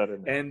throw that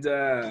in there.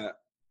 And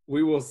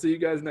we will see you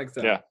guys next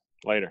time. Yeah,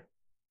 later.